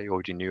 like I say, he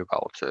already knew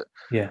about it.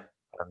 Yeah.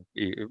 And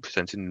he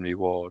presented the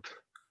reward,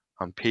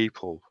 and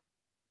people,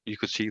 you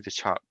could see the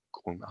chat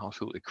going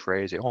absolutely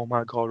crazy. Oh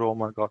my God, oh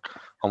my God.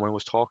 And when I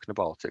was talking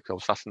about it, because I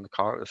was sat in the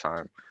car at the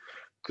time,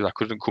 because I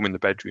couldn't come in the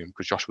bedroom,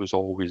 because Joshua was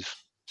always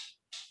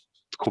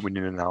coming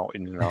in and out.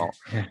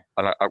 Yeah.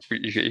 And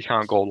you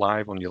can't go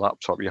live on your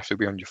laptop. You have to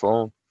be on your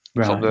phone.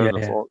 Right. So I'm there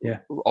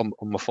on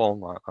my phone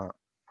like that.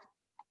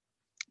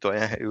 So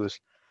yeah, it was.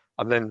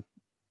 And then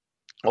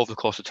over the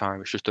course of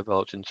time, it's just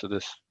developed into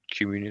this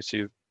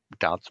community of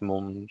dads,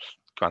 mums,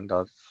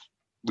 granddads,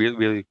 really,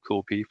 really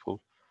cool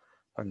people.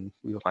 And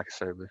we, like I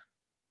said,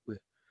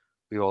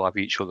 we all have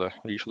each other's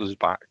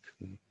back.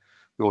 And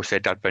we always say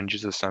Dad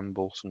Vengers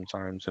assemble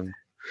sometimes, and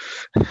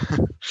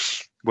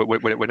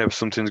whenever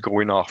something's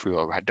going off, we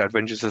all Dad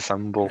Vengers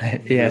assemble.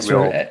 Yeah,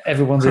 so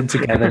everyone's in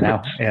together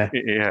now. Yeah,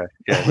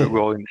 we're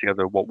all in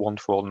together. One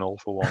for all and all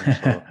for one.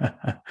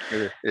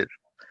 So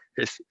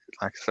it's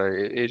like I say,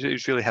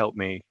 it's really helped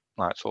me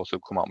like sort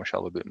of come out my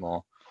shell a bit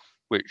more,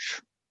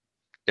 which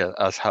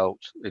has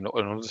helped. And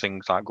other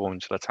things like going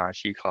to the Tai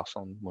Chi class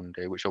on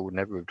Monday, which I would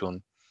never have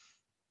done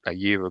a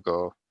year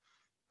ago,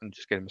 and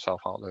just getting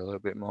myself out there a little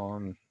bit more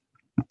and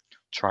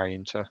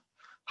trying to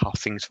have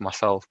things for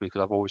myself,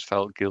 because I've always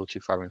felt guilty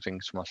for having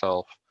things for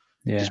myself,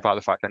 despite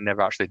the fact I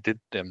never actually did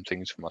them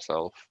things for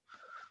myself.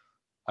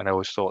 And I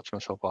always thought to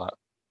myself, like,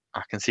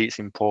 I can see it's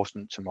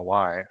important to my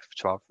wife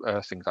to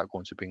have things like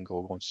going to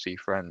bingo, going to see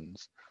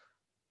friends,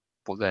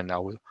 but then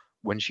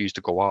when she used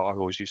to go out, I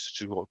always used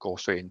to go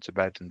straight into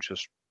bed and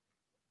just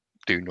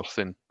do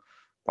nothing.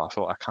 But I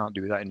thought, I can't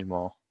do that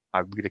anymore. I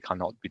really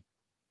cannot be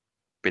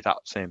that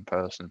same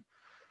person.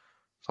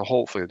 So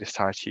hopefully this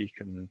Tai Chi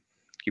can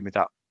give me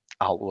that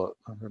outlet,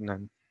 and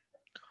then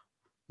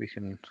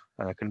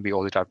I can be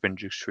all the Dad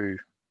Vengers through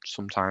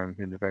sometime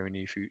in the very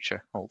near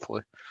future,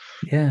 hopefully.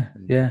 Yeah.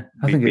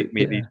 I think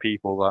meet these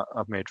people that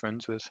I've made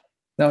friends with.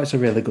 No, it's a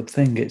really good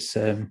thing. It's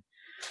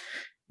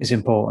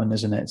important,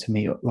 isn't it, to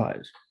meet up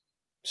like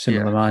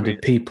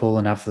similar-minded people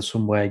and have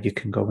somewhere you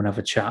can go and have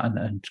a chat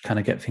and kind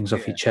of get things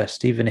off your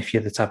chest, even if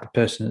you're the type of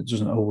person that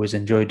doesn't always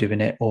enjoy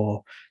doing it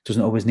or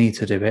doesn't always need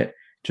to do it.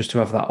 Just to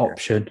have that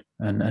option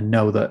and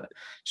know that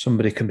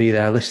somebody can be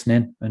there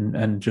listening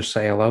and just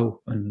say hello,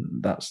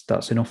 and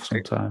that's enough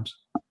sometimes.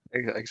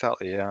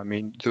 Exactly, yeah. I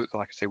mean,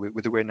 like I say,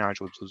 with the way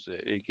Nigel does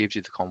it, it gives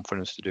you the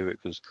confidence to do it,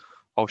 because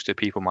obviously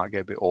people might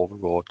get a bit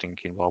overawed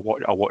thinking, well,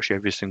 I watch you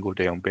every single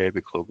day on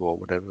Baby Club or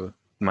whatever.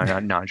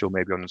 Nigel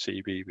may be on the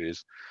TV,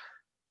 because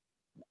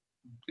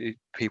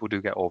people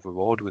do get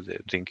overawed with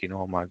it, thinking,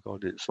 oh my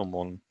God, it's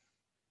someone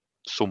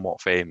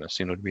somewhat famous,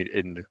 you know what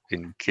I mean,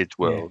 in kids'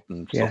 world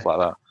and stuff like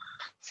that.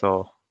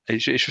 So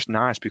it's just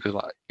nice, because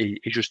like he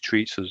just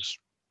treats us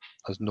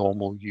as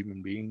normal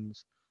human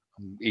beings.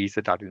 He's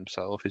the dad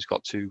himself. He's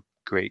got 2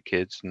 great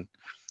kids, and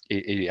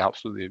he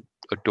absolutely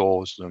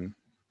adores them.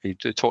 He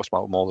talks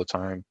about them all the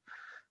time,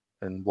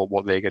 and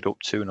what they get up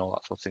to and all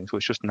that sort of thing. So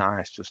it's just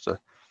nice just to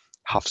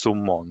have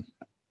someone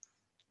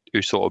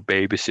who sort of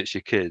babysits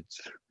your kids.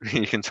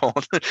 You can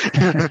talk,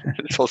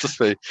 so to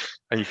speak,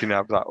 and you can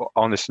have that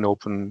honest and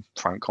open,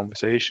 frank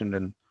conversation,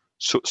 and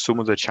some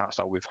of the chats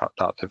that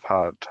they've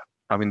had.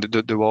 I mean,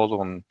 they're all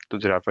on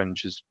the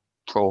Avengers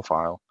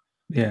profile.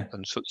 Yeah.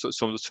 And so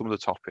some of the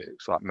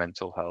topics like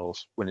mental health,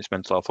 when it's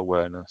mental health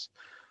awareness,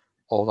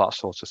 all that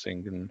sort of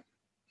thing. And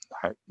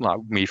like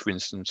me, for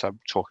instance, I'm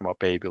talking about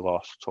baby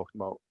loss,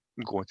 talking about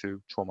going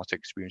through traumatic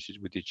experiences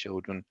with your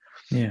children,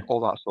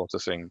 all that sort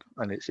of thing.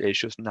 And it's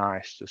just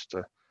nice just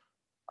to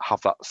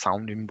have that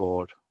sounding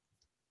board.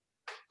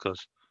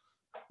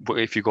 But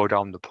if you go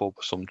down the pub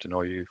or something,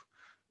 or you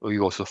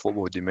go to the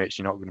football with your mates,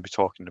 you're not going to be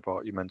talking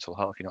about your mental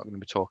health. You're not going to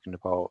be talking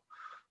about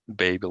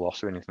baby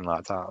loss or anything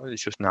like that.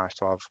 It's just nice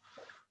to have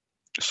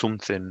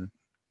something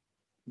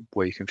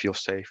where you can feel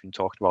safe in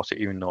talking about it,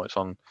 even though it's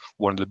on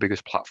one of the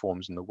biggest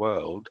platforms in the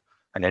world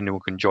and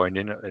anyone can join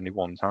in at any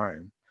one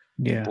time.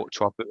 Yeah. But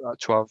to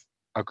have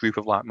a group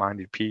of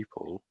like-minded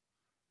people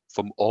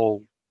from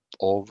all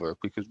over,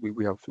 because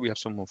we have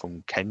someone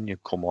from Kenya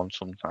come on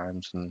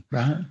sometimes, and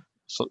right.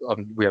 So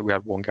we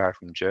had one guy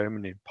from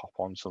Germany pop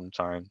on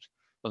sometimes,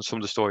 and some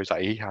of the stories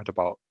that he had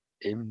about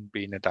him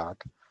being a dad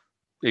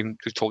in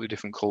a totally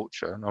different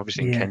culture, and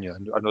obviously in Kenya,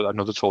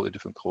 another totally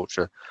different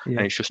culture,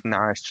 and it's just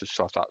nice to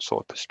have that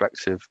sort of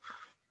perspective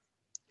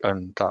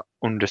and that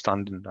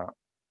understanding that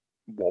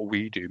what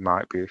we do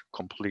might be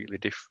completely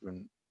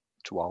different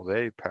to how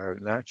they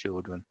parent their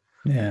children.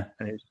 Yeah,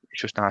 and it's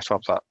just nice to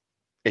have that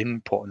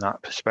input and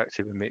that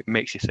perspective, and it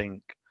makes you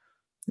think.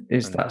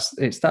 It's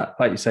that,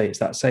 like you say, it's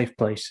that safe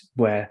place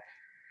where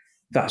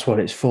that's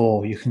what it's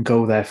for. You can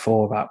go there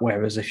for that.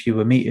 Whereas if you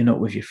were meeting up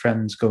with your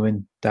friends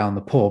going down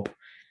the pub,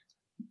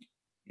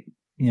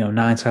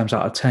 9 times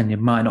out of 10, you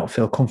might not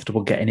feel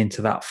comfortable getting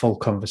into that full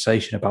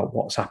conversation about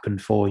what's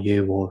happened for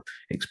you or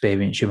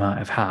experience you might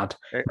have had.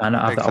 You might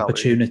not have that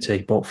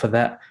opportunity, but for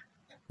that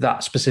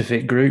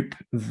specific group,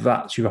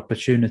 that's your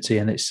opportunity,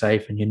 and it's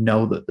safe, and you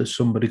know that there's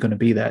somebody going to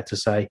be there to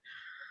say,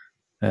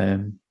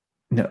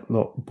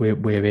 look,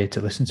 we're here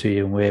to listen to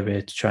you, and we're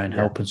here to try and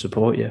help and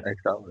support you.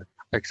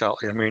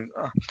 Exactly. I mean,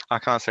 I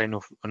can't say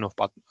enough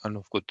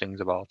good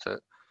things about it,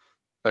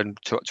 and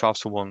to have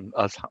someone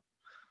as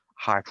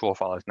high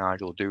profile as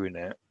Nigel doing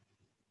it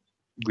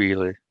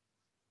really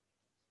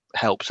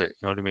helps it.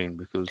 You know what I mean?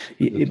 Because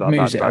it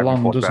moves it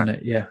along, doesn't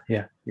it? Yeah.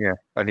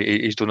 And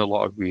he's done a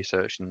lot of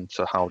research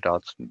into how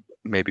dads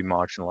may be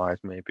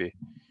marginalised, maybe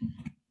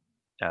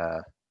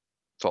sort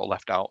of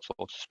left out,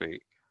 so to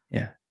speak.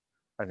 Yeah.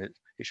 And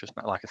it's just,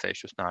 like I say,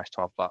 it's just nice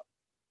to have that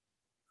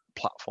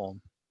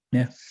platform.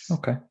 Yeah.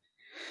 Okay.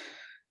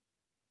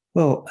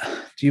 Well,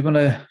 do you want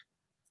to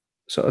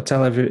sort of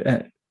tell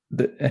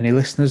any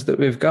listeners that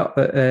we've got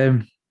that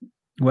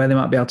where they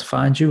might be able to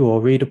find you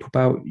or read up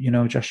about,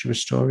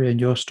 Joshua's story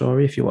and your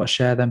story, if you want to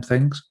share them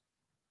things?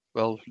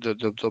 Well,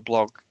 the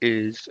blog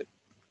is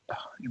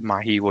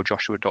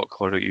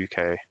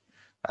myherojoshua.co.uk.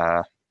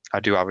 I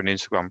do have an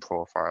Instagram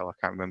profile. I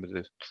can't remember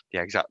the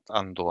exact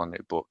handle on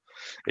it, but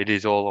it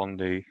is all on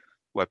the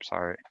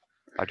website.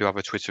 I do have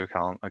a Twitter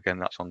account. Again,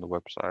 that's on the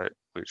website,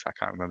 which I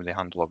can't remember the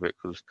handle of it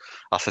because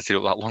I set it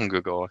up that long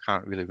ago. I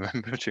can't really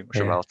remember too much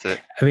about it.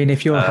 I mean,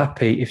 if you're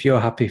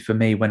happy for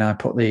me, when I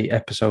put the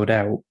episode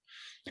out,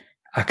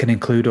 I can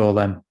include all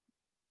them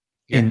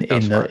in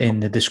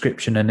the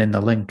description and in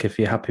the link if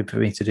you're happy for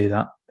me to do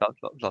that.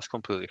 That's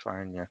completely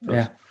fine.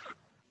 Yeah.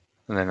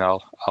 And then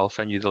I'll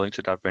send you the link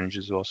to Dad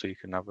Avengers as well, so you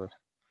can have a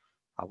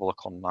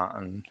look on that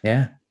and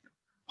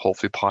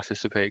hopefully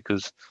participate,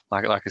 because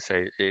like I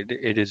say,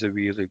 it is a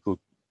really good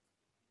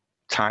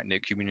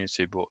tight-knit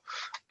community, but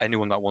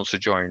anyone that wants to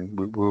join,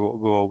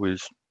 we're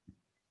always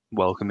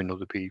welcoming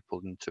other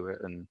people into it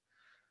and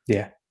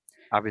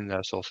having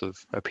their sort of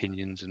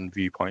opinions and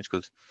viewpoints,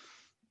 because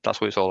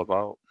that's what it's all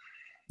about.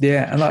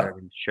 Yeah,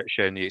 and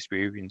sharing the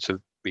experience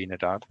of being a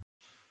dad.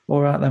 All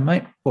right then,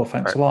 mate. Well,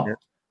 thanks a lot.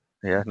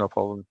 Yeah, no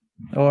problem.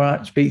 All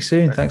right, speak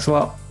soon. Thanks a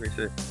lot. Speak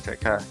soon. Take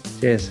care.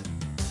 Cheers.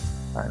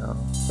 Bye now.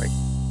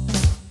 Bye.